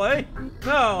misplay.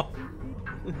 No.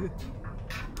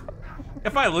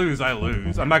 If I lose, I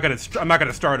lose. I'm not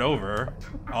gonna start over.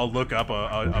 I'll look up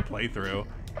a playthrough.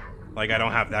 Like, I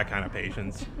don't have that kind of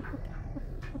patience.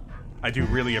 I do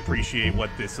really appreciate what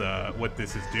this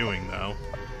is doing, though.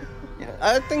 Yeah,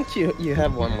 I think you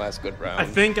have one last good round. I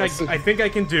think I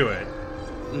can do it.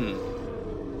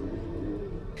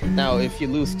 Now, if you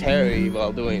lose Terry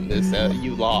while doing this,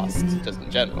 you lost, just in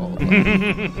general.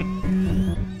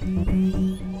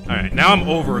 Alright, now I'm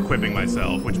over-equipping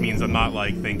myself, which means I'm not,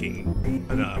 like, thinking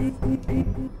enough.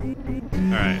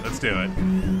 Alright, let's do it.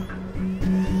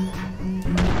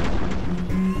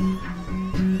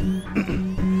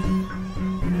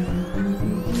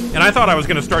 And I thought I was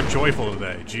gonna start Joyful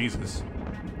today, Jesus.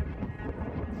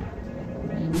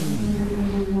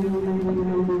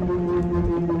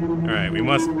 Alright,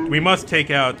 we must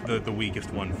take out the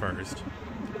weakest one first.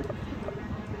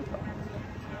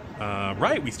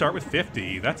 Right, we start with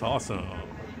 50. That's awesome.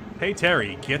 Hey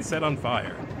Terry, get set on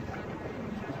fire.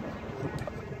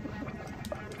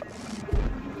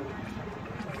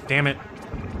 Damn it.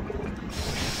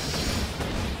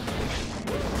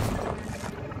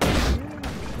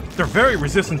 They're very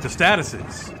resistant to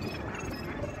statuses.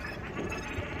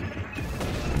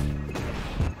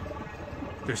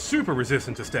 They're super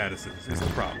resistant to statuses, is the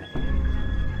problem.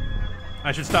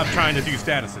 I should stop trying to do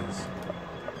statuses.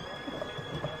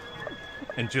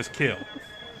 And just kill.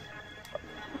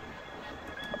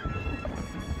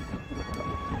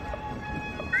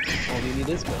 All you need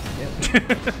is one, yeah.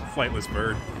 Flightless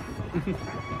bird.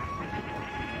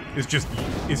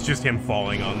 It's just him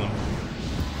falling on them.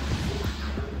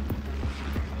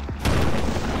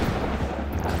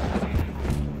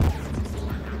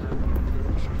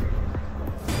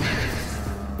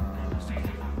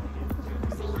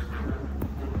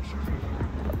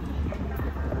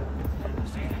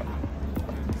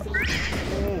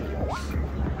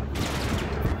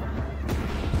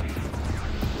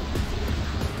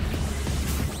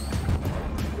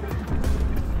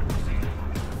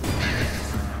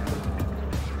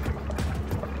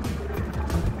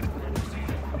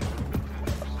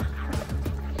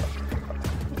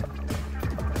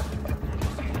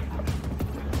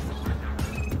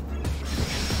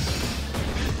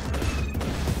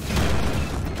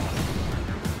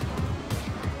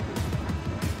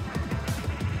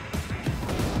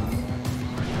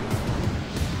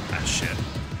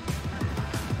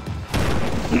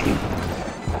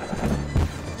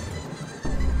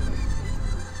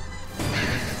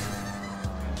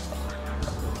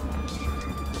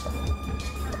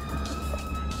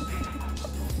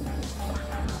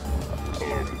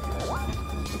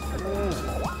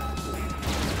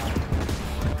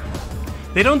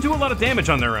 They don't do a lot of damage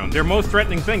on their own. Their most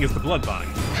threatening thing is the Bloodbind.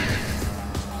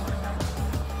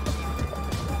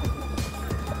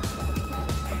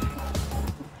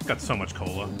 Got so much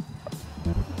cola.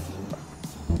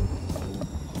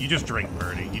 You just drink,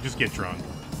 Birdie. You just get drunk.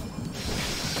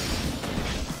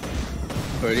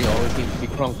 Birdie always needs to be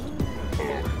crunk.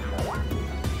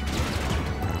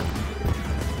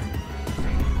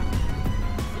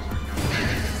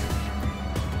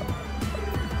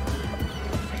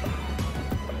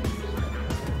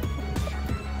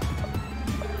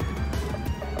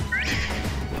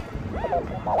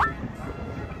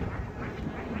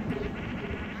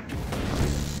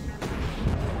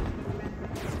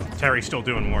 Terry's still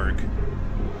doing work.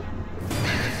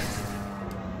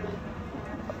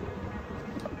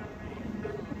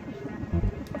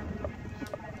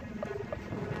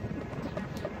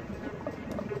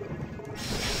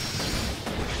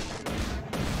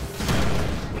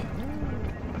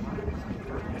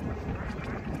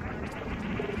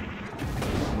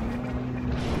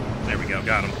 There we go,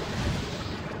 got him.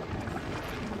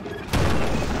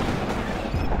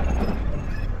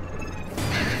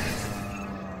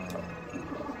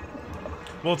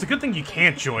 Well, it's a good thing you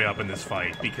can't joy up in this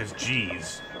fight, because,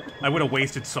 geez, I would have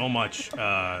wasted so much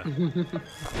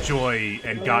joy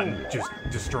and gotten just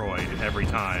destroyed every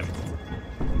time.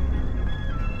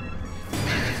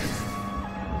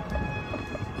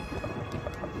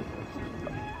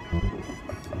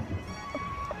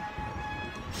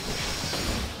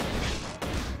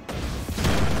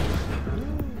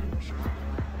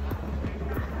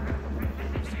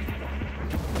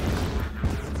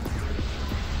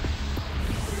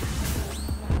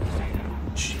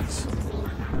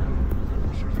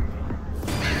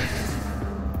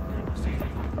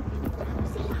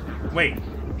 Wait,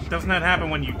 doesn't that happen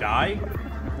when you die?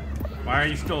 Why are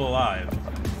you still alive?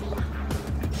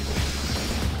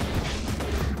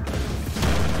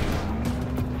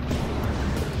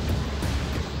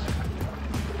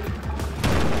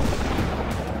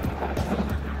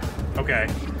 Okay.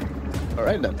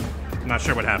 Alright then. I'm not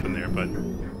sure what happened there, but...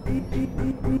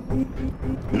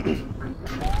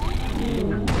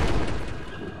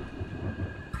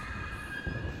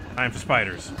 Time for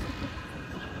spiders.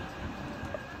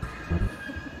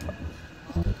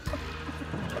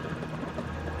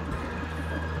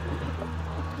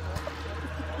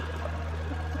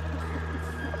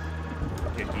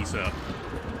 Get Geese up.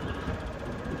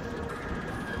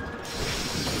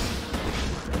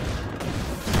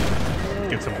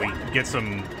 Get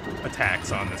some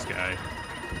attacks on this guy.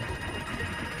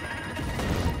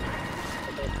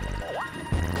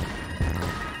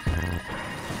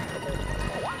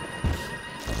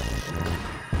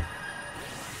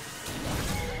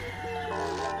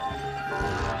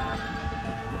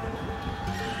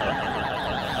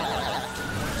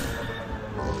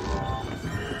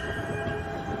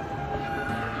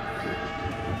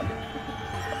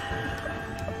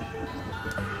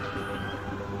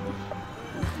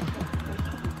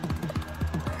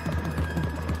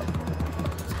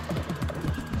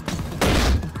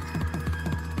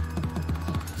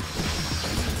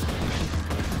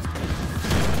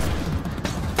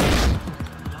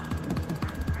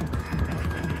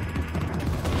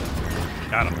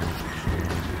 Got him.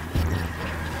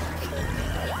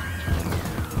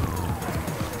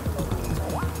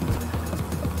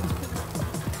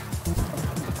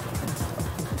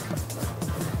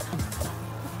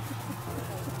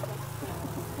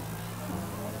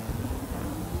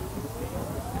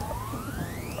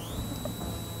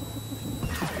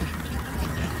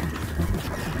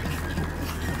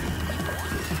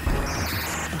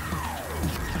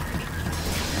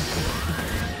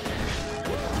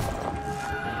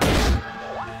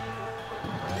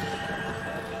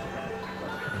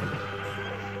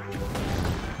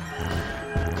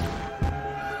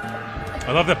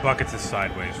 I love that Buckets is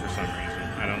sideways for some reason.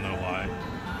 I don't know why.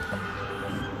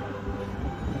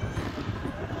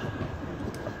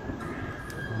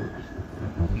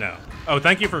 No. Oh,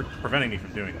 thank you for preventing me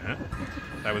from doing that.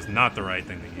 That was not the right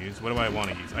thing to use. What do I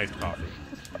want to use? Iced coffee.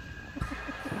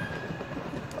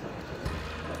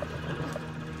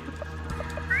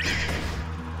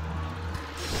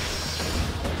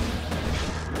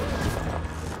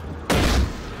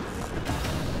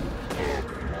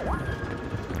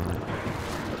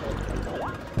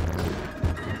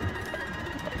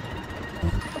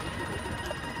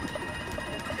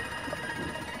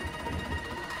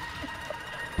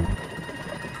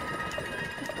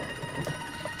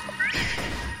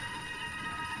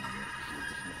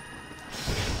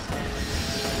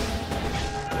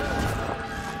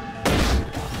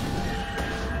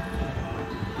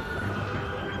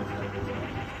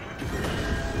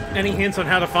 Any hints on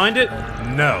how to find it?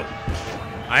 No.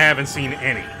 I haven't seen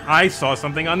any. I saw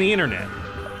something on the internet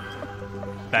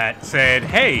that said,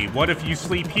 hey, what if you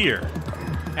sleep here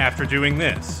after doing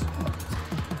this?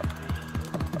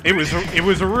 It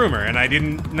was a rumor, and I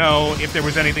didn't know if there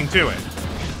was anything to it.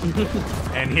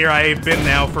 And here I've been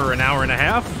now for an hour and a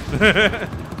half.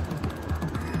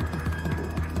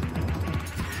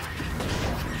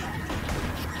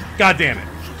 God damn it.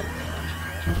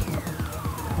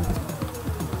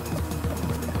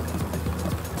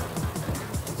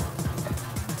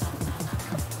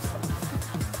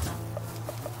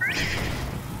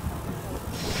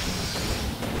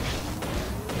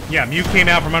 Yeah, Mew came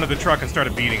out from under the truck and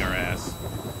started beating our ass.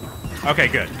 Okay,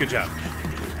 good. Good job.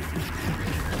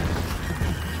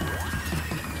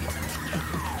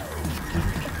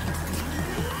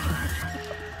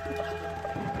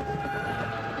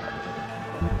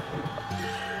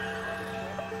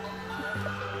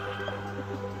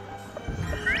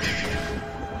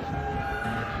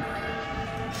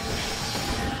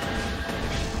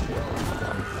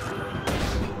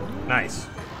 Nice.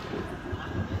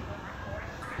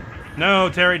 No,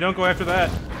 Terry, don't go after that.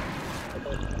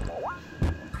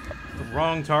 The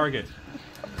wrong target.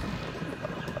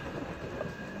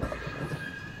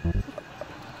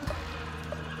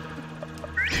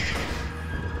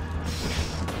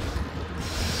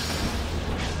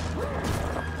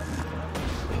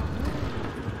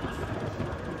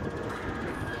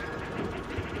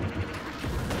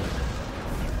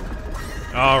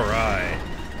 All right.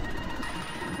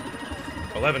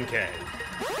 11K.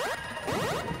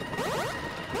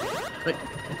 Right.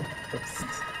 Oops.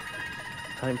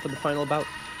 Time for the final bout.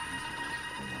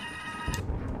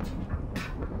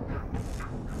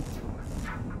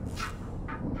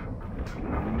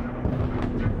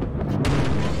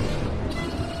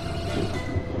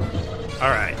 All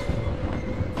right.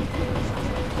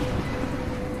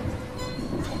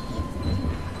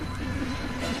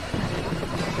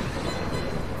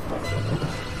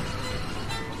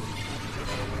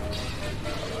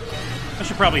 I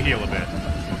should probably heal a bit.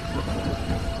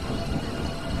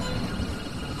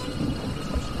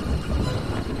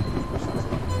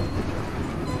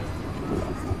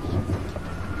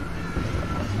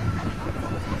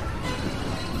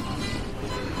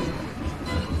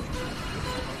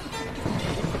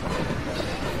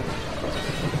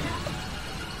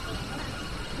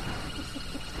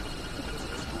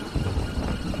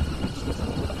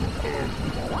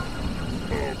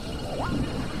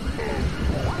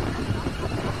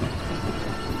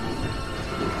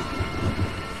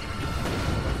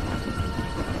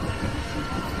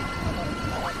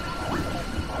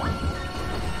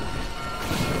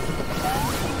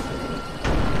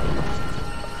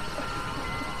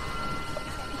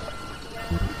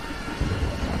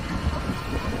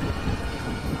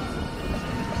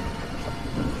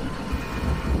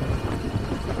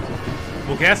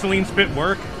 Will gasoline spit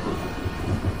work?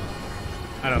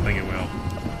 I don't think it will.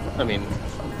 I mean,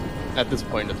 at this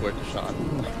point, it's worth a shot.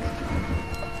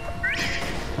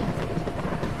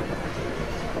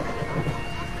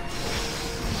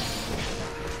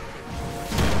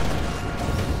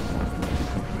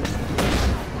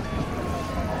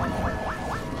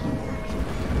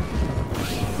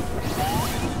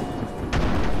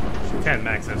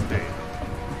 Max SD.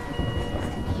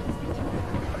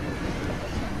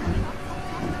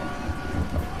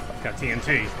 Got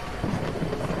TNT.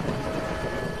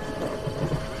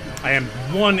 I am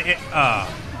one.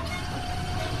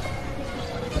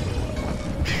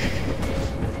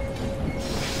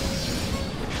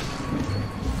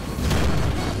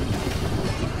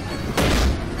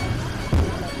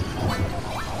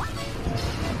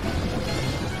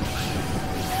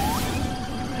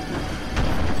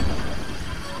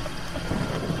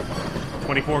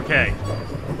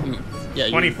 24K. Yeah,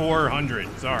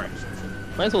 2400. Sorry.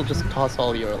 Might as well just toss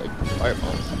all your like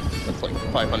firebombs. That's like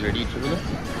 500 each, isn't it?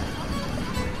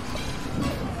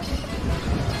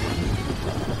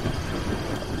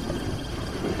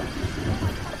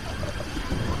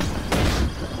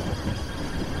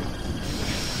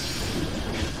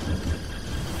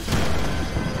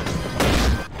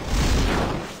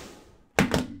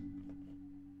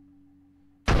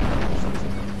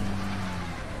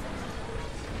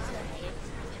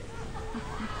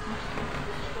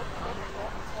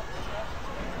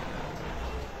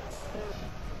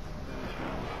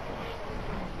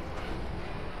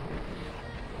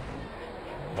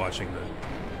 Watching the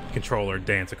controller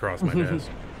dance across my desk.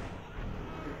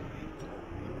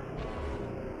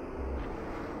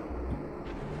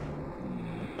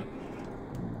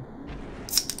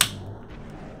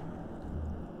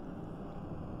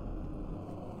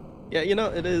 Yeah, you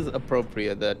know, it is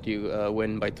appropriate that you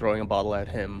win by throwing a bottle at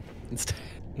him instead.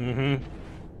 Mm-hmm.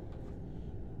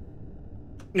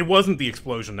 It wasn't the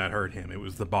explosion that hurt him, it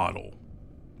was the bottle.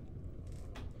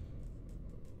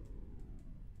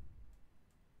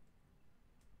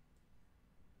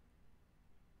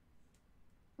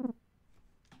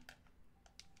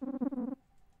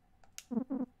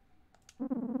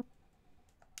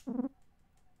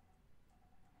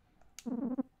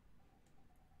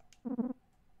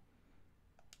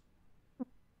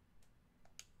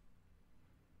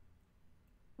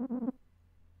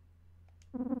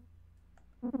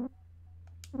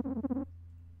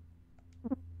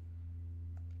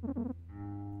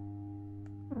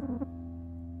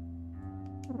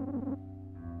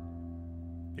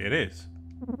 It is.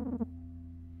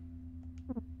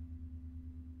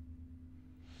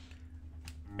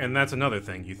 And that's another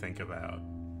thing you think about.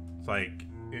 It's like,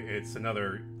 it's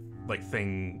another, like,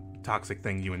 toxic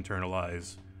thing you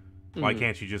internalize. Why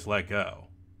can't you just let go?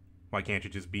 Why can't you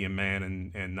just be a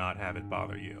man and not have it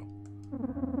bother you?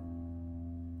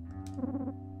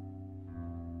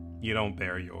 You don't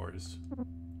bear yours.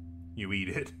 You eat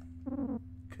it.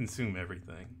 Consume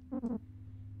everything.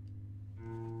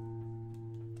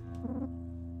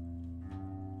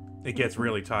 It gets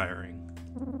really tiring.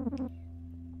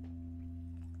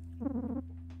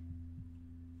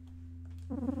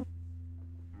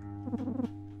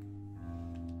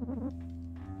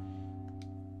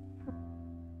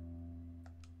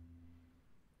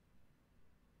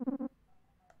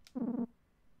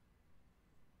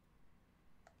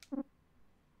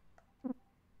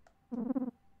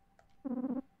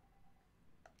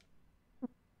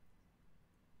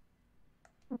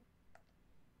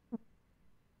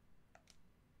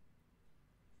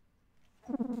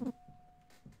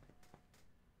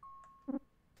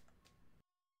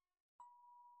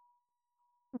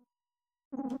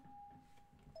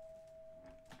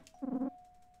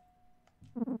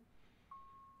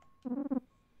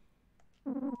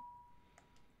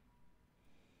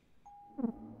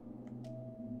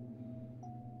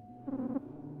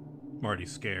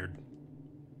 Marty's scared.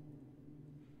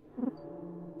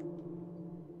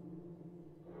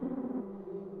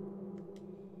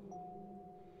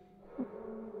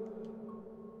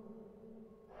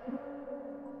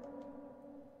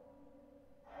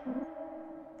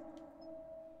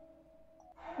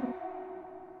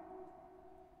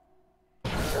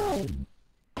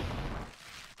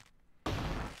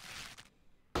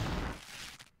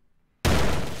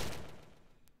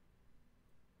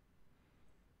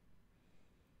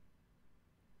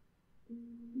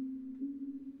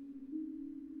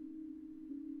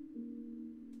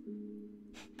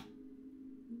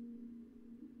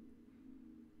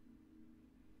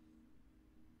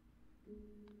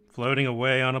 Floating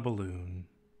away on a balloon.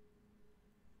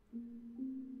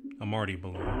 A Marty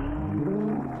balloon.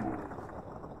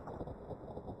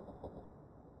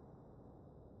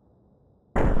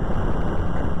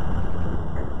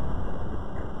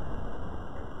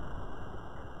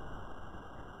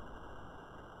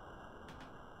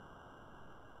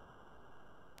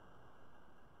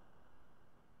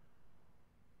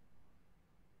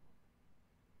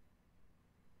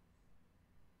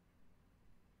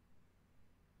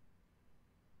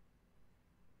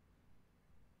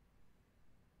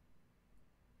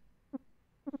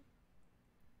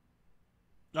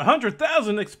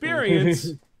 $100,000 experience.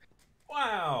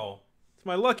 Wow, it's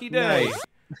my lucky day. Nice.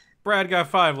 Brad got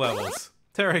 5 levels.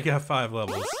 Terry got 5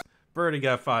 levels. Birdie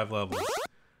got 5 levels.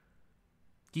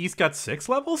 Geese got 6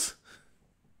 levels.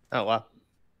 Oh wow.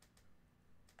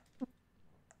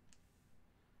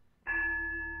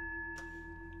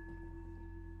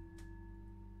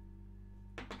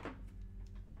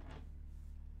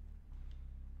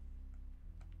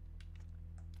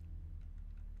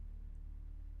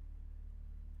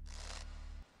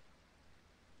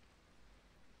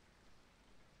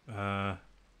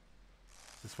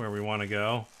 Is this where we want to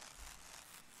go?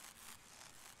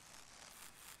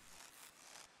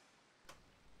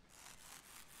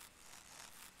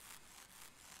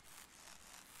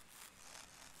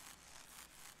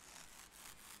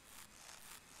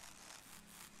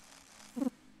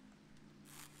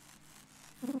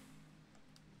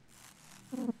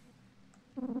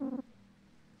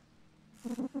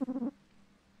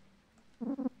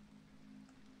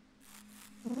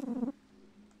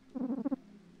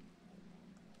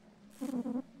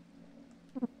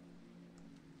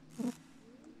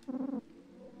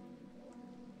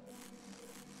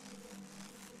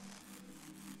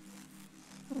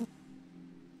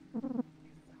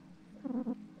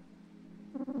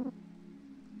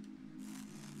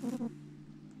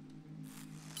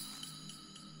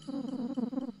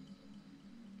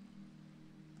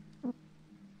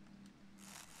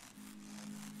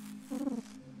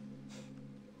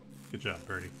 Good job,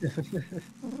 Birdie.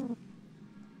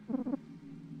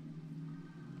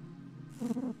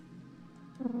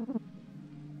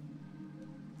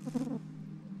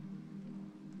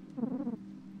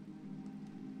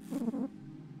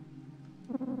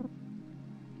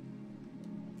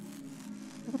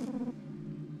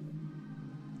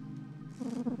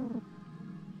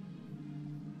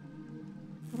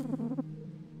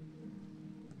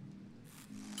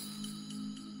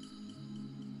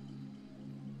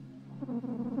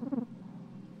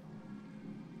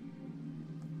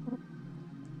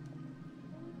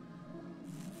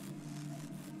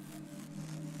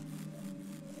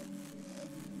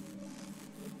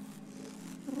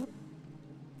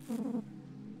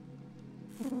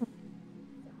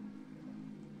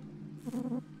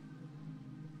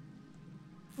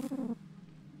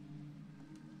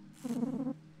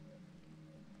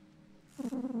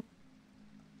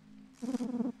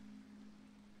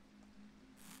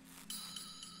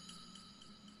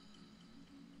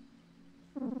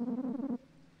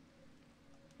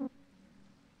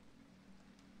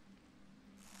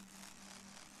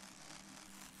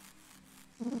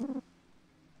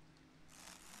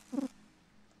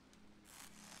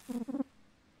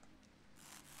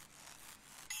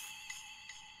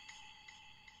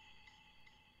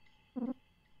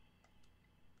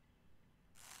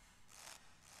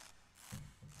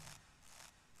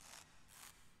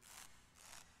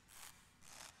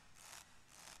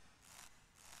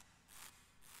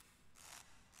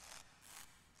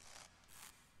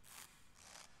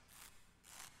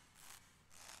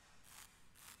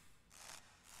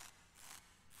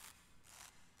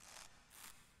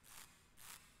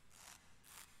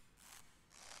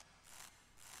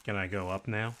 Can I go up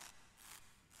now?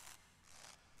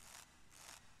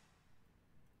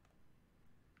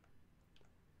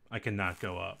 I cannot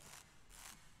go up.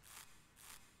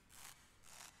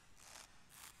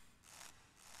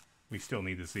 We still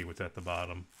need to see what's at the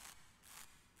bottom.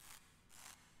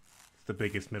 It's the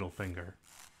biggest middle finger.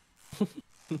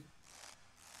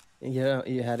 Yeah,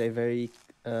 you had a very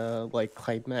like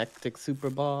climactic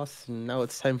super boss, and now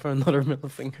it's time for another middle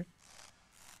finger.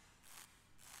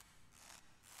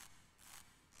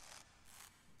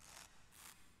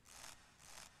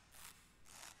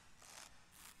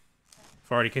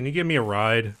 Farty, can you give me a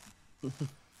ride?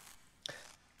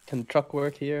 Can truck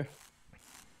work here?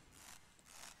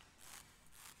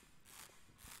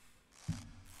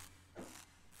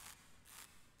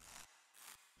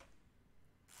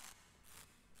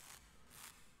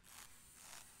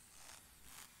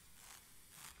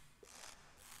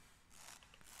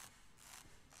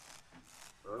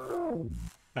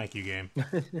 Thank you, game.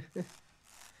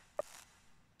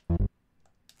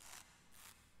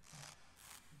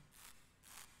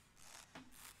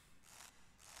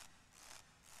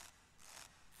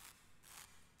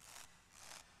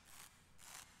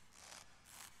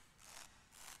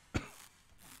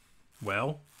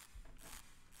 Well?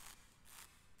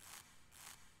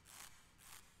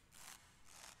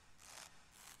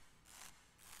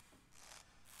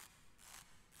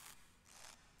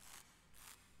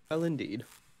 Well, indeed.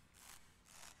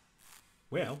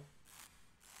 Well?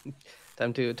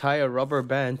 Time to tie a rubber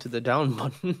band to the down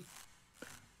button.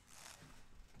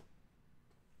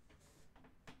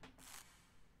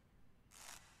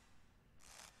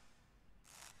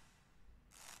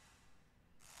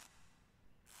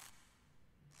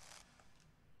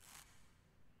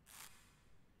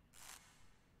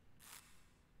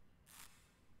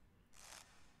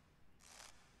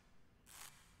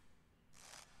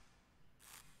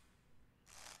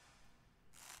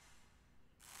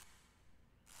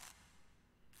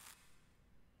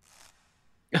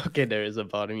 Okay, there is a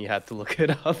bottom. You had to look it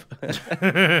up.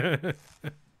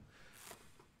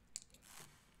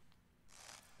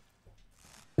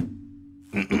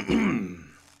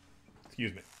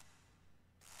 Excuse me.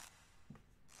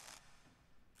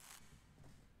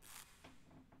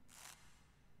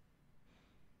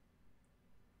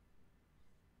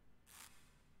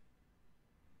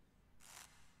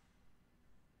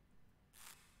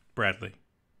 Bradley.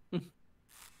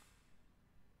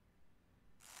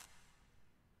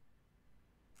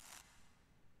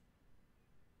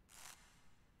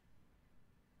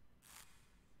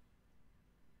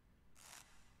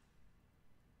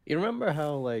 You remember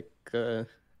how, like,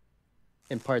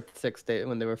 in part 6,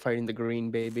 when they were fighting the green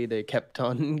baby, they kept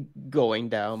on going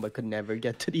down but could never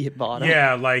get to the bottom?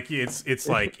 Yeah, like it's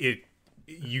like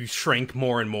you shrink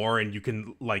more and more, and you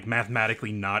can like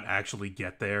mathematically not actually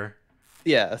get there.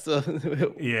 Yeah, so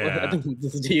Yeah. I think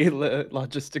this is the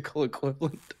logistical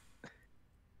equivalent.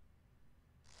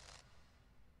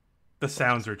 The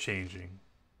sounds are changing.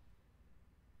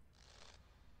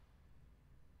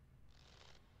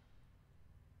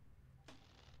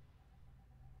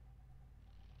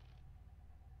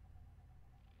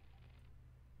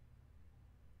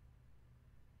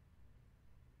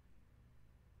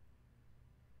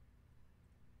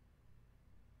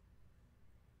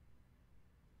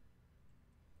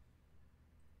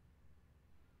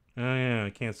 Oh yeah, I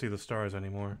can't see the stars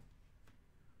anymore.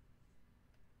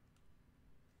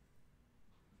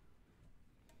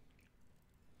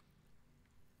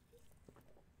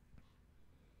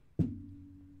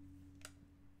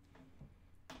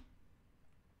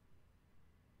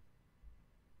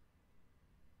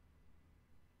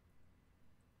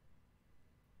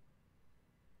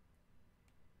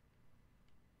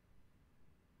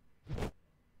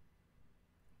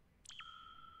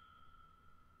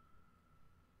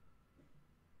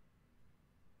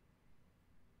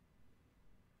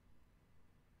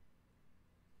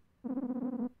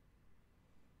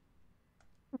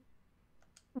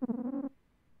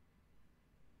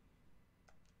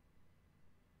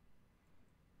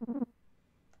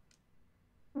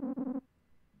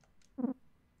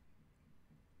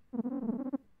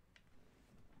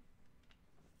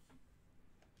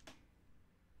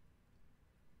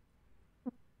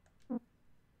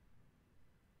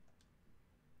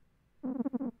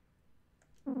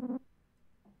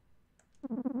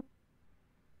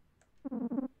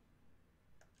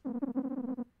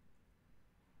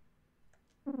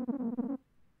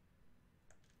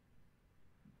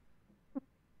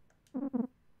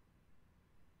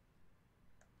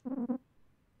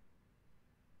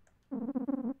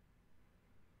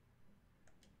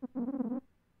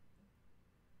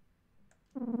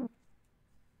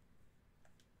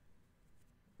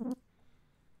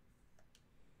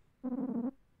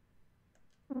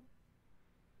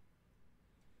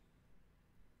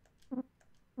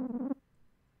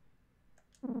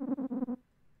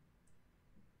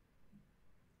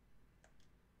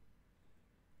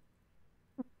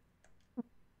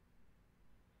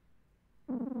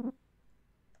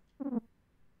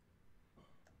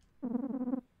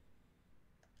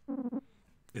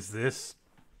 Is this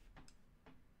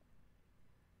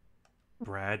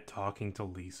Brad talking to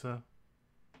Lisa?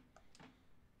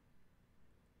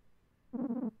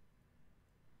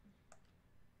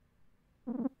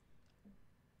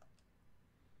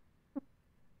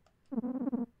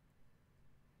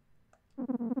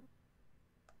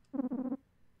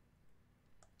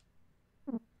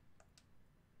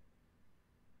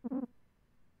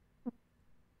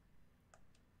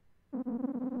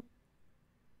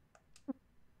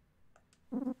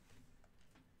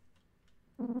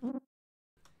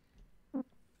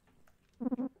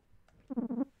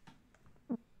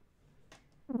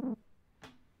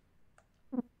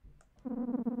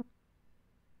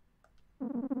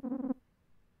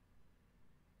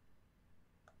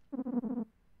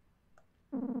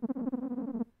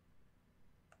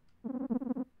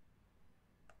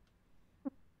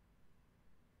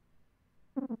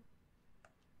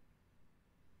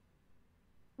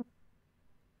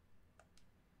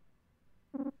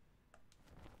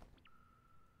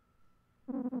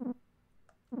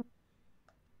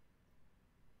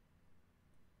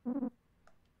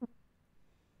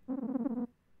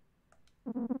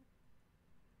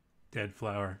 Dead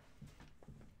flower.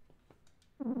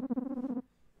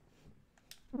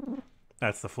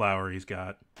 That's the flower he's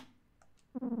got.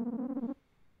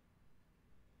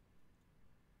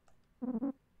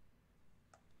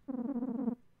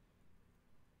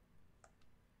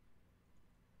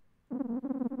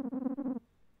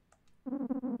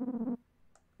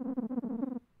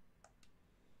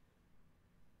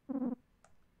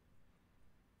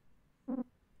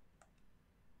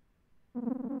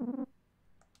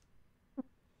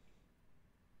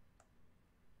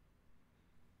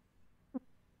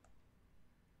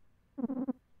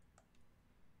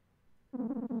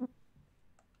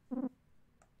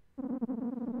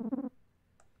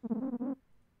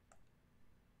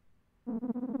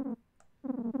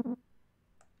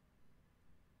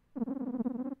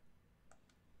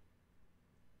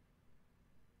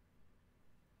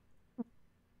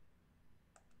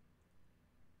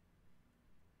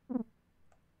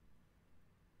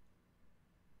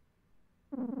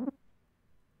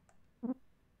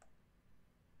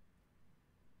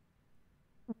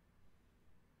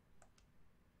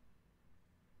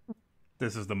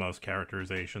 This is the most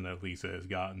characterization that Lisa has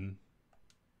gotten.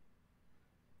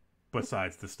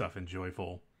 Besides the stuff in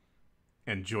Joyful.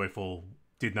 And Joyful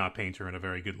did not paint her in a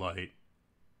very good light.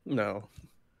 No.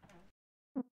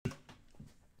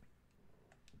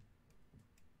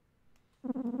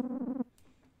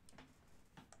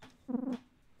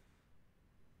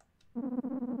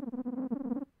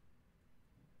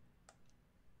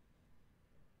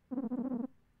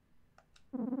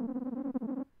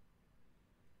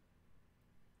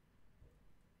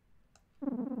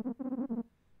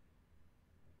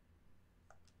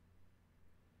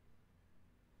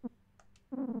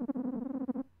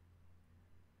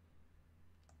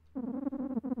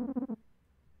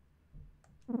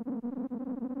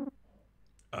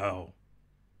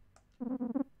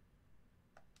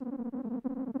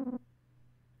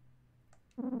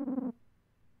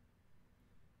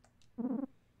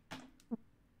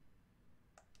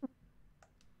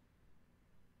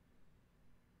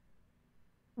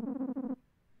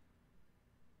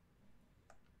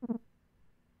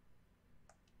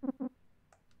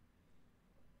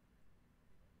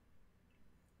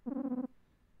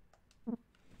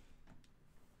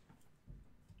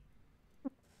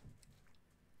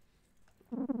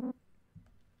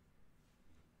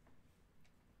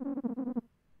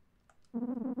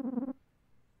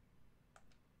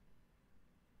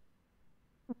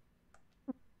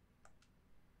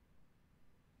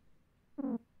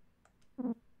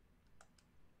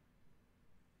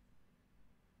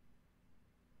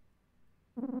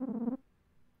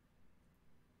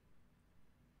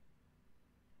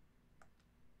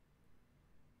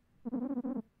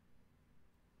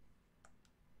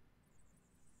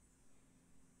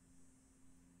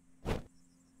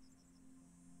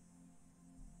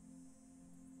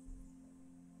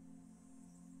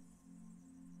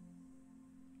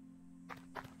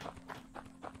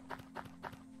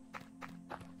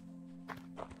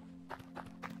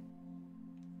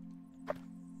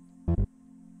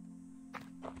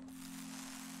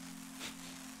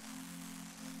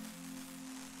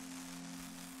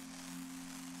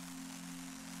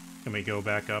 Can we go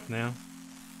back up now?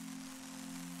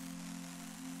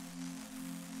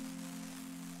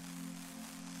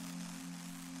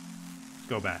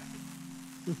 Go back.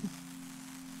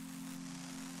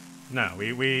 No,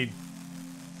 we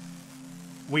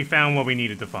found what we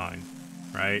needed to find,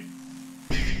 right?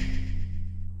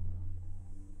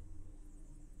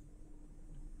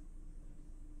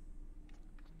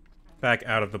 Back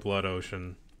out of the blood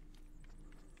ocean.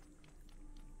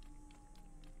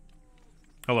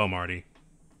 Hello, Marty.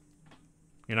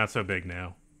 You're not so big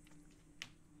now.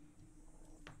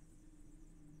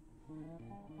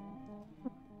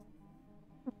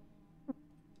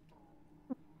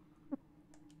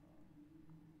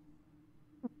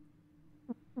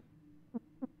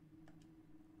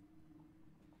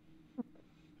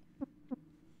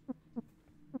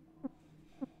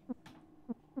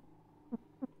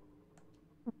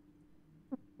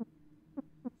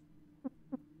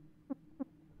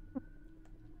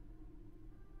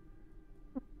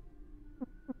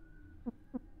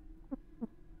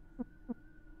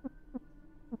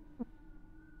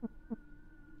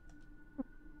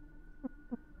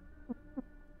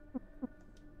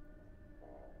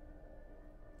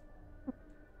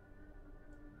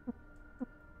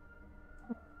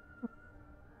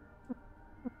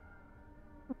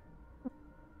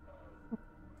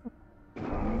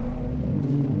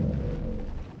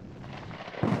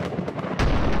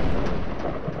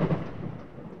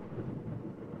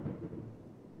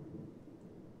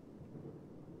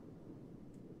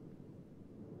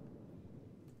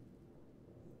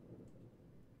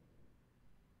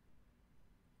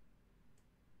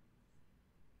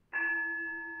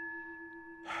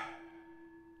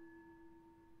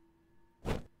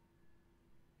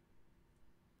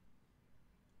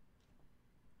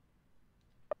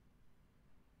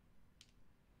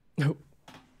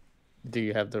 Do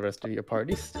you have the rest of your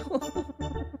party still?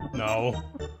 No.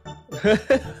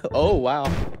 Oh,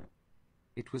 wow.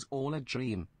 It was all a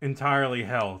dream. Entirely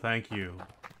hell, thank you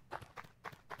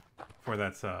for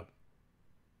that sub.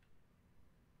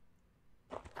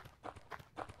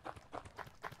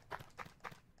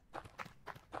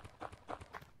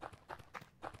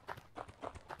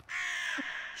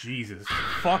 Jesus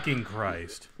fucking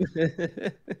Christ.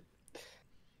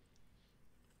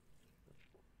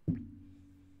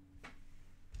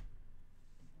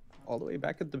 All the way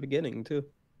back at the beginning, too.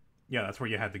 Yeah, that's where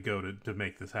you had to go to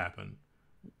make this happen.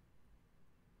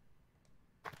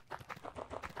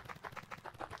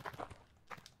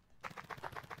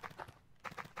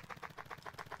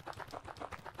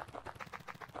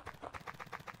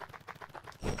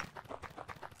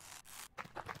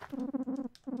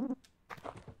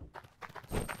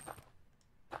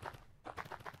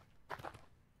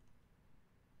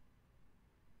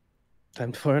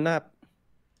 Time for a nap.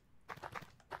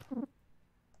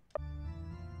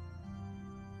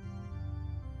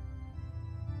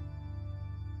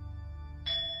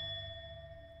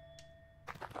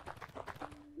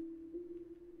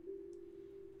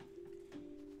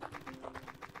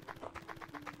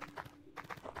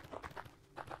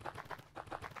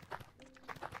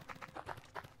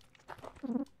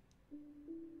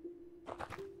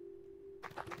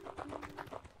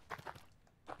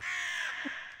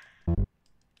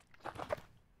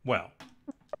 Well.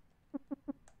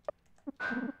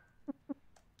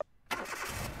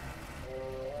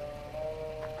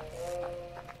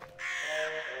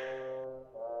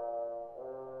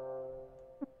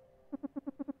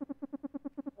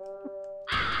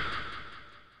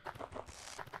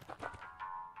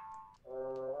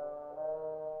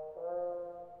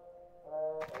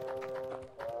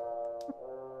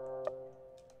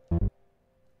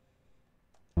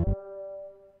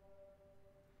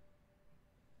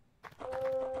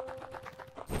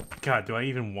 God, do I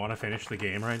even want to finish the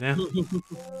game right now?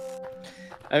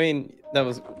 I mean, that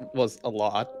was a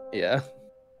lot, yeah.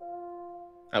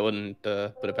 I wouldn't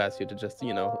put it past you to just,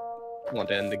 you know, want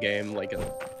to end the game like in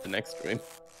the next stream.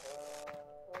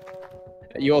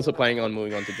 You also planning on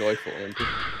moving on to Joyful, aren't you?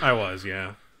 I was,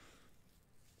 yeah.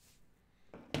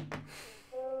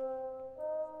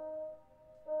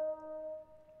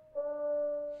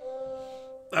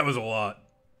 That was a lot.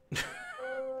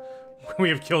 We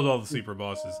have killed all the super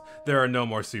bosses. There are no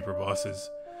more super bosses.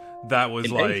 That was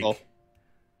Painful. like...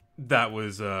 That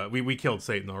was, we killed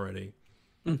Satan already.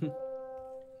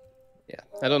 Yeah,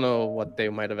 I don't know what they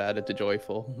might have added to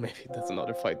Joyful. Maybe that's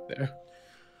another fight there.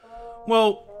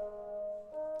 Well,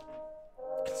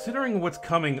 considering what's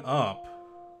coming up,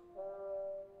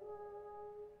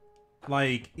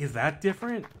 like, is that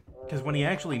different? Because when he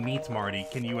actually meets Marty,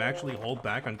 can you actually hold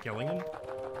back on killing him?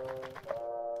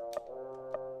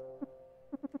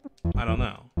 I don't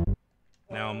know.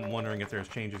 Now I'm wondering if there's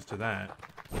changes to that.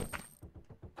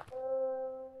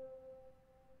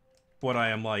 But I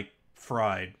am, like,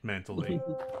 fried mentally.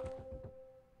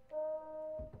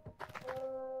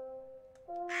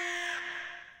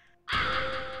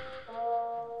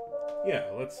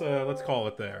 Yeah, let's call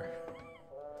it there.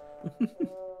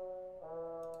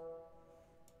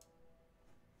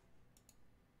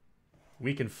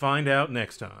 We can find out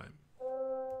next time.